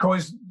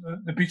 because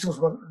the Beatles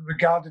were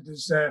regarded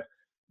as, so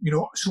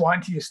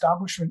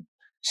anti-establishment.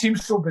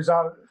 Seems so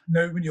bizarre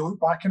now when you look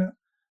back on it.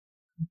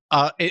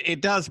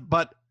 It does,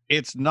 but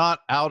it's not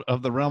out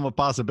of the realm of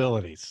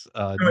possibilities.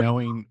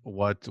 Knowing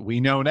what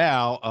we know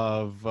now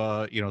of,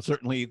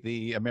 certainly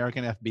the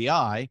American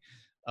FBI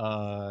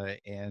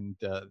and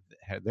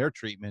their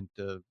treatment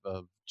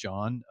of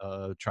John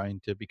trying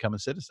to become a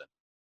citizen.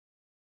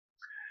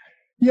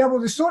 Yeah,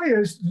 well, the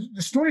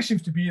story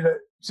seems to be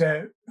that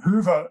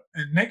Hoover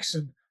and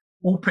Nixon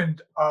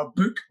opened a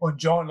book on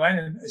John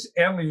Lennon as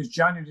early as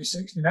January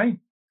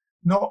 '69,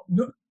 not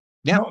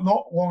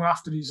long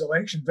after his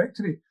election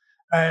victory.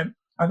 And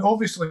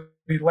obviously,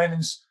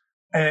 Lennon's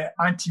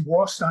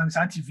anti-war stance,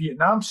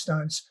 anti-Vietnam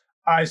stance,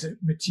 as it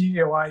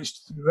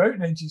materialized throughout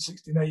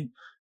 1969,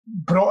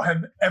 brought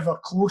him ever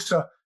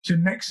closer to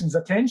Nixon's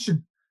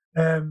attention,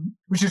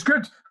 which is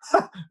good,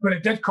 but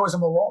it did cause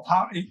him a lot of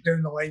heartache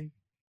down the line.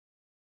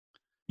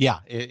 Yeah,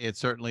 it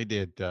certainly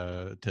did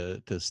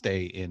to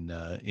stay in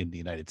the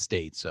United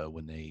States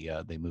when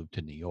they moved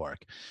to New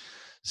York.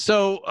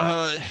 So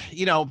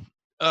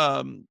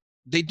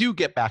they do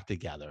get back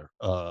together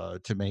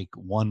to make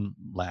one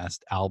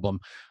last album.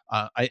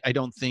 I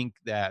don't think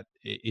that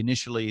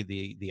initially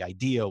the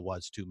idea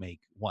was to make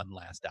one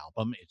last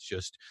album. It's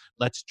just,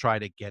 let's try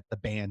to get the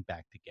band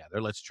back together.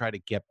 Let's try to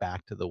get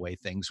back to the way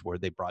things were.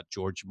 They brought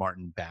George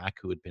Martin back,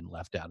 who had been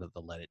left out of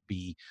the Let It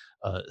Be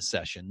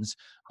sessions,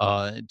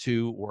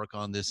 to work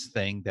on this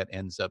thing that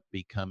ends up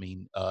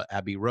becoming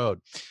Abbey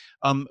Road.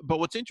 But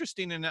what's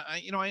interesting, and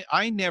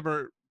I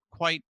never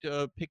quite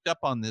picked up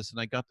on this, and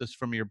I got this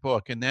from your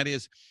book, and that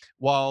is,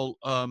 while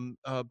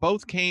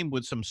both came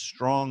with some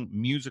strong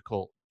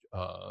musical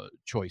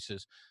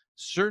choices,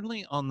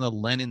 certainly on the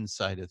Lennon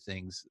side of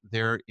things,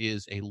 there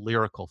is a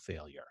lyrical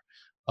failure.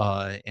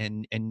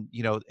 And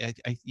you know,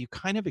 you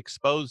kind of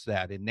expose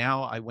that. And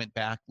now I went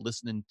back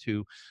listening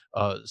to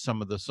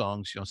some of the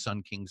songs. You know,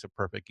 Sun King's a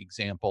perfect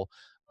example,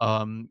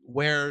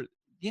 where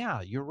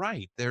yeah, you're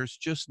right. There's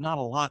just not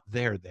a lot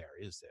there,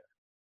 is there?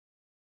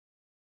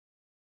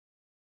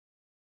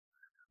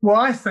 Well,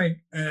 I think,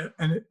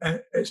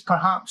 it's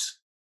perhaps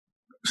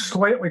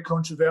slightly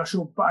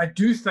controversial, but I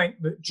do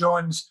think that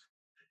John's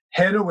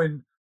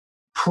heroin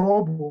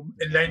problem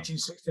in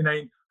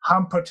 1969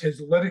 hampered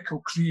his lyrical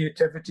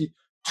creativity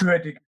to a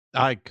degree.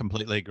 I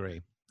completely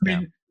agree.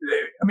 I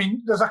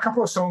mean, there's a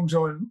couple of songs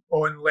on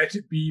Let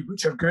It Be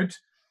which are good.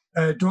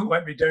 Don't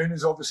Let Me Down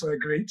is obviously a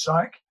great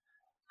track.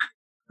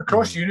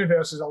 Across the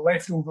Universe is a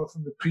leftover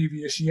from the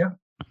previous year.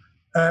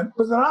 But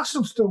there are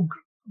some still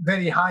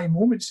very high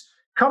moments.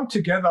 Come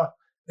Together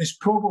is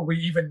probably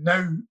even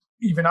now,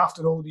 even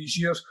after all these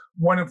years,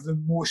 one of the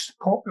most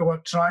popular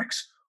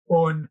tracks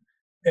on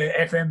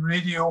FM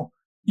radio,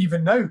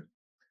 even now.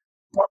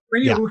 But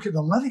when you look at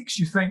the lyrics,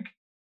 you think,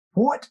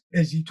 what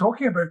is he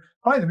talking about?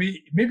 By the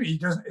way, maybe he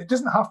doesn't. It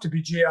doesn't have to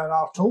be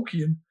J.R.R.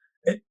 Tolkien.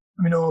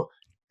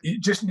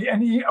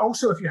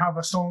 Also, if you have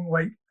a song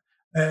like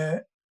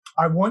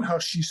I Want Her,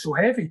 She's So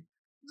Heavy,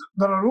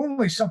 there are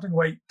only something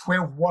like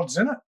 12 words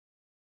in it.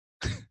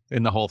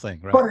 In the whole thing,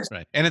 right?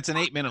 Right. And it's an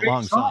 8-minute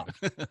long song.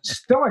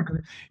 Still a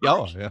great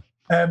Oh, yeah.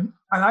 And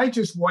I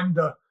just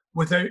wonder,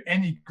 without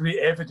any great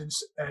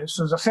evidence,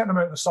 so there's a certain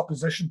amount of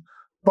supposition,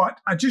 but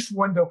I just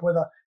wonder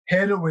whether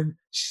heroin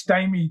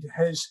stymied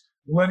his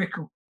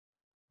lyrical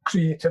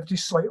creativity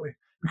slightly,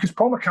 because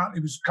Paul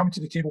McCartney was coming to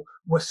the table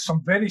with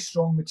some very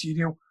strong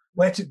material.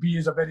 Let It Be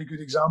is a very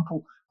good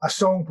example, a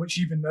song which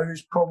even now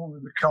has probably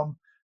become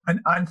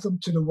an anthem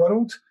to the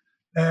world.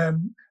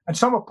 And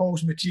some of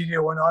Paul's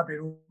material on Abbey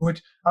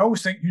Road, I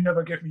always think You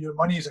Never Give Me Your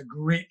Money is a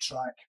great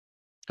track.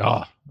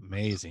 Oh,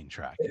 amazing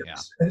track.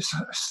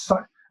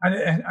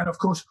 And of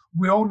course,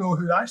 we all know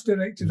who that's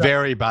directed at.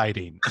 Very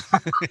biting.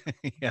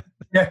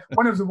 Yeah,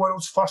 one of the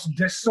world's first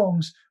diss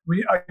songs.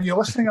 Are you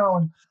listening,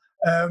 Alan?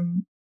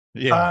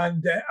 Yeah.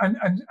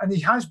 And he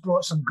has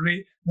brought some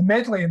great. The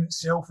medley in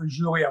itself is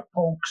really a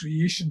Paul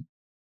creation.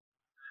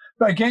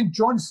 But again,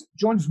 John's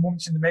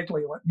moments in the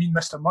medley, like Me and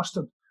Mr.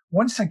 Mustard,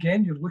 once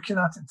again you're looking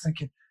at it and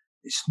thinking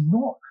it's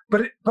not.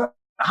 But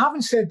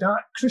having said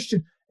that,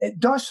 Christian, it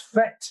does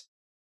fit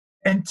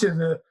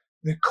into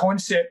the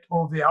concept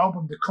of the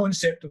album, the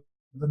concept of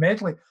the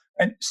medley,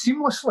 and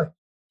seamlessly.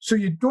 So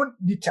you don't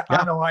need to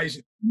analyze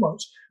it too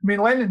much. I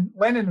mean,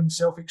 Lennon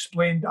himself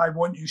explained I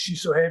Want You,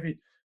 She's So Heavy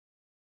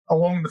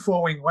along the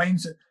following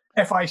lines: that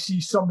if I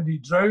see somebody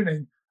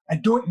drowning, I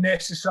don't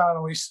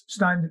necessarily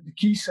stand at the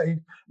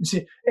quayside and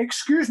say,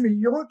 excuse me,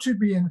 you look to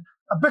be in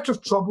a bit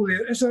of trouble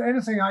there. Is there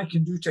anything I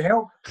can do to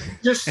help?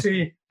 Just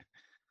say,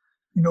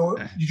 you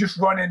just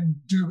run in and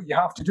do what you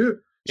have to do.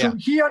 So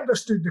he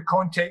understood the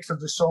context of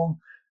the song.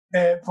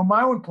 From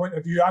my own point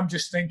of view, I'm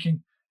just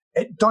thinking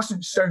it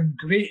doesn't sound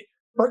great,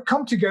 but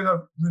Come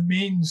Together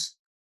remains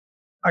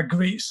a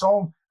great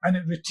song, and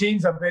it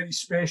retains a very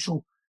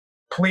special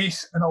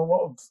place in a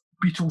lot of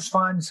Beatles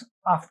fans'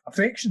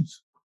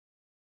 affections.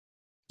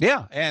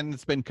 Yeah, and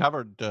it's been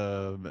covered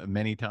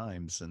many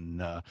times,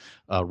 and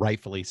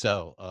rightfully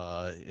so.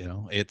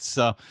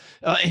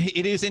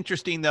 It is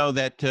interesting though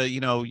that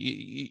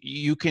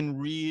you can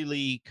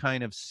really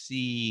kind of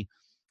see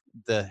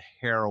the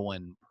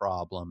heroin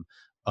problem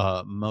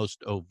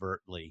most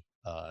overtly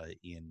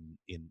in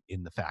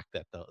the fact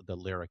that the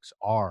lyrics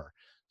are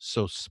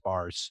so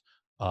sparse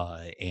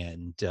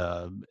and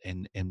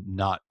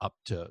not up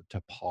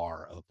to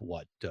par of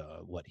what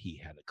he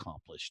had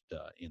accomplished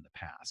in the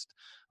past.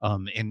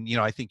 And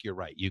I think you're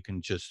right. You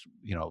can just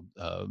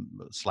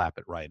slap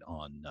it right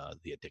on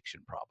the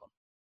addiction problem.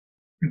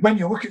 When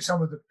you look at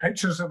some of the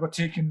pictures that were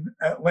taken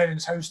at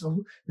Lennon's house,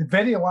 the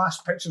very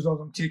last pictures of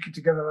them taken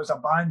together as a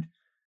band,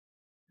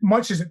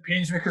 much as it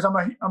pains me, because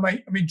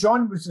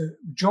John was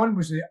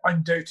the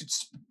undoubted,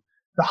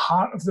 the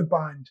heart of the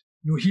band.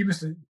 He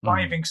was the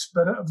driving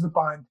spirit of the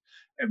band.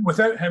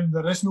 Without him,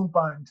 there is no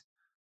band.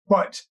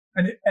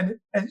 And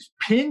it's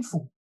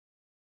painful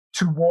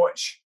to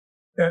watch,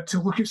 to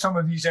look at some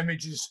of these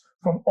images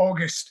from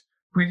August,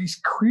 where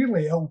he's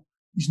clearly ill.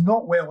 He's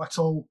not well at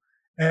all.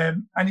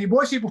 And he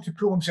was able to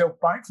pull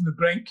himself back from the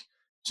brink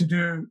to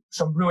do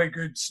some really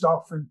good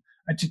stuff and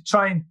to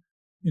try and,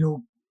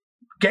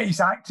 get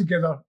his act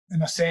together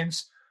in a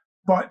sense.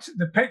 But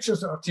the pictures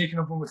that are taken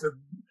of him with a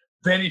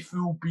very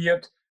full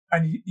beard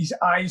and his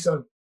eyes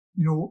are,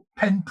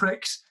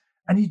 pinpricks,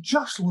 and he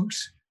just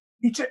looks,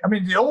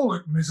 they all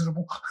look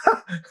miserable.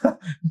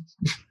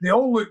 They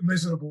all look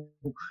miserable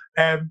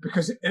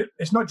because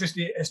it's not just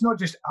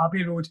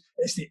Abbey Road,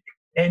 it's the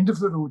end of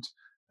the road.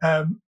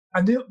 And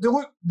they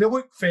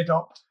look fed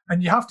up,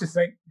 and you have to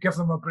think, give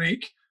them a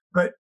break.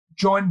 But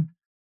John,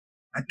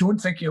 I don't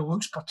think he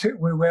looks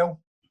particularly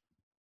well.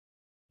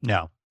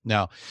 No,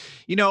 No,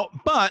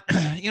 but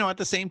at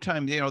the same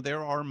time,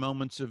 there are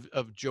moments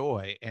of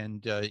joy,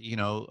 and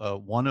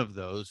one of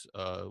those,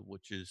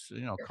 which is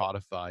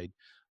codified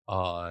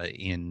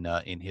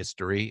in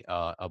history,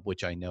 of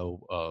which I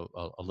know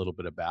a little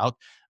bit about,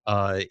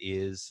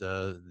 is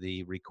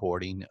the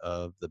recording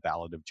of the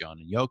Ballad of John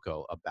and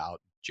Yoko,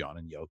 about John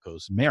and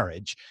Yoko's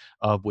marriage,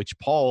 of which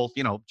Paul,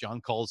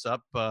 John calls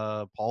up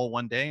Paul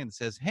one day and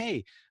says,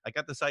 "Hey, I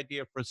got this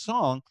idea for a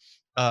song.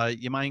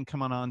 You mind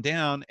coming on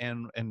down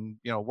and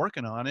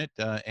working on it?"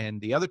 And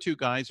the other two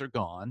guys are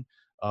gone,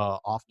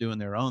 off doing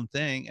their own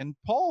thing. And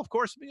Paul, of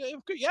course,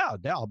 yeah,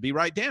 I'll be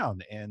right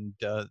down. And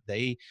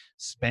they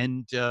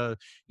spend 8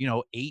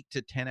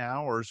 to 10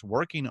 hours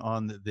working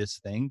on this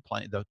thing,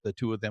 playing the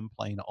two of them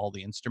playing all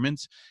the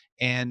instruments,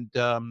 and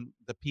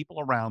the people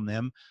around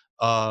them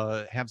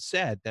have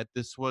said that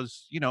this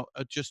was,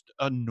 just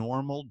a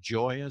normal,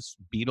 joyous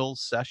Beatles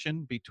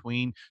session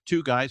between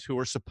two guys who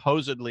were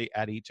supposedly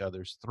at each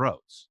other's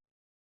throats.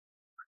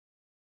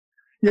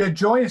 Yeah,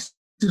 joyous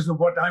is the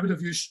word I would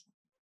have used,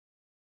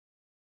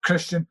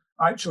 Christian.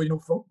 Actually,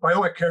 by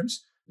all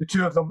accounts, the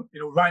two of them,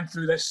 ran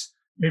through this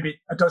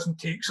maybe a dozen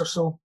takes or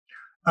so.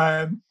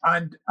 And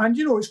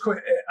it's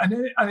quite, and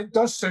it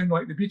does sound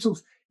like the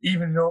Beatles,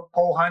 even though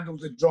Paul handled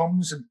the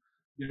drums and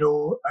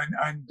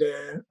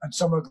and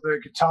some of the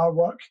guitar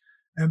work.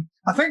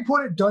 I think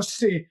what it does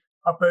say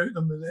about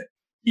them is that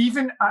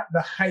even at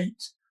the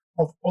height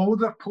of all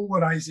their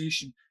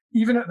polarization,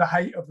 even at the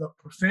height of their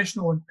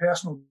professional and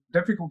personal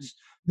difficulties,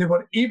 they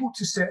were able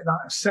to set that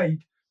aside.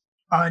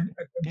 And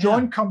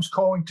John comes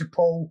calling to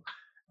Paul,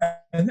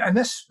 and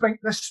this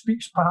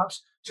speaks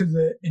perhaps to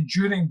the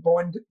enduring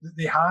bond that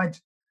they had.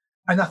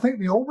 And I think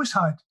they always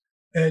had,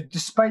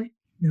 despite,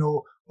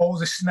 all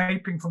the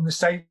sniping from the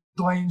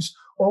sidelines,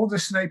 all the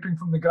sniping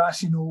from the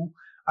grassy knoll.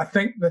 I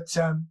think that,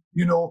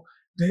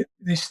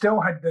 they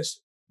still had this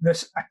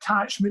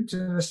attachment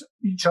to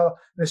each other,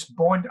 this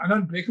bond, an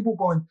unbreakable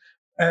bond.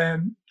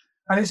 And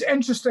it's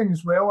interesting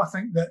as well, I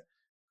think, that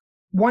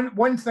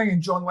one thing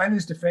in John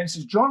Lennon's defense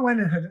is John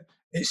Lennon had,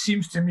 it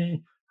seems to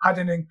me, had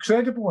an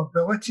incredible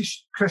ability,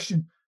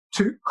 Christian,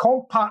 to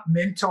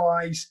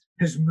compartmentalize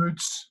his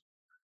moods.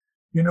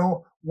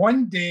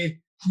 One day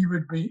he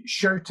would be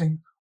shouting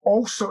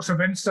all sorts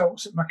of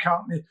insults at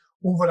McCartney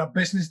over a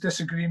business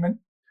disagreement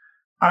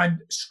and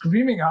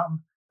screaming at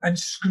him and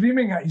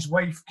screaming at his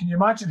wife. Can you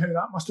imagine how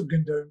that must have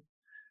gone down?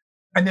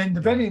 And then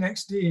the very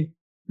next day,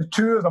 the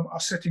two of them are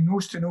sitting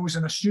nose to nose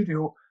in a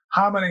studio,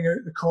 hammering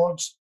out the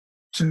chords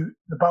to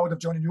the Ballad of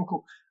John and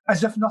Yoko,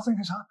 as if nothing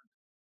has happened,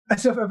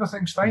 as if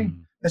everything's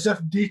fine, as if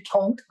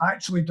détente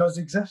actually does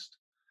exist.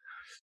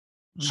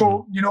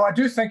 So, I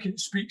do think it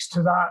speaks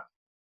to that,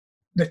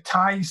 the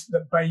ties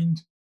that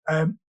bind.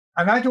 And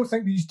I don't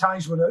think these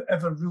ties were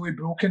ever really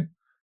broken.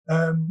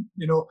 I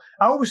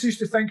always used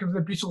to think of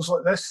the Beatles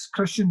like this,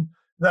 Christian,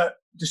 that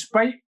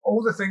despite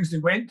all the things they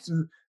went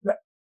through,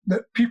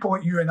 that people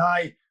like you and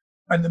I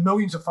and the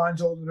millions of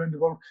fans all around the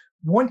world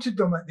wanted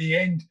them at the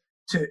end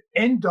to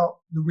end up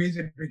the way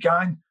they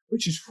began,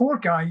 which is four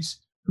guys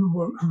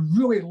who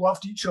really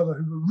loved each other,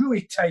 who were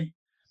really tight.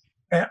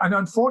 And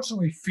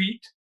unfortunately,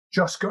 fate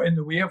just got in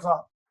the way of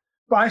that.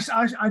 But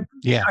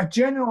I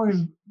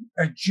genuinely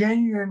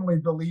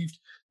believed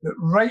that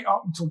right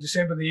up until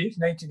December the 8th,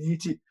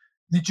 1980,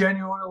 they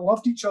genuinely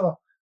loved each other.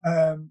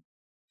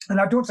 And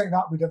I don't think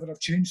that would ever have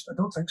changed. I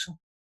don't think so.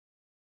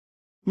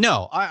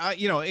 No, I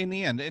in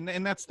the end,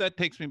 and that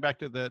takes me back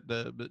to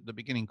the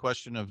beginning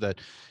question of that,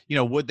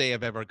 would they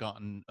have ever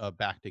gotten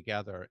back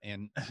together?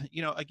 And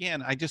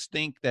again, I just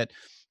think that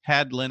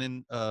had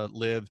Lennon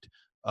lived,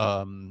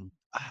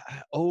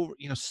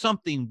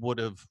 something would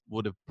have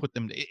put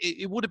them.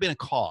 It would have been a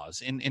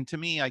cause. And to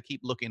me, I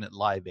keep looking at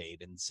Live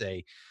Aid and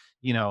say,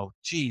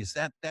 geez,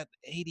 that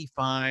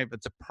 85,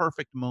 it's a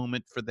perfect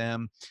moment for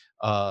them.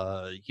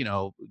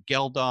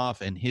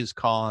 Geldof and his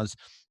cause.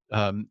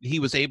 He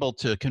was able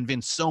to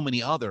convince so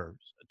many others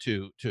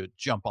to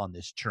jump on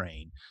this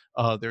train.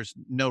 There's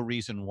no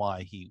reason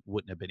why he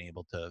wouldn't have been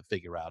able to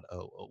figure out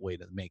a way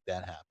to make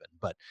that happen.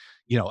 But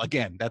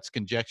again, that's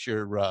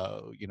conjecture.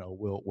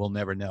 We'll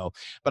never know.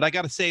 But I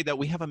got to say that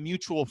we have a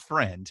mutual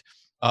friend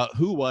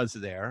who was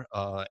there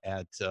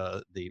at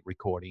the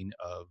recording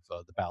of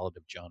the Ballad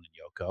of John and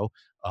Yoko,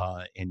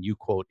 and you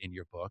quote in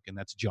your book, and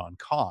that's John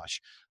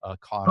Kosh.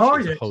 Kosh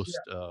is a host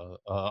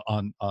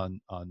on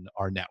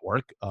our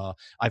network.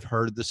 I've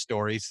heard the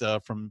stories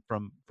from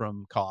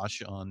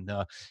Kosh on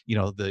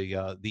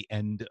the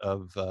end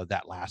of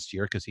that last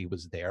year, because he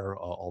was there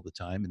all the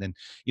time, and then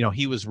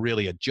he was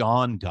really a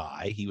John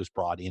guy. He was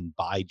brought in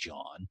by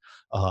John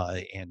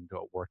and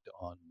worked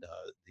on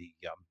the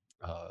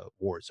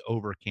War's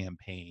Over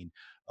campaign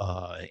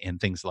and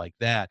things like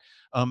that.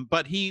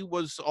 But he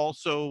was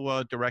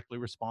also directly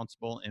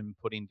responsible in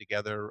putting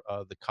together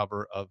the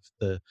cover of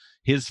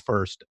his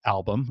first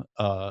album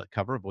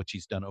cover, of which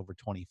he's done over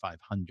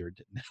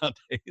 2,500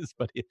 nowadays.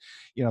 But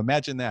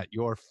imagine that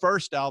your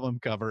first album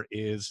cover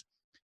is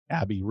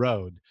Abbey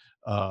Road,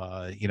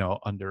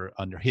 under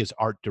his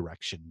art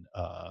direction,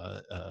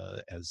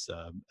 as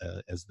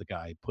the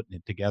guy putting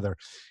it together.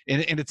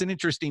 And it's an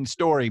interesting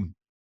story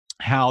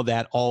how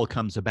that all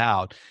comes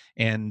about.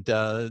 And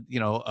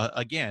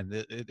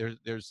again,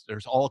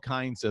 there's all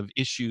kinds of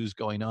issues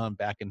going on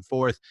back and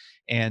forth.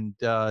 And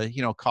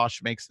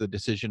Kosh makes the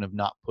decision of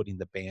not putting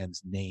the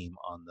band's name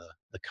on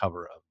the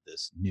cover of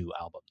this new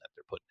album that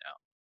they're putting out.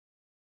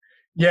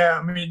 Yeah,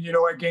 I mean,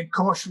 again,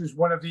 Kosh was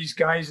one of these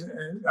guys.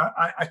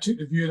 I took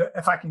the view that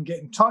if I can get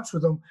in touch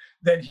with him,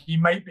 then he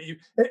might be.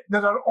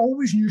 There are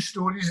always new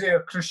stories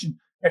there, Christian,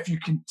 if you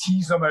can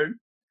tease them out.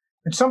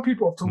 And some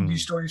people have told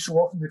these stories so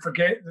often they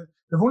forget that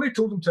they've only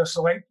told them to a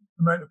select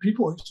amount of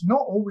people. It's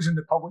not always in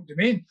the public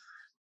domain.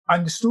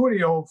 And the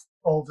story of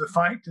the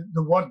fact that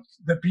the word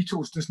 "the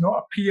Beatles" does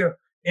not appear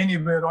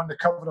anywhere on the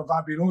cover of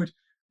Abbey Road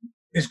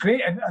is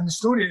great. And the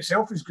story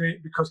itself is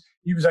great because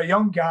he was a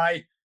young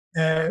guy.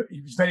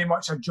 He was very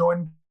much a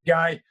John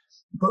guy.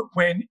 But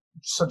when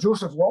Sir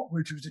Joseph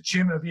Lockwood, who was the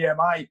chairman of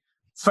EMI,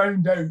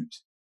 found out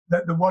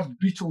that the word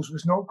 "Beatles"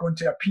 was not going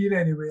to appear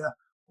anywhere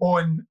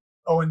on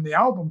the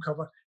album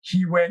cover,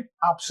 he went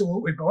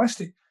absolutely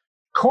ballistic.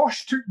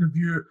 Kosh took the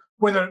view,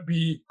 whether it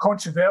be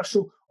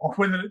controversial or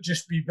whether it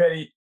just be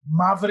very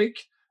maverick,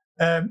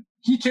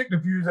 he took the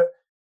view that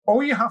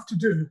all you have to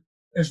do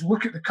is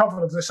look at the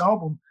cover of this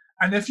album,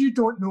 and if you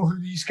don't know who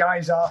these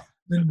guys are,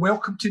 then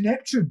welcome to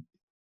Neptune.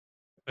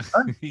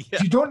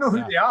 If you don't know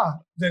who they are,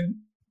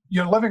 then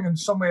you're living in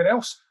somewhere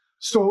else.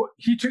 So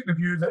he took the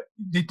view that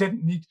they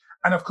didn't need,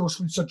 and of course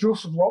when Sir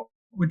Joseph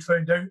Lockwood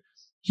found out,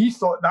 he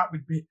thought that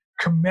would be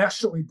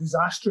commercially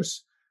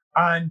disastrous.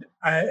 And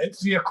at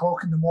 3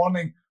 o'clock in the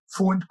morning,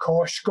 phoned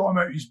Kosh, got him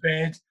out of his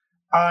bed,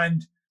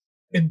 and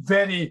in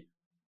very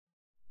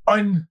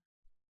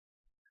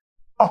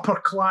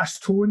upper class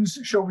tones,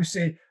 shall we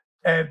say,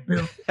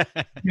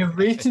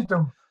 berated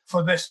him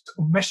for this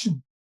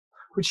omission,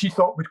 which he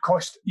thought would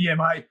cost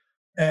EMI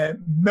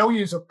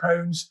millions of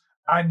pounds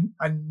and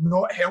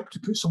not help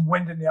to put some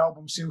wind in the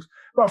album sales.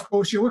 But of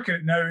course, you look at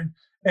it now, and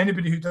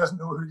anybody who doesn't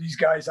know who these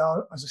guys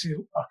are, as I say,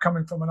 are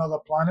coming from another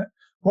planet.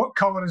 What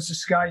colour is the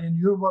sky in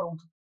your world?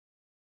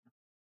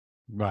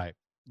 Right.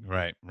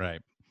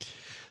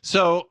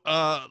 So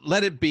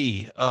Let It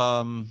Be.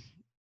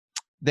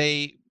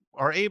 They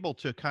are able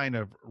to kind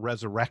of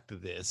resurrect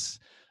this.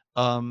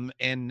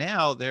 And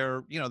now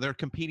they're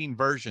competing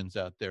versions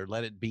out there.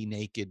 Let It Be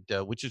Naked,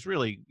 which is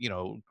really,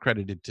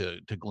 credited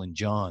to Glyn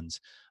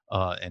Johns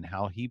and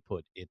how he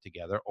put it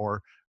together,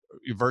 or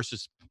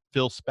versus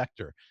Phil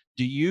Spector.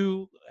 Do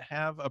you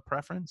have a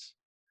preference?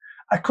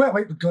 I quite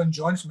like the Glyn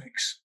Johns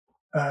mix.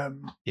 I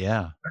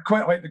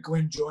quite like the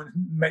Glyn Johns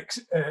mix.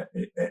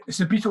 It's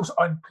the Beatles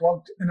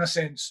unplugged in a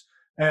sense,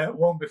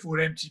 long before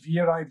MTV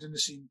arrived in the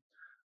scene,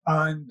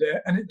 and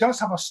it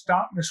does have a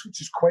starkness which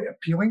is quite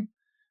appealing,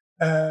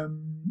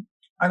 and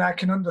I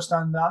can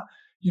understand that.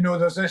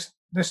 There's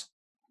this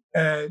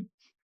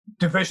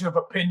division of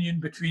opinion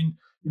between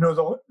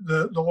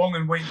the long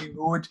and winding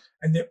road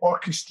and the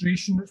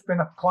orchestration that's been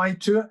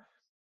applied to it.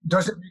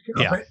 Does it make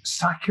it a bit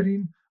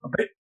saccharine, a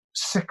bit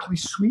sickly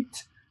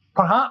sweet,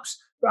 perhaps?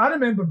 But I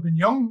remember being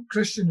young,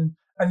 Christian,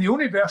 and the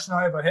only version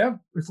I ever heard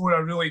before I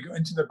really got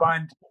into the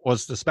band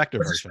was the Spector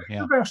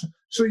version.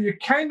 So you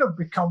kind of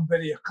become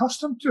very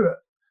accustomed to it.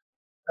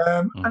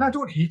 And I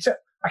don't hate it.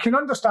 I can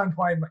understand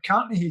why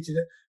McCartney hated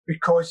it,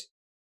 because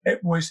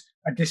it was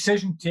a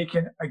decision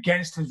taken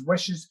against his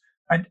wishes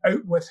and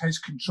out with his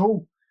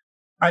control.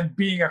 And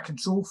being a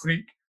control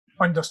freak,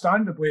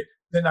 understandably,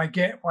 then I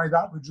get why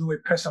that would really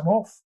piss him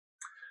off.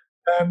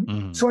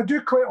 So I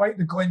do quite like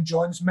the Glyn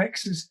Johns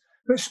mixes,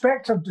 but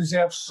Spector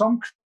deserves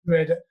some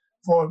credit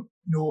for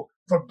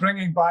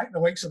bringing back the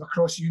likes of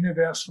Across the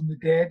Universe from the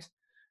dead.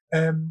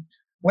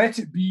 Let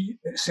It Be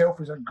itself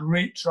is a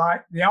great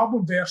track. The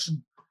album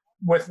version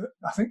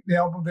I think the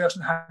album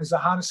version has a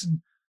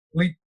Harrison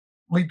lead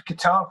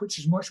guitar, which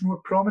is much more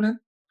prominent,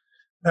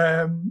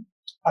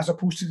 as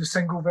opposed to the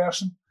single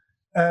version.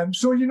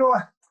 So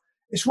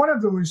it's one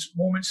of those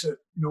moments that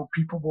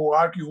people will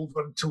argue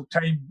over until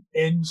time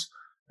ends.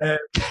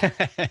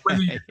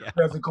 Whether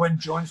the Glyn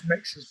Johns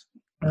mixes.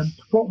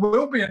 What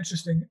will be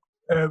interesting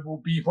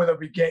will be whether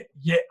we get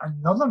yet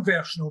another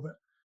version of it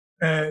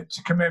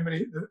to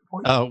commemorate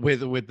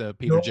with the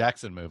Peter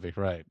Jackson movie,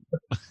 right?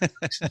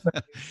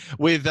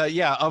 With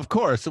of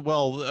course.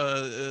 Well,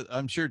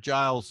 I'm sure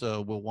Giles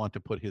will want to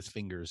put his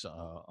fingers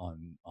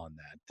on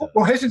that.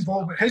 Well, his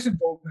involvement has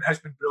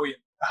been brilliant.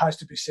 It has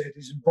to be said.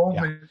 His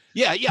involvement.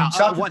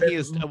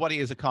 What he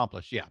has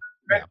accomplished. Yeah.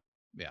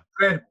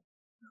 Incredible.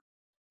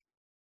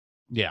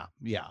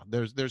 Yeah.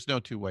 There's no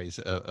two ways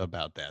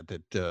about that.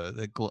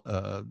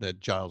 That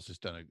Giles has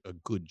done a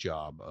good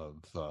job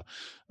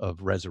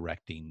of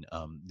resurrecting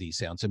these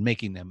sounds and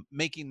making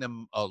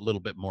them a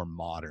little bit more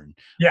modern.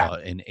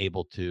 And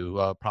able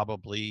to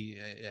probably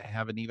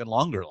have an even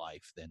longer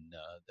life than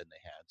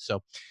they had.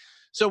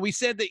 So we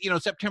said that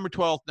September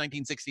 12th,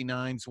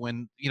 1969 is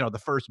when the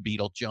first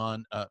Beatle,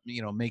 John,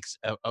 makes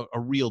a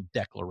real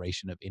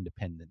declaration of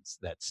independence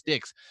that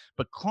sticks.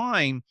 But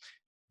Klein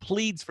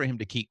pleads for him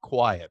to keep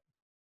quiet.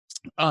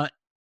 And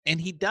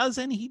he does,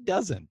 and he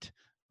doesn't.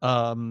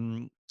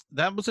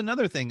 That was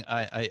another thing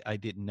I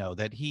didn't know,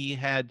 that he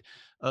had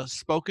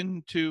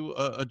spoken to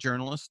a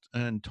journalist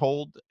and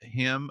told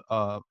him,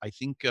 I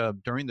think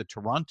during the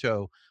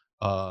Toronto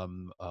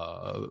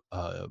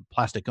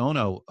Plastic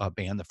Ono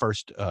band, the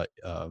first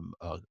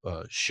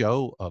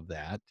show of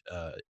that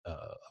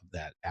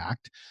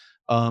act,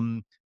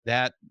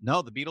 that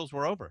no, the Beatles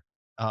were over,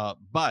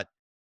 but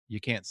you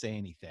can't say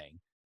anything.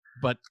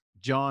 But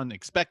John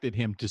expected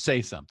him to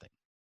say something.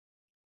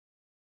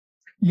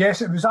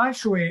 Yes, it was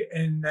actually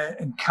in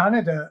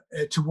Canada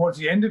towards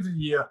the end of the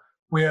year,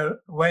 where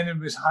Lennon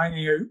was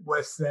hanging out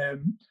with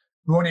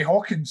Ronnie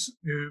Hawkins,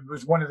 who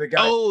was one of the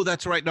guys. Oh,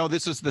 that's right. No,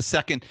 this was the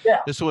second. Yeah.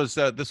 This was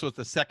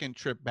the second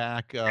trip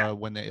back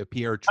when they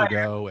Pierre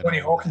Trudeau and Ronnie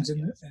Hawkins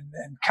in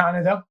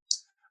Canada,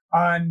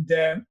 and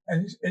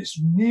it's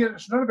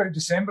not about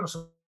December or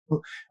so.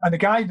 And the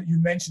guy that you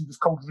mentioned was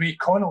called Ray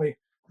Connolly,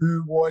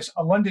 who was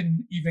a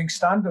London Evening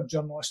Standard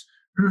journalist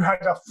who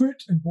had a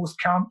foot in both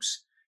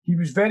camps. He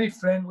was very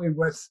friendly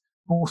with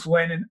both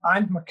Lennon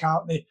and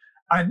McCartney,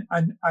 and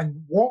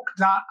walked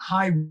that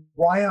high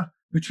wire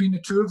between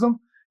the two of them,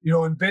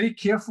 and very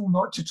careful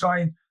not to try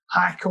and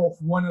hack off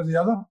one or the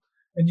other.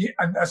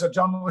 And as a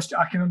journalist,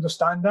 I can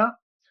understand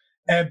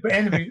that. But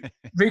anyway,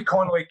 Ray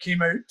Connolly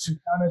came out to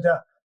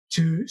Canada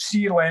to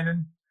see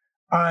Lennon,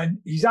 and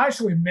he's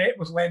actually met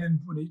with Lennon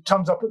when he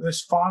turns up at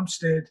this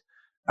farmstead,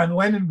 and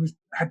Lennon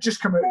had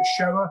just come out of the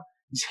shower,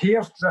 his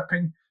hair's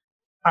dripping,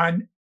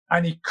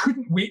 and he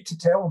couldn't wait to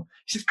tell him.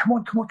 He says, come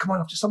on,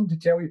 I've just something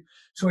to tell you.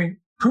 So he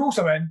pulls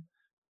him in,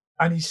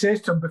 and he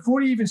says to him, before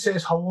he even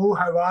says, hello,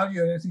 how are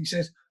you, or anything, he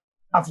says,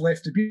 I've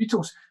left the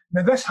Beatles.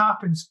 Now, this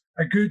happens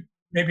a good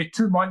maybe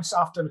 2 months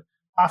after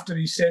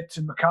he said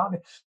to McCartney.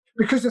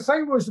 Because the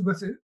thing was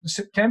with the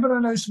September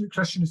announcement,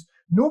 Christian, is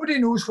nobody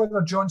knows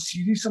whether John's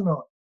serious or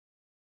not.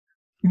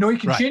 He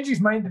can change his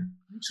mind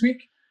next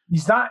week.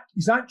 He's that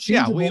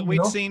changeable. Yeah,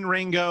 we'd seen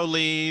Ringo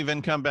leave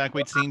and come back.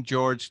 We'd seen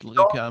George leave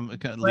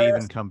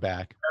and come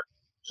back.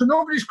 So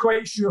nobody's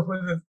quite sure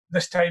whether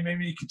this time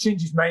maybe he could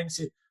change his mind and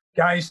say,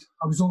 guys,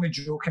 I was only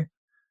joking.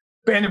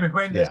 But anyway,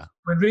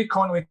 when Ray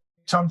Connolly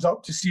turns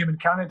up to see him in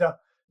Canada,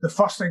 the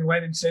first thing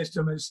Lennon says to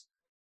him is,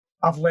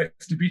 I've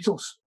left the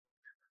Beatles.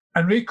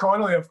 And Ray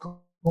Connolly, of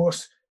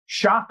course,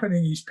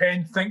 sharpening his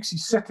pen, thinks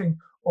he's sitting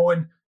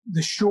on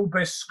the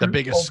showbiz scoop, the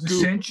biggest of the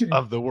scoop century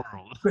of the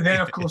world. But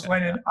then, of course,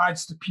 Lennon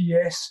adds the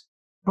PS,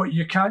 but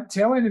you can't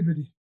tell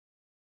anybody.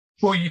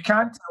 Well, you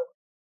can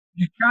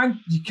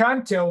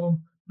tell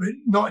them, but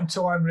not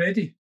until I'm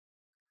ready.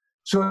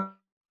 So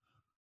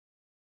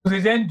they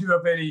then do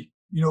a very,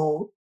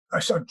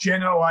 a sort of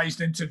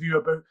generalized interview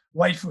about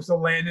life with the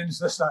Lennons,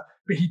 this, that.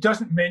 But he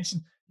doesn't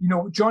mention,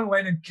 John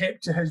Lennon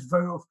kept to his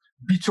vow of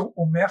Beatle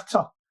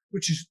omerta,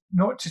 which is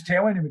not to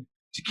tell anybody,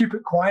 to keep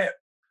it quiet.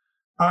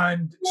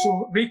 And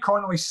so Ray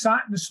Connolly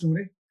sat in the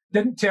story,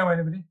 didn't tell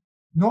anybody,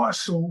 not a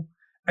soul.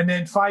 And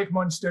then 5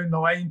 months down the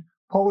line,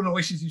 Paul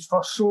releases his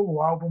first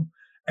solo album.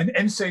 And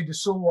inside the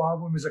solo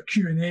album is a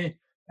Q&A.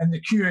 And the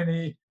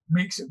Q&A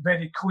makes it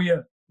very clear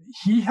that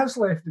he has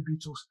left the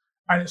Beatles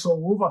and it's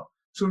all over.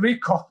 So Ray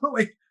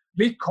Connolly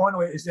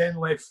is then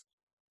left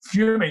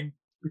fuming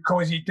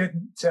because he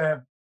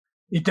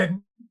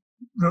didn't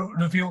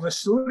reveal the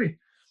story.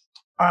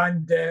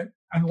 And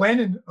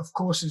Lennon, of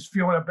course, is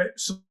feeling a bit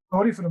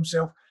sorry for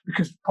himself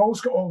because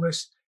Paul's got all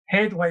this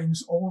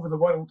headlines all over the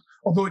world,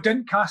 although it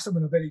didn't cast him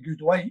in a very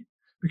good light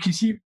because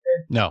he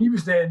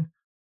was then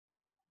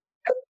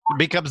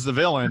becomes the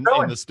villain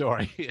in the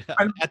story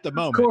at the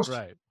moment, course,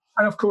 right?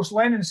 And of course,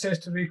 Lennon says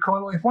to Ray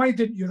Connolly, "Why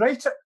didn't you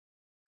write it?"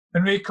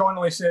 And Ray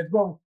Connolly said,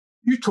 "Well,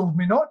 you told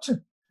me not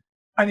to."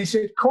 And he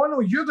said,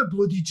 "Connolly, you're the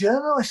bloody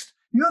journalist.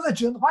 You're the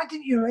journalist. Why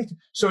didn't you write it?"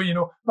 So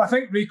but I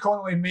think Ray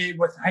Connolly may,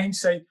 with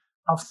hindsight,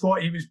 have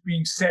thought he was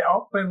being set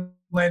up by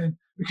Lennon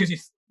because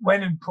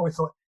Lennon probably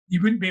thought he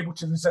wouldn't be able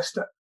to resist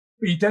it,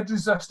 but he did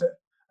resist it,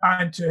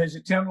 and to his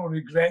eternal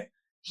regret,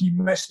 he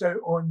missed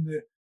out on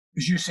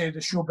as you say, the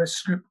showbiz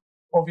scoop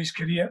of his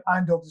career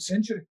and of the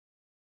century.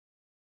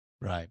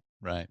 Right.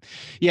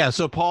 Yeah.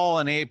 So Paul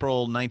in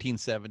April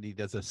 1970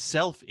 does a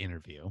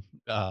self-interview,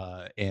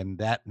 and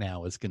that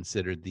now is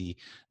considered the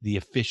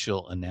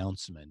official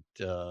announcement.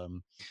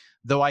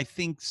 Though I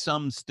think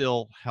some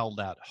still held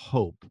out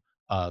hope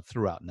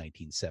throughout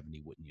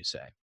 1970, wouldn't you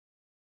say?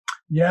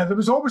 Yeah, there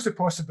was always the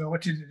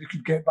possibility that they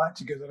could get back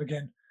together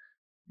again.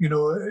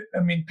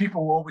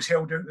 People always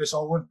held out this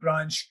olive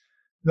branch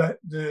that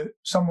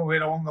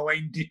somewhere along the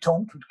line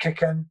detente would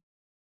kick in.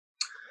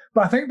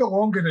 But I think the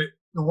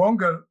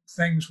longer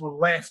things were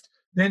left,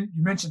 then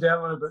you mentioned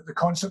earlier about the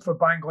concert for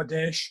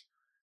Bangladesh.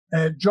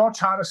 George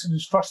Harrison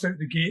is first out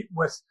the gate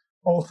with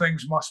All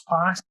Things Must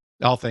Pass.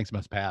 All Things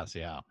Must Pass,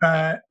 yeah.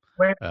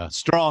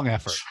 Strong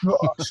effort.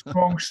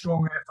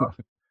 Strong effort.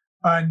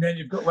 And then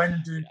you've got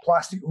Lennon doing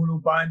Plastic Ono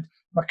Band.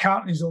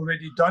 McCartney's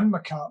already done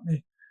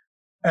McCartney.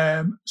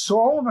 So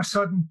all of a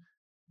sudden...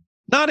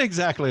 Not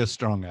exactly a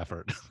strong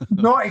effort.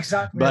 Not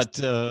exactly. But...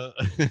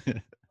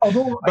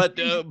 Although, but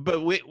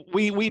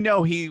we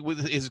know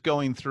is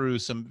going through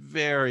some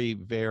very,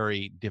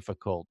 very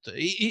difficult.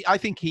 I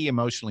think he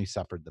emotionally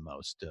suffered the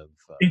most of.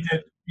 He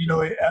did.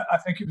 I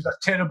think it was a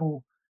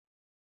terrible,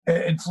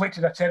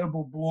 inflicted a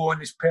terrible blow on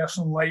his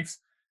personal life.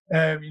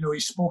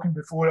 He's spoken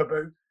before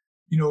about,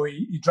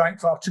 he drank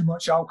far too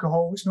much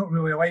alcohol. It's not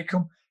really like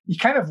him. He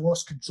kind of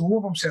lost control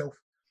of himself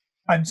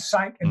and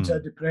sank into a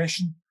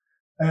depression.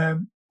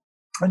 And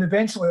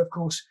eventually, of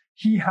course,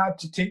 he had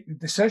to take the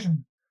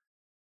decision.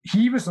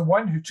 He was the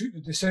one who took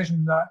the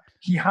decision that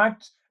he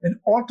had, in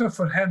order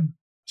for him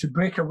to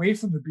break away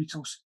from the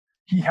Beatles,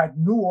 he had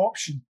no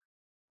option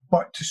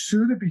but to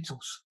sue the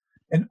Beatles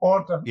in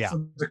order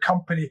for the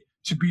company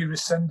to be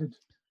rescinded.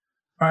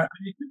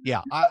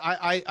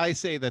 I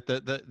say that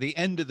the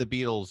end of the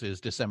Beatles is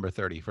December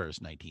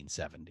 31st,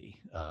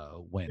 1970,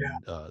 when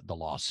the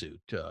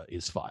lawsuit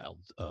is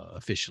filed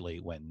officially,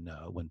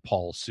 when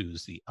Paul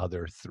sues the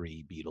other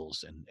three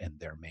Beatles and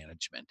their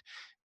management.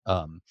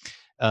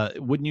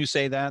 Wouldn't you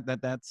say that's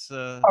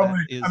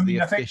the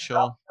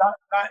official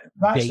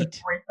that's date? the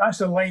point. That's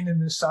the line in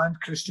the sand,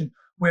 Christian,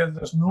 where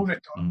there's no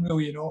return,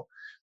 really,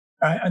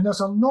 and there's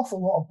an awful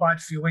lot of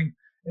bad feeling.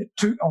 It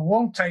took a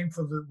long time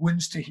for the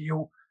wounds to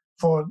heal.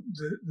 For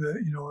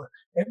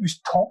it was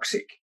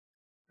toxic,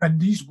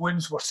 and these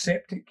wounds were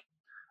septic,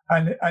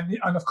 and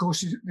of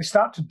course they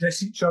start to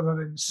diss each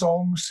other in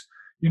songs.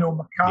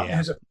 McCartney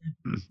has a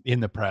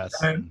in the press.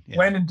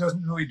 Lennon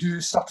doesn't really do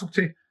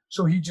subtlety,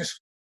 so he just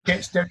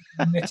gets down to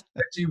the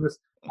nitty-gritty with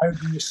 "How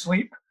do you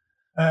sleep?"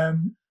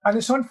 And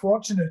it's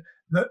unfortunate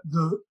that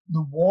the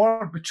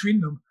war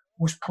between them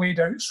was played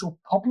out so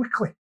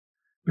publicly,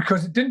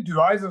 because it didn't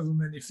do either of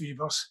them any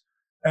favours.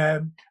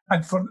 And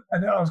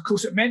of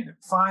course it meant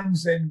that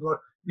fans then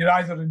you're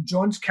either in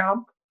John's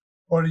camp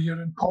or you're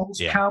in Paul's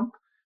camp,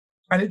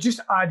 and it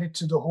just added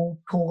to the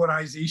whole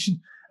polarisation.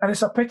 And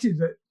it's a pity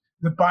that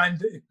the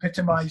band that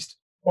epitomised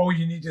 "All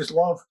You Need Is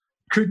Love"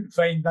 couldn't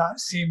find that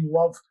same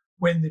love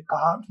when they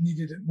perhaps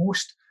needed it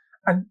most.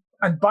 And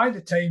by the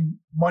time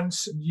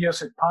months and years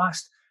had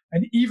passed,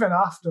 and even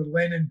after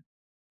Lennon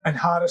and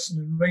Harrison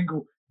and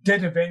Ringo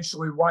did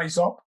eventually wise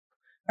up,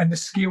 and the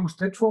scales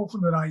did fall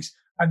from their eyes,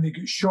 and they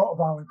got shot of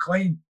Alan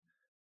Klein.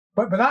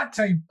 But by that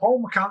time,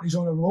 Paul McCartney's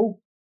on a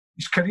roll.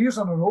 His career's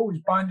on a roll.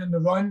 His band on the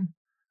run.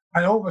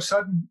 And all of a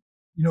sudden,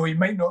 he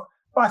might not.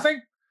 But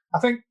I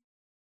think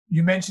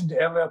you mentioned it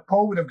earlier,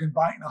 Paul would have gone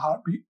back in a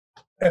heartbeat.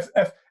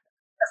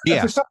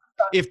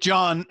 If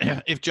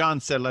John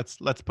said,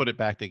 let's put it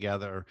back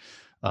together,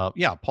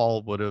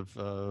 Paul would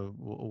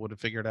have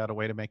figured out a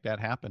way to make that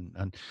happen.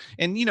 And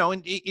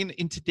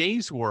in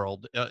today's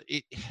world,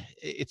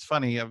 it's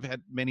funny. I've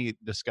had many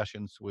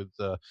discussions with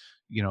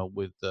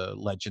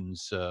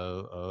legends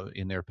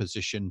in their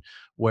position,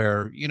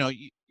 where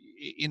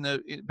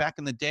back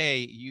in the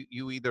day,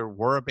 you either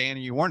were a band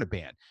or you weren't a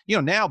band.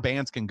 Now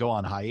bands can go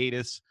on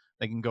hiatus,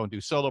 they can go and do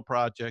solo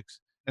projects,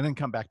 and then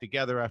come back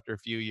together after a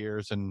few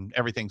years and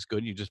everything's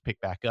good. You just pick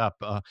back up,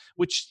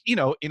 which, in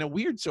a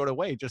weird sort of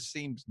way, just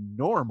seems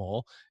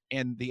normal.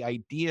 And the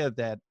idea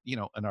that,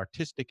 an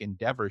artistic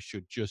endeavor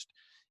should just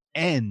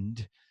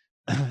end,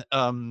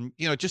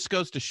 just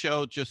goes to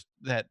show just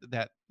that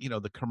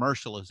the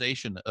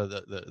commercialization of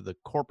the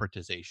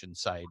corporatization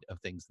side of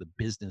things, the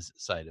business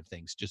side of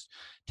things, just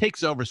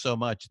takes over so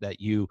much that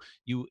you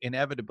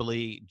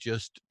inevitably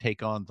just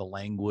take on the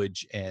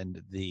language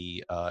and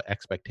the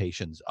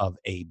expectations of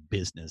a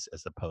business,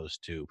 as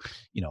opposed to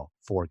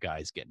four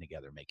guys getting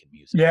together making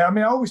music. Yeah,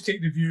 I always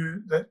take the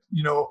view that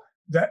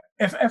that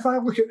if I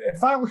look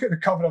at the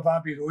cover of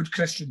Abbey Road,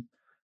 Christian,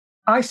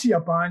 I see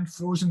a band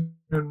frozen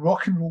in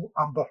rock and roll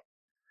amber.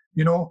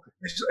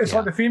 It's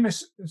like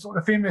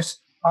the famous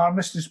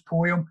Armistice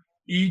poem,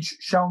 "Age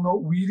shall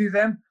not weary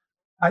them."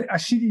 I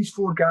see these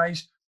four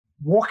guys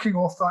walking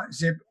off that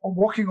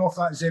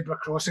zebra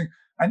crossing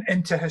and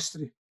into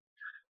history.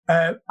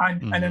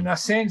 And in a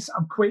sense,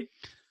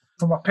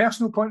 from a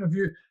personal point of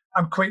view,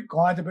 I'm quite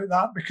glad about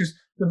that, because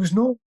there was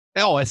no.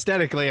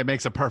 Aesthetically, it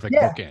makes a perfect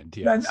bookend.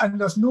 Yes. And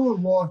there's no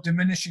law of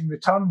diminishing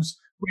returns,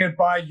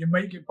 whereby you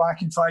might get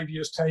back in 5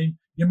 years' time,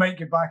 you might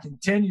get back in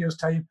 10 years'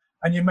 time,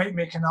 and you might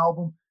make an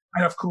album.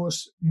 And of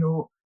course,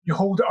 you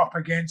hold it up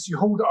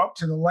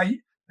to the light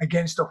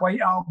against a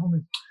white album,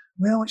 and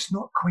it's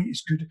not quite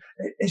as good.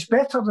 It's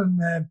better than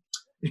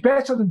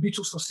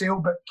Beatles for Sale,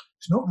 but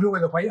it's not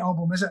really the white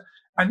album, is it?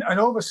 And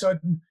all of a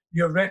sudden,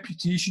 your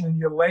reputation and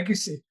your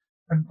legacy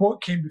and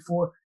what came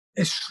before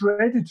is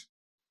shredded,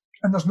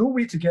 and there's no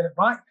way to get it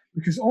back,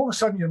 because all of a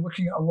sudden you're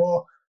looking at a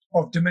law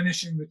of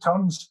diminishing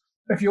returns.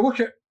 If you look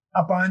at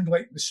a band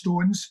like the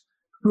Stones,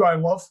 who I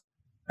love,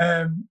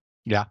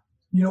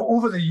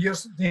 over the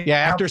years,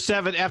 after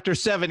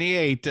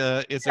 78,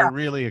 it's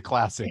really a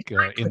classic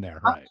in there,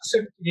 right? After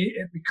 78,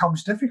 it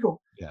becomes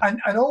difficult,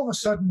 and all of a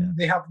sudden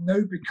they have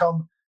now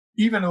become,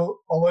 even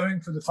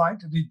allowing for the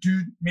fact that they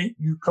do make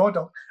new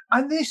product,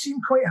 and they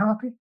seem quite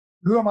happy.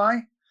 Who am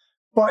I?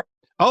 But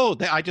Oh,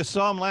 I just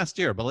saw them last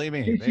year. Believe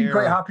me, He seemed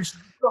quite happy.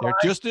 they're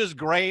just as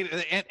great.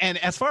 And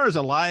as far as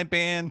a live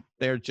band,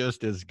 they're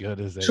just as good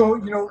as they So,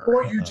 ever you know,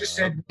 were. what you just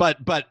said.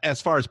 But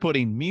as far as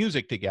putting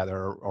music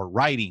together or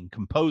writing,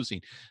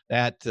 composing,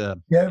 that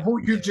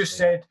what you just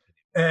said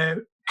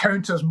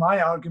counters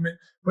my argument,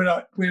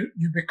 where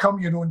you become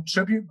your own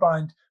tribute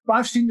band. But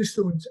I've seen the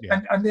Stones,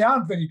 and they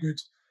are very good.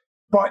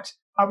 But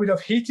I would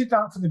have hated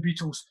that for the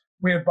Beatles,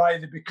 whereby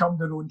they become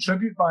their own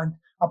tribute band.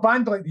 A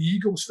band like the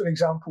Eagles, for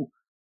example,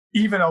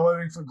 even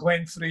allowing for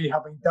Glenn Frey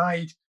having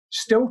died,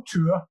 still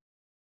tour.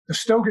 They've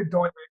still got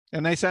Don.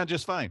 And they sound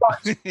just fine.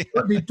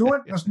 But they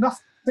don't. There's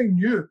nothing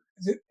new.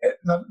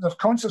 Their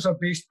concerts are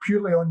based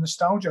purely on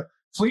nostalgia.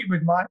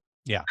 Fleetwood Mac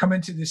come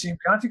into the same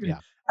category. Yeah.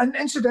 And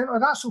incidentally,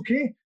 that's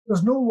okay.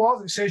 There's no law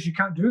that says you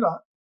can't do that.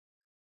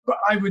 But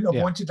I wouldn't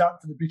have wanted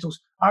that for the Beatles.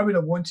 I would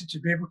have wanted to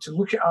be able to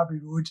look at Abbey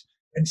Road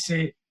and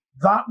say,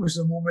 that was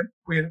the moment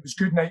where it was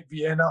Goodnight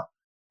Vienna,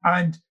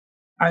 and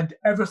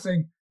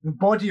everything, the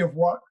body of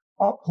work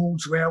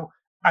upholds well,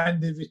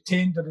 and they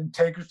retained their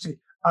integrity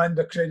and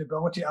their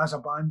credibility as a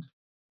band.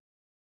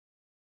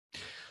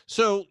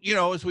 So, you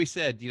know, as we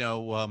said, you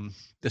know,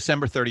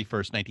 December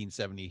 31st,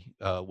 1970,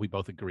 we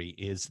both agree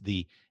is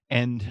the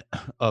end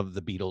of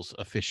the Beatles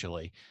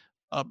officially.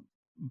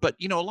 But,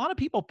 you know, a lot of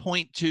people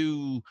point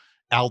to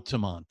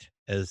Altamont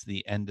as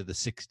the end of the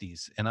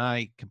 60s, and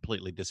I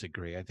completely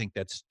disagree. I think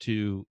that's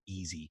too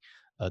easy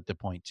to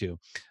point to.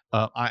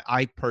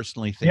 I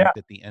personally think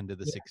that the end of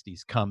the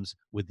 60s comes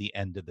with the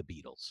end of the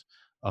Beatles.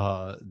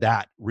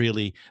 That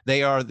really,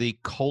 they are the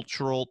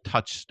cultural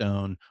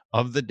touchstone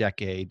of the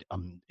decade,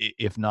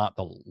 if not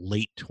the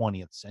late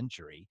 20th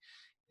century,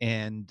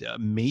 and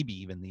maybe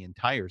even the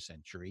entire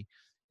century.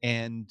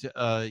 And,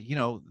 you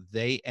know,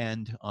 they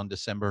end on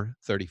December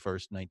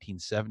 31st,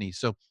 1970.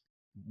 So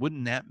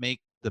wouldn't that make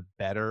the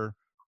better,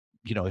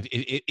 you know,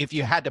 if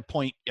you had to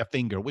point a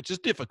finger, which is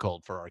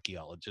difficult for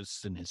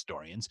archaeologists and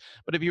historians,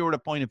 but if you were to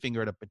point a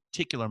finger at a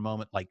particular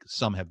moment, like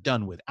some have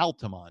done with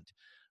Altamont,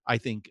 I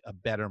think a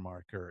better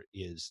marker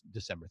is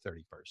December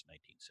 31st,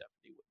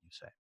 1970, wouldn't you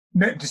say?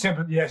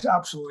 December, yes,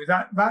 absolutely.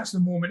 That's the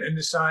moment in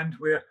the sand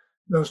where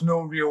there's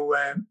no real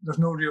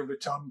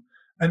return.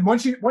 And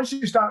once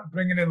you start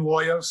bringing in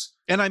lawyers,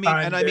 and I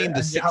mean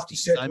the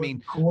 60s, I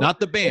mean not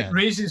the band, it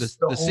raises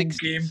the whole 60s.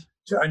 Game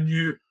to a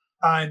new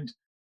and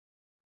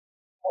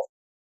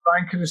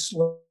rancorous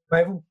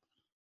level.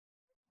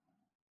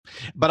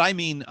 But I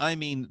mean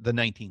the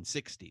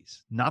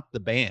 1960s, not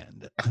the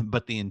band,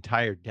 but the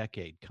entire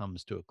decade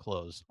comes to a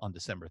close on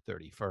December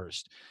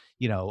 31st,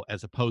 you know,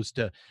 as opposed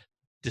to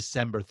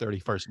December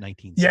 31st,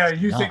 1969. Yeah,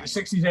 you think the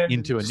 60s end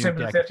into a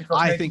December new decade. 31st,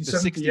 I think the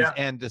 60s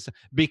end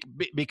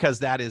because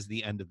that is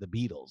the end of the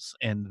Beatles,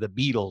 and the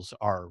Beatles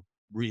are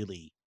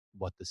really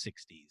what the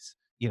 60s,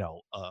 you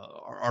know,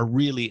 are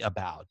really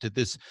about.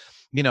 This,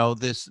 you know,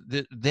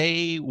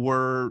 they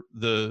were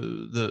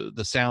the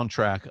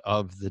soundtrack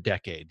of the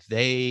decade.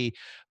 They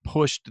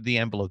pushed the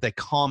envelope. They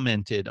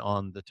commented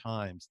on the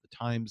Times. The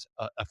Times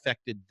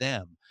affected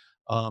them.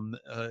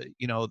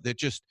 You know,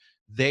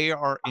 they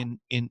are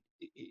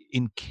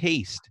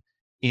encased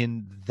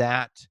in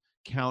that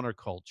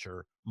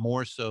counterculture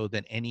more so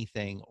than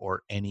anything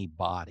or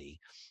anybody.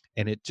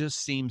 And it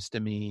just seems to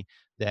me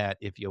that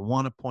if you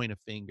want to point a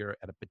finger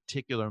at a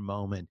particular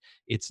moment,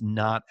 it's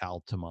not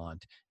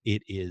Altamont,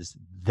 it is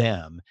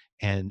them,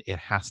 and it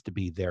has to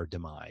be their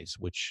demise,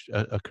 which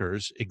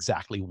occurs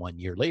exactly 1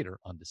 year later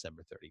on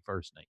December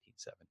 31st,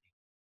 1970.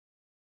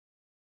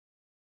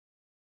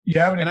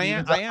 Yeah, and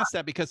I asked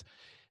that because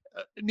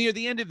near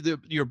the end of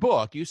your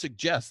book, you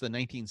suggest the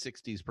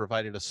 1960s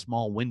provided a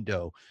small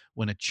window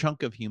when a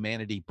chunk of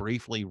humanity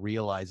briefly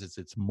realizes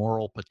its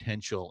moral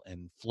potential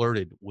and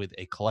flirted with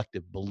a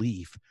collective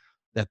belief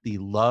that the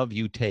love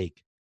you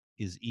take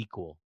is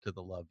equal to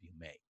the love you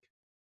make.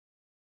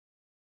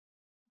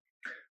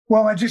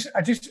 Well, I found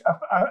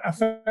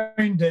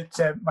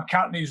that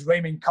McCartney's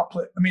rhyming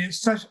couplet. I mean,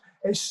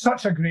 it's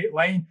such a great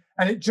line,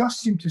 and it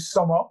just seemed to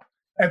sum up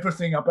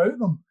everything about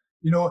them.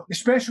 You know,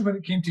 especially when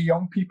it came to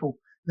young people.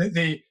 That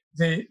they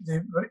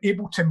were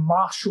able to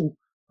marshal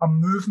a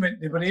movement.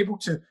 They were able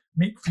to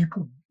make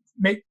people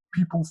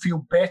feel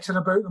better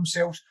about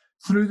themselves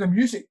through the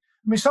music.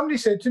 I mean, somebody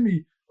said to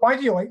me, "Why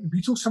do you like the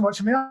Beatles so much?"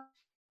 I mean,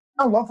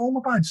 I love all my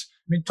bands.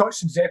 I mean,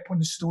 Touch and Zeppelin,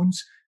 the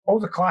Stones, all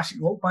the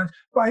classic rock bands.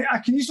 But I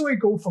can easily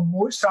go from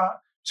Mozart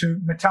to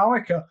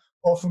Metallica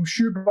or from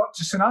Schubert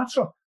to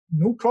Sinatra,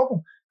 no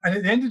problem. And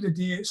at the end of the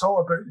day, it's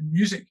all about the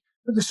music.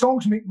 But the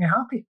songs make me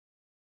happy.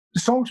 The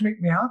songs make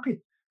me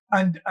happy,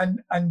 and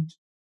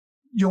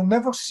you'll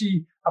never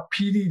see a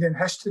period in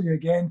history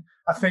again,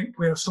 I think,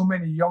 where so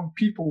many young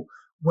people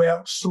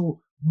were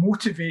so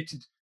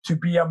motivated to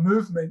be a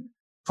movement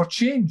for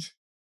change.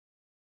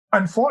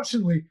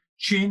 Unfortunately,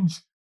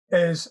 change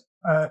is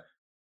a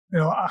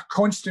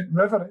constant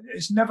river.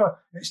 It's never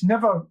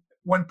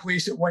one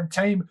place at one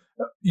time,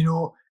 you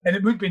know, and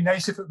it would be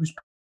nice if it was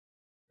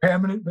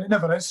permanent, but it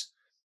never is.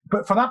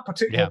 But for that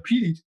particular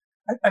period,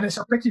 and it's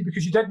a pity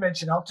because you did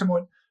mention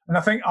Altamont, and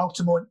I think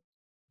Altamont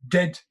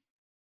did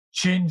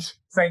change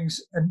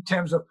things in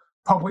terms of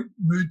public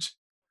mood,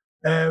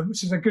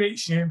 which is a great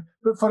shame.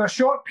 But for a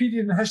short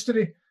period in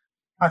history,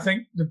 I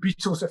think the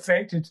Beatles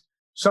affected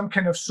some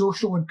kind of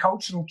social and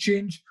cultural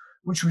change,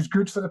 which was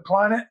good for the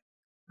planet.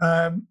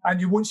 And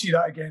you won't see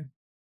that again.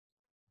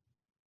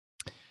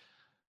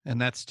 And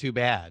that's too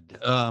bad.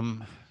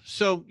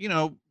 So,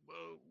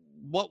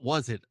 what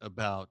was it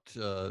about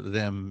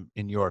them,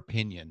 in your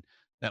opinion,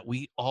 that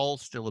we all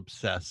still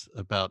obsess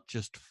about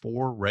just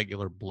four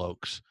regular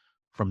blokes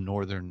from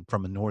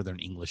a northern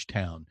English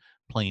town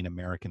playing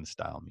American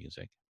style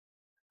music?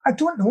 I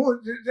don't know.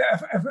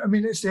 I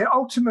mean, it's the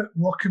ultimate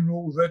rock and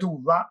roll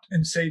riddle wrapped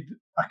inside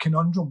a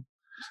conundrum.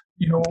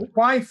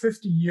 Why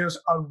 50 years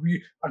are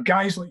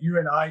guys like you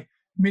and I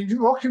mean,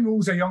 rock and roll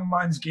is a young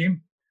man's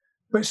game,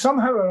 but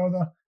somehow or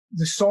other,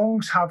 the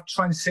songs have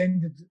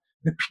transcended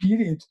the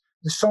period.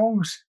 The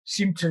songs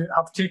seem to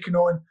have taken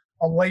on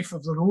a life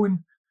of their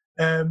own.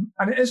 And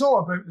it is all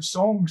about the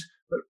songs,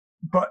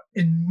 but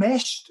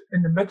enmeshed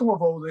in the middle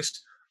of all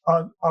this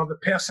are the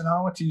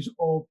personalities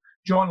of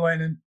John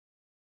Lennon,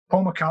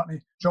 Paul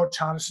McCartney, George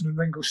Harrison, and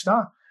Ringo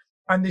Starr.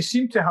 And they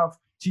seem to have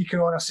taken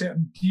on a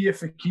certain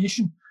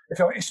deification, if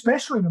you like,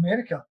 especially in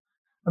America.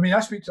 I mean, I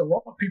speak to a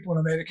lot of people in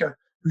America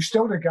who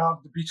still regard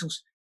the Beatles,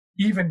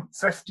 even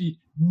 50,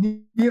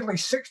 nearly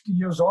 60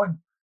 years on,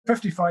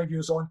 55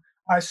 years on,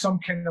 as some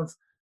kind of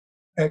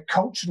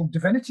cultural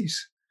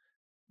divinities.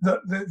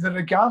 The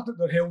regard that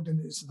they're held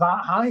in is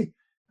that high.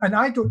 And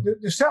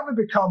they've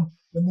certainly become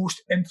the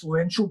most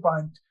influential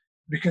band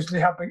because they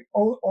have been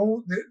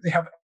they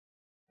have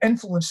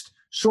influenced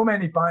so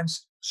many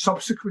bands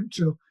subsequent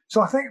to them.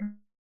 So I think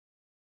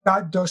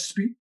that does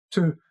speak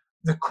to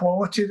the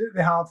quality that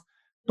they have.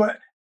 But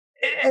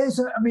it is,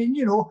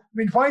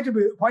 why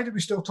do we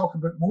still talk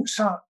about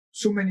Mozart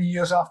so many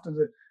years after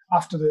the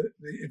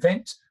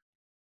event?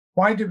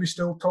 Why do we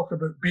still talk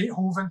about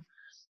Beethoven?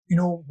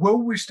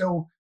 Will we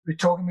still be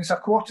talking? It's a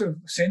quarter of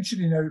a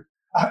century now,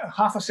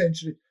 half a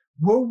century.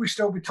 Will we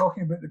still be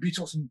talking about the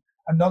Beatles in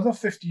another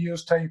 50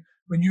 years' time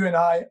when you and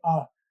I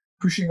are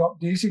pushing up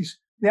daisies?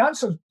 The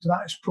answer to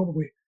that is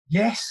probably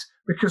yes,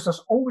 because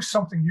there's always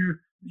something new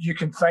that you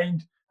can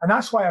find. And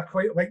that's why I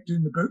quite like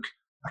doing the book.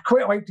 I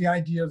quite like the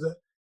idea that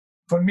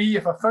for me,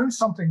 if I found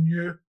something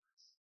new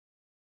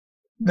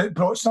that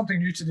brought something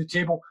new to the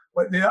table,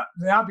 like the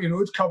Abbey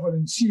Road cover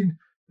and seeing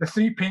the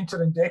three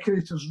painter and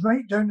decorators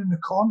right down in the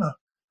corner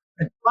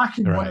and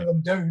tracking one of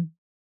them down,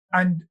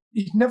 and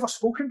he'd never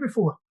spoken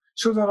before.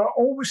 So there are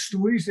always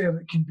stories there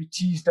that can be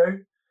teased out.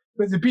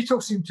 But the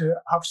Beatles seem to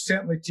have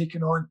certainly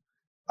taken on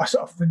a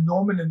sort of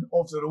phenomenon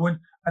of their own,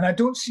 and I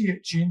don't see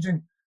it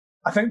changing.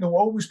 I think there'll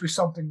always be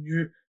something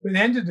new. But at the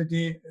end of the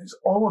day, it's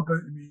all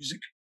about the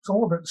music. It's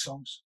all about the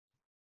songs.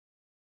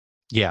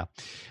 Yeah,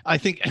 I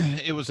think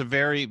it was a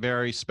very,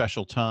 very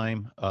special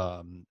time.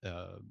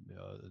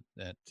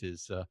 That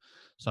is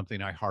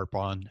something I harp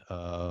on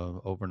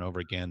over and over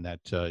again,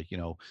 that,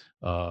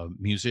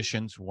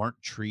 musicians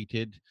weren't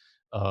treated,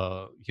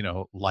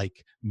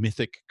 like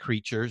mythic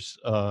creatures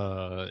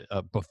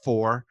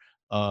before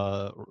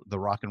the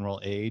rock and roll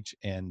age.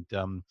 And,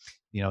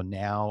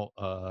 now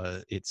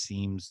it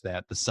seems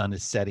that the sun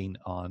is setting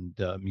on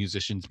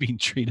musicians being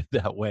treated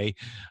that way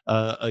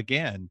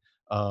again.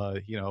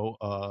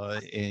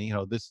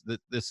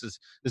 This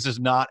is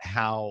not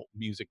how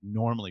music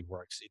normally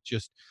works. It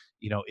just,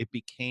 it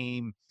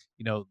became,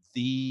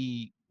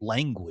 the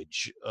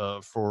language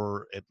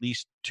for at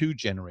least two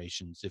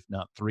generations, if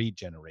not three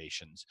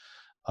generations.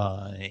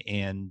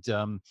 And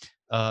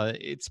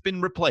it's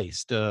been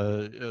replaced.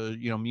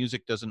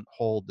 Music doesn't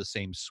hold the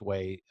same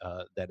sway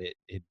that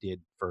it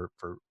did for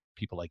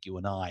people like you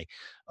and I.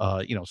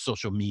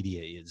 Social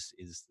media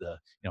is the,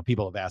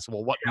 people have asked,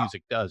 well, what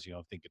music does,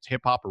 think it's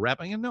hip hop or rap?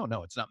 And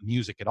no, it's not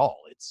music at all.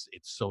 It's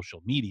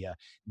social media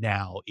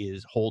now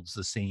holds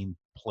the same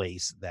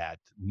place that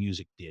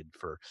music did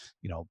for,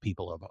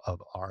 people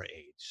of our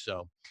age.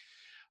 So,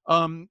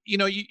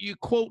 you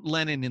quote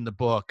Lennon in the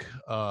book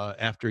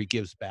after he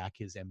gives back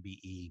his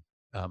MBE,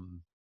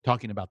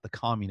 talking about the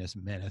communist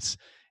menace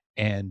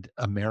and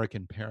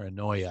American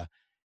paranoia,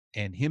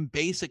 and him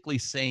basically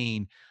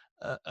saying,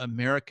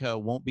 America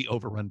won't be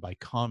overrun by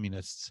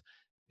communists.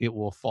 It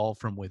will fall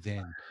from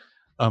within.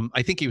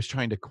 I think he was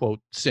trying to quote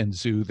Sun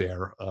Tzu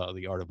there,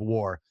 The Art of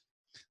War.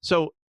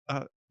 So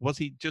was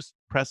he just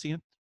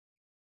prescient?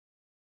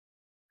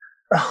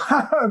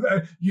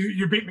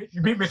 You beat me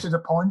to the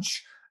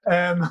punch.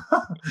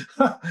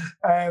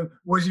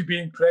 Was he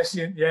being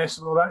prescient? Yes.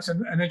 Well, that's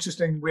an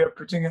interesting way of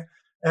putting it.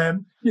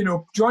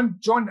 John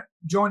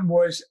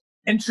was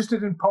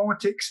interested in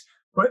politics,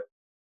 but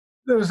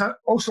there was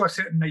also a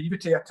certain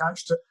naivety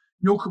attached to it.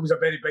 Yoko was a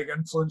very big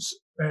influence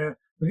when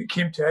it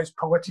came to his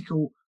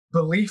political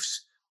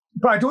beliefs,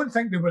 but I don't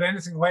think they were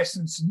anything less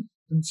than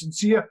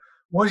sincere.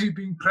 Was he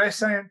being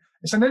prescient?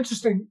 It's an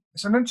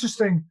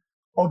interesting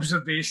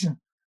observation.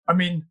 I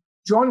mean,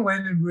 John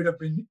Lennon would have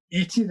been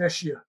 80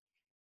 this year,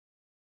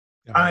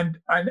 and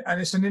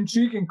it's an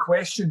intriguing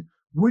question.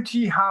 Would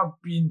he have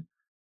been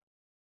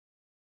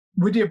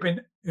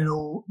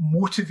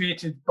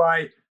motivated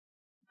by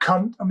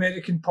current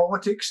American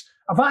politics?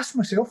 I've asked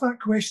myself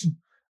that question.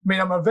 I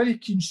mean, I'm a very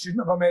keen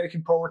student of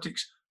American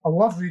politics. I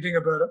love reading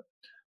about it,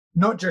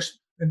 not just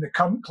in the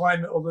current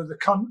climate, although the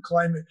current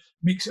climate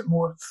makes it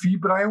more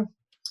febrile.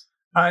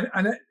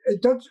 And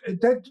it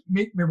did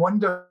make me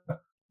wonder,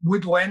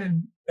 would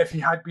Lennon, if he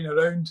had been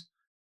around,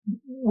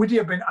 would he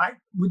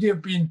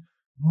have been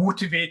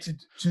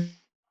motivated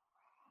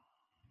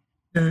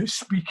to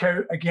speak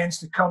out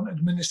against the current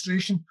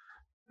administration?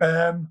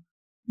 The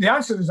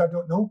answer is I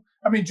don't know.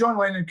 I mean, John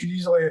Lennon could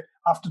easily,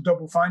 after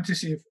Double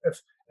Fantasy,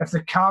 if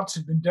the cards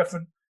had been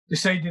different,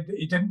 decided that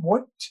he didn't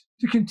want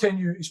to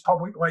continue his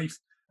public life,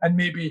 and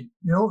maybe,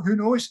 who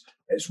knows?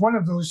 It's one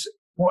of those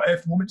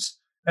what-if moments.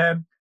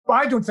 But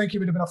I don't think he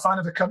would have been a fan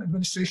of the current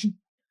administration.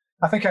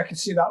 I think I could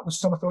say that with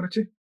some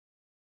authority.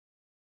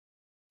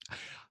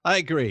 I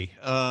agree.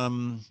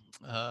 I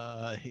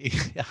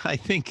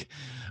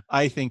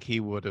think he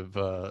would have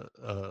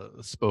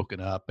spoken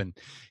up. And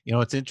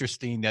it's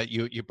interesting that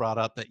you brought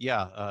up that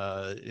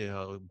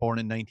born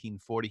in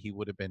 1940, he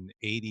would have been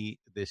 80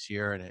 this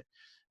year, and it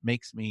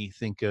makes me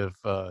think of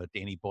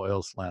Danny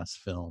Boyle's last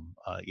film,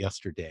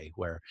 Yesterday,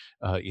 where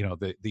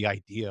the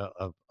idea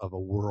of a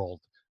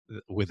world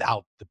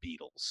without the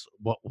Beatles.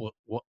 What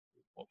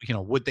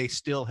would they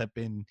still have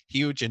been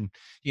huge? And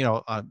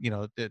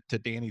to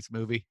Danny's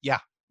movie, yeah.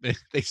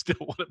 They still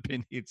would have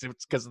been. It's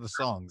because of the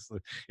songs.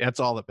 That's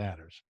all that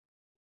matters.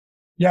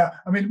 Yeah,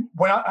 I mean,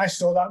 when I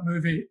saw that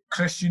movie,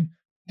 Christian,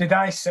 did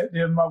I sit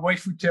there? My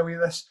wife would tell you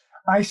this.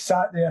 I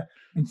sat there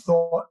and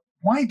thought,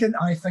 why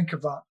didn't I think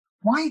of that?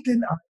 Why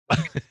didn't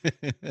I?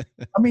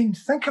 I mean,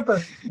 think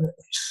about it.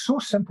 It's so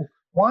simple.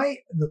 Why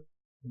the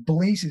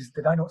blazes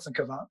did I not think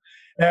of that?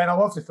 And I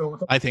love the film.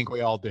 I think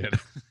we all did.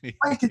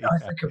 Why didn't I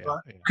think of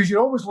that? Because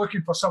you're always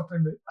looking for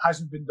something that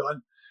hasn't been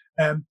done.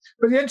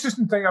 But the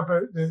interesting thing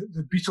about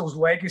the Beatles'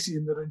 legacy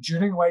and their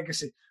enduring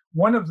legacy,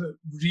 one of the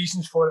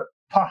reasons for it,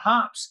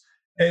 perhaps,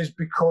 is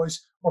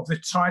because of the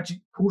tragic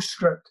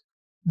postscript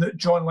that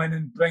John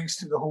Lennon brings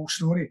to the whole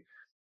story,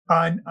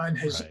 and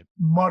his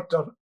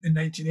murder in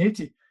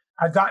 1980.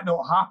 Had that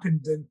not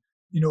happened, then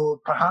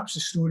perhaps the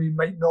story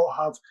might not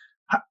have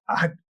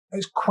had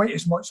quite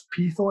as much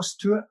pathos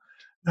to it.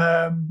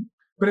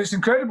 But it's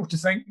incredible to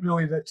think,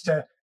 really,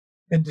 that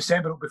in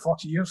December it'll be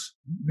 40 years.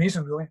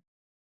 Amazing, really.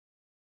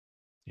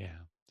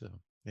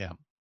 Yeah.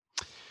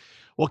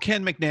 Well,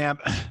 Ken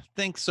McNabb,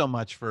 thanks so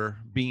much for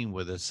being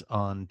with us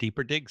on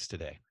Deeper Digs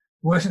today.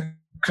 Listen,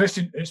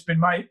 Christian, it's been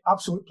my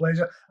absolute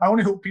pleasure. I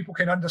only hope people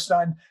can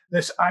understand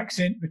this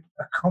accent,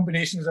 a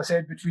combination, as I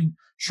said, between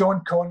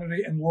Sean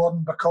Connery and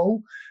Lauren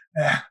Bacall.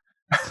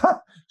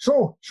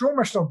 So,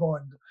 Mr.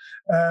 Bond.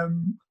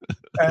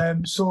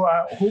 So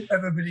I hope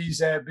everybody's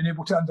been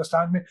able to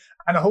understand me.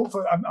 And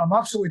I'm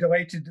absolutely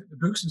delighted that the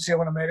book's on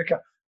sale in America.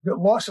 I've got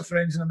lots of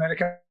friends in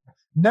America.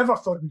 Never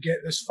thought we'd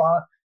get this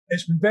far.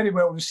 It's been very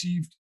well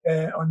received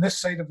on this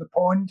side of the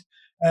pond.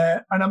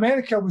 And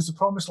America was the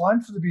promised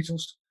land for the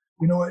Beatles.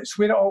 It's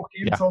where it all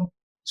came from.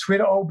 It's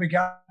where it all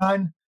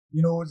began.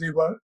 They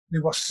were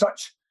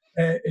such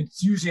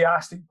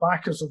enthusiastic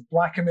backers of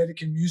Black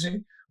American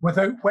music,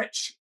 without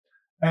which,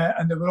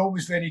 and they were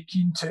always very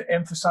keen to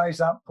emphasize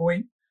that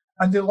point.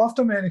 And they loved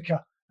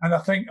America. And I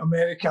think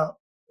America,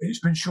 it's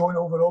been shown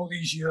over all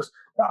these years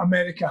that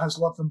America has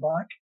loved them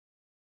back.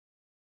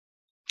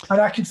 And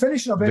I can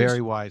finish in a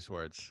very wise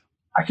words.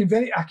 I can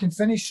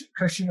finish,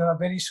 Christian, in a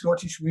very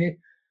Scottish way,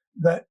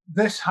 that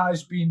this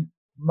has been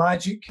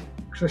magic,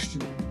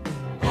 Christian.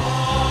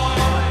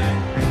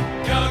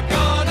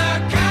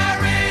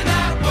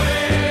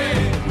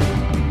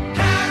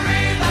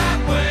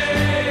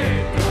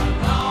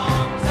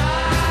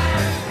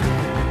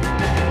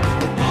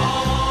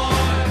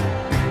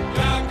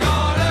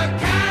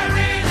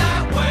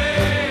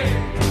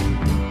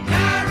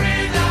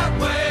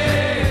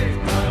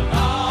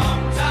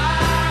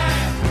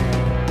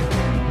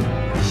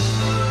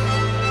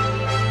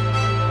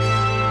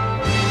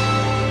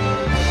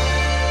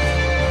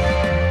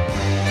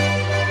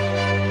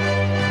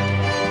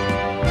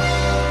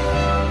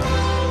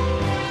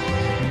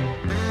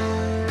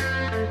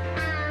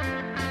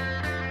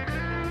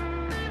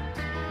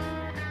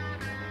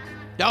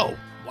 Oh,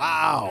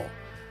 wow.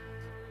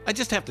 I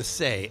just have to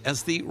say,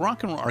 as the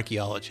rock and roll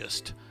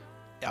archaeologist,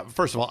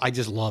 first of all, I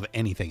just love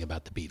anything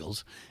about the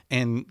Beatles.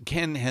 And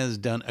Ken has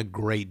done a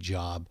great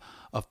job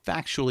of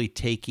factually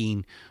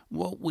taking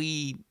what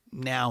we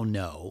now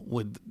know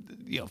with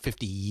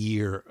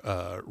 50-year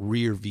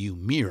rear view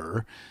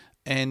mirror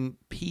and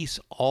piece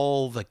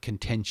all the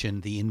contention,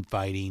 the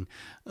infighting,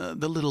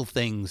 the little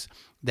things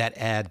that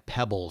add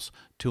pebbles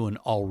to an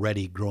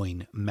already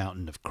growing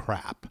mountain of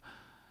crap.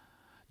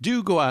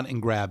 Do go out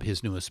and grab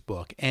his newest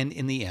book, and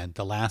in the end,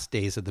 The Last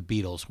Days of the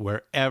Beatles,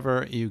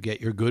 wherever you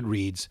get your good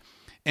reads,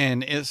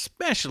 and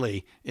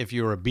especially if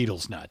you're a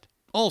Beatles nut.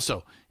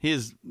 Also,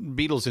 his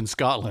Beatles in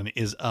Scotland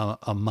is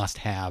a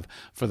must-have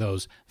for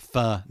those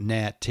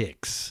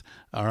fanatics,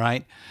 all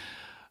right?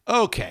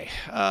 Okay,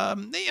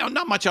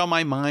 not much on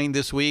my mind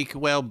this week.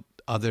 Well,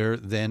 other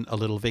than a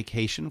little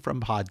vacation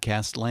from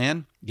podcast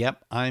land.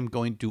 Yep, I'm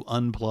going to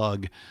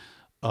unplug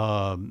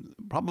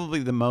Probably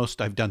the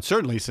most I've done,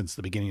 certainly since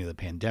the beginning of the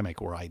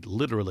pandemic, where I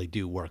literally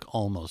do work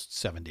almost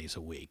 7 days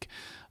a week.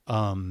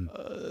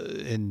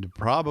 And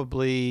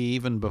probably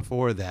even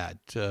before that,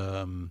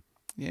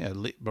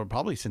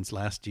 probably since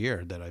last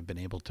year that I've been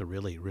able to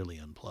really, really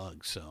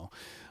unplug. So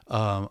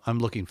I'm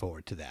looking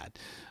forward to that.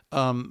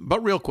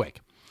 But real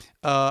quick,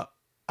 I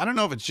don't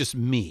know if it's just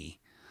me,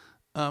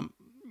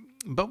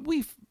 but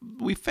we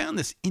found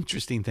this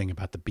interesting thing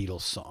about the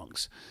Beatles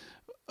songs.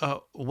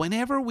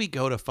 Whenever we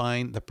go to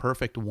find the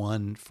perfect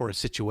one for a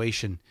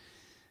situation,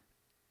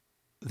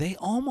 they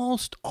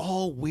almost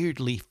all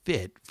weirdly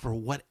fit for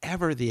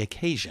whatever the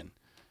occasion.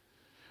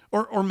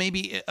 Or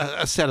maybe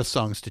a set of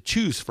songs to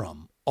choose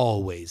from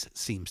always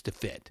seems to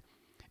fit.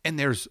 And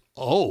there's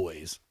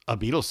always a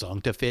Beatles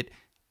song to fit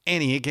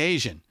any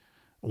occasion.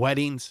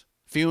 Weddings,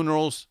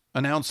 funerals,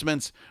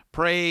 announcements,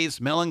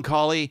 praise,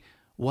 melancholy,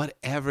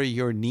 whatever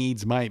your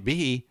needs might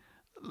be,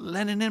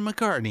 Lennon and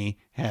McCartney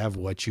have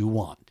what you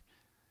want.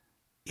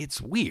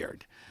 It's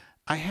weird.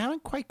 I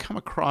haven't quite come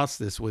across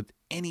this with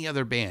any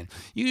other band.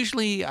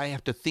 Usually I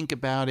have to think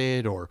about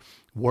it, or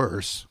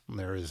worse,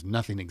 there is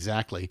nothing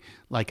exactly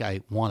like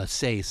I want to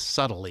say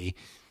subtly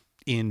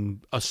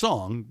in a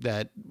song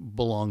that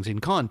belongs in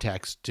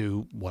context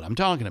to what I'm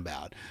talking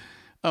about,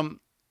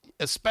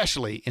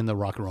 especially in the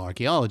Rock and Roll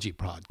Archaeology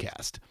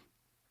podcast.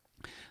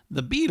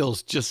 The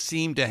Beatles just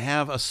seem to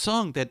have a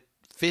song that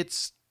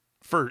fits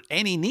for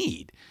any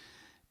need.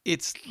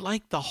 It's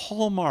like the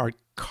Hallmark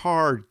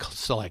card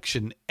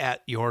selection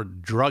at your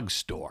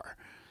drugstore.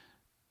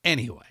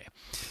 Anyway,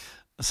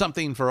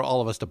 something for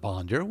all of us to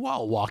ponder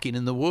while walking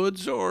in the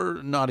woods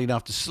or nodding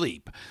off to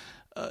sleep.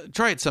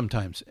 Try it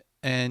sometimes,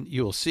 and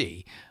you'll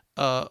see.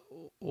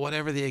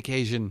 Whatever the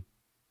occasion,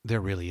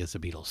 there really is a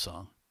Beatles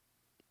song.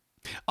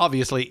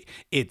 Obviously,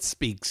 it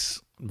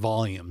speaks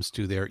volumes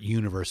to their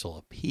universal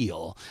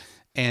appeal,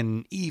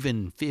 and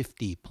even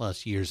 50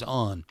 plus years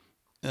on,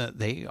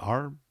 they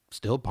are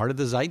still part of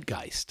the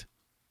zeitgeist.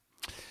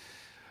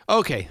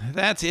 Okay,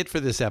 that's it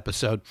for this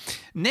episode.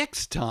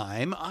 Next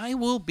time, I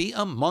will be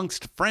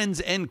amongst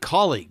friends and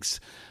colleagues.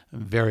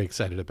 I'm very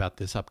excited about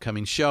this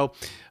upcoming show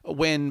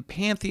when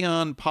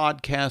Pantheon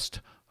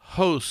podcast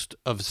host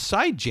of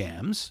Side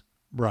Jams,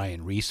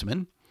 Brian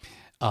Reisman,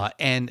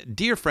 and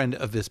dear friend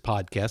of this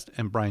podcast,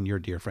 and Brian, you're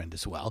a dear friend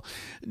as well,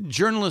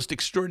 journalist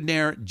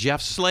extraordinaire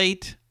Jeff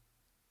Slate,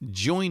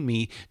 join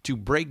me to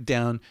break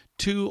down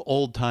 2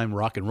 old-time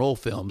rock and roll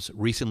films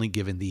recently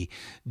given the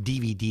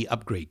DVD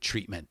upgrade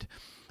treatment.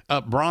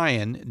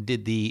 Brian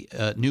did the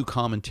new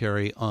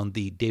commentary on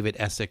the David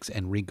Essex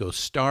and Ringo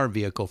Starr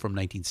vehicle from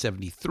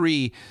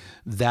 1973,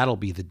 That'll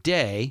Be the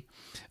Day,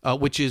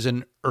 which is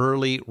an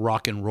early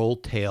rock and roll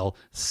tale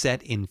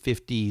set in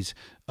 50s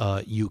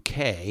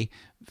UK,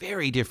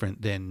 very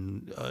different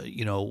than,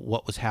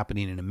 what was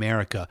happening in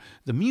America.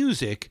 The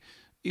music,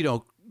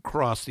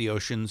 crossed the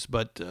oceans,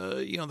 but,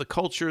 the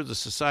culture, the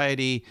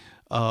society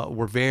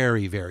were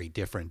very, very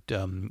different.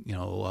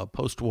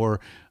 Post-war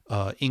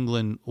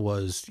England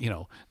was,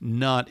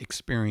 not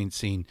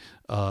experiencing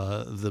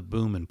the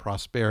boom and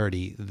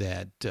prosperity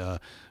that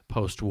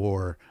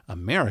post-war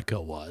America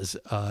was,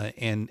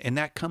 and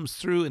that comes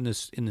through in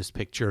this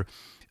picture.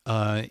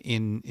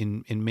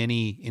 In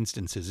many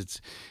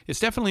instances, it's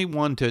definitely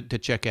one to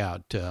check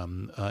out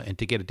and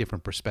to get a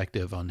different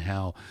perspective on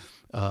how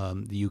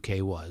the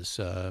UK was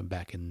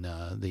back in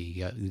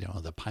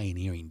the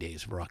pioneering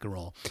days of rock and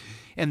roll.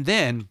 And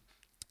then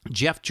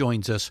Jeff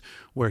joins us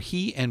where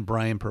he and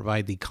Brian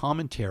provide the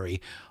commentary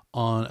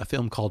on a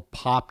film called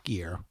Pop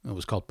Gear. It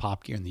was called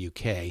Pop Gear in the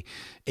UK,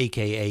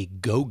 aka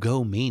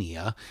Go-Go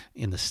Mania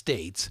in the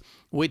States,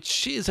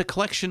 which is a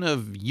collection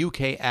of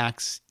UK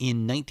acts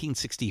in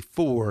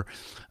 1964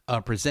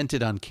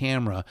 presented on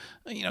camera,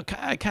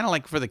 kind of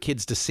like for the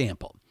kids to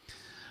sample.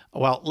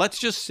 Well, let's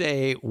just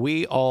say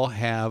we all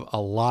have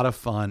a lot of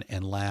fun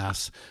and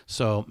laughs,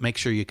 so make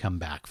sure you come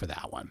back for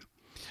that one.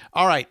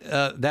 All right,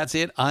 that's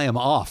it. I am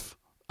off.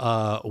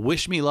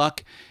 Wish me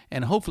luck,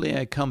 and hopefully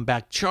I come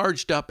back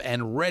charged up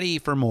and ready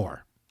for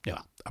more.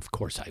 Yeah, of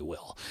course I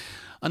will.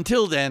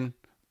 Until then,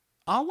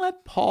 I'll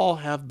let Paul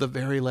have the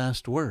very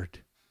last word.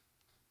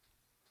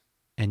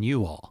 And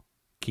you all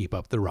keep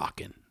up the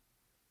rockin'.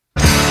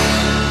 Her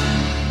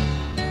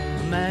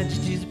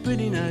Majesty's a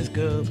pretty nice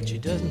girl, but she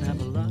doesn't have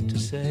a lot to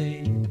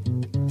say.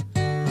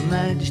 Her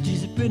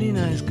Majesty's a pretty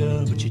nice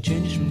girl, but she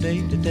changes from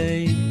day to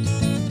day.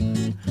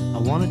 I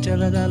want to tell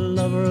her that I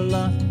love her a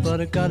lot,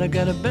 but I gotta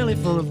get a belly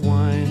full of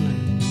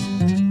wine.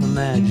 Her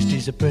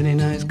Majesty's a pretty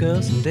nice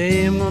girl,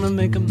 someday I'm gonna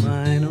make her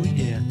mine, oh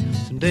yeah,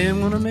 someday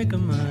I'm gonna make her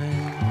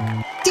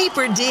mine.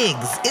 Deeper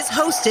Digs is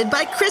hosted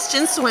by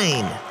Christian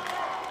Swain.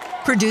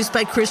 Produced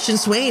by Christian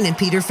Swain and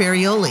Peter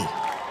Ferrioli.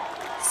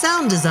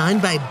 Sound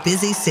designed by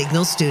Busy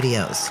Signal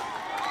Studios.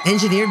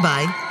 Engineered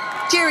by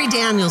Jerry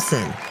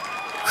Danielson,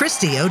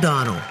 Christy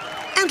O'Donnell,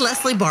 and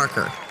Leslie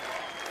Barker.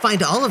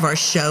 Find all of our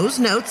shows,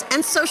 notes,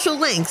 and social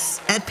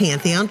links at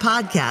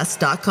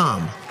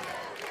pantheonpodcast.com.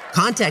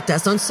 Contact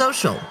us on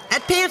social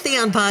at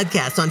Pantheon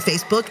Podcast on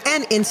Facebook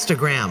and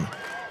Instagram.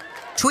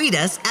 Tweet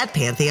us at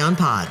Pantheon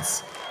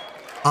Pods.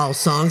 All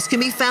songs can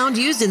be found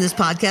used in this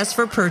podcast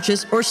for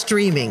purchase or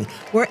streaming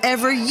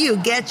wherever you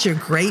get your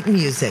great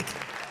music.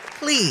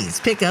 Please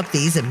pick up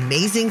these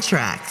amazing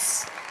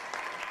tracks.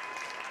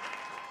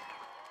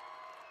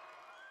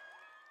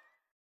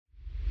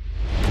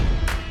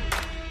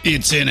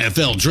 It's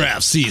NFL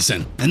draft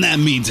season, and that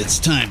means it's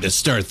time to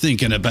start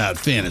thinking about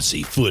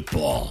fantasy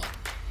football.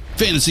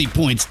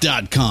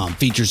 FantasyPoints.com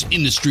features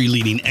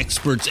industry-leading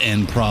experts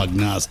and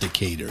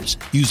prognosticators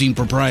using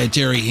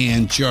proprietary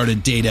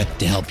hand-charted data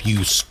to help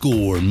you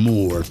score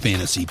more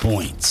fantasy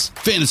points.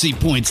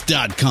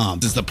 FantasyPoints.com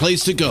is the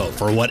place to go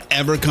for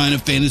whatever kind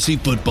of fantasy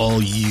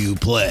football you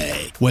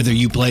play. Whether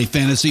you play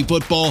fantasy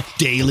football,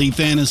 daily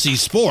fantasy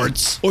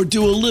sports, or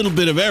do a little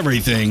bit of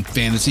everything,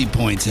 Fantasy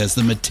Points has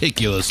the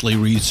meticulously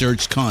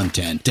researched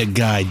content to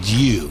guide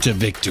you to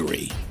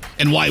victory.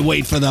 And why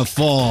wait for the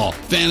fall?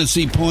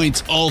 Fantasy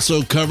Points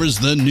also covers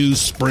the new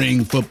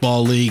spring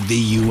football league,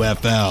 the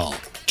UFL.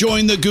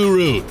 Join the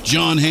guru,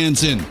 John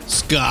Hansen,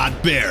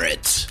 Scott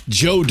Barrett,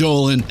 Joe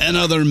Dolan, and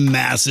other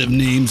massive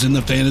names in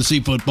the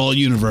fantasy football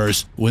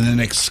universe with an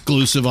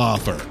exclusive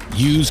offer.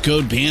 Use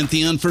code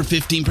Pantheon for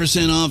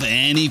 15% off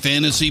any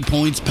Fantasy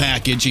Points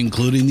package,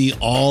 including the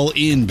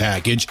all-in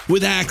package,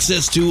 with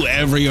access to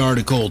every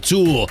article,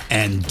 tool,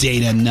 and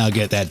data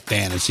nugget that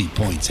Fantasy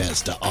Points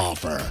has to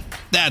offer.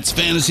 That's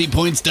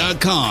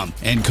FantasyPoints.com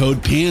and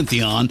code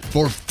Pantheon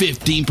for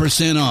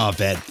 15% off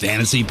at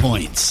Fantasy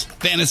Points.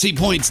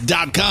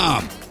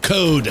 FantasyPoints.com,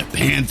 code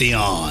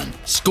Pantheon.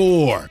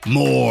 Score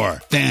more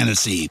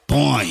fantasy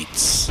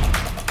points.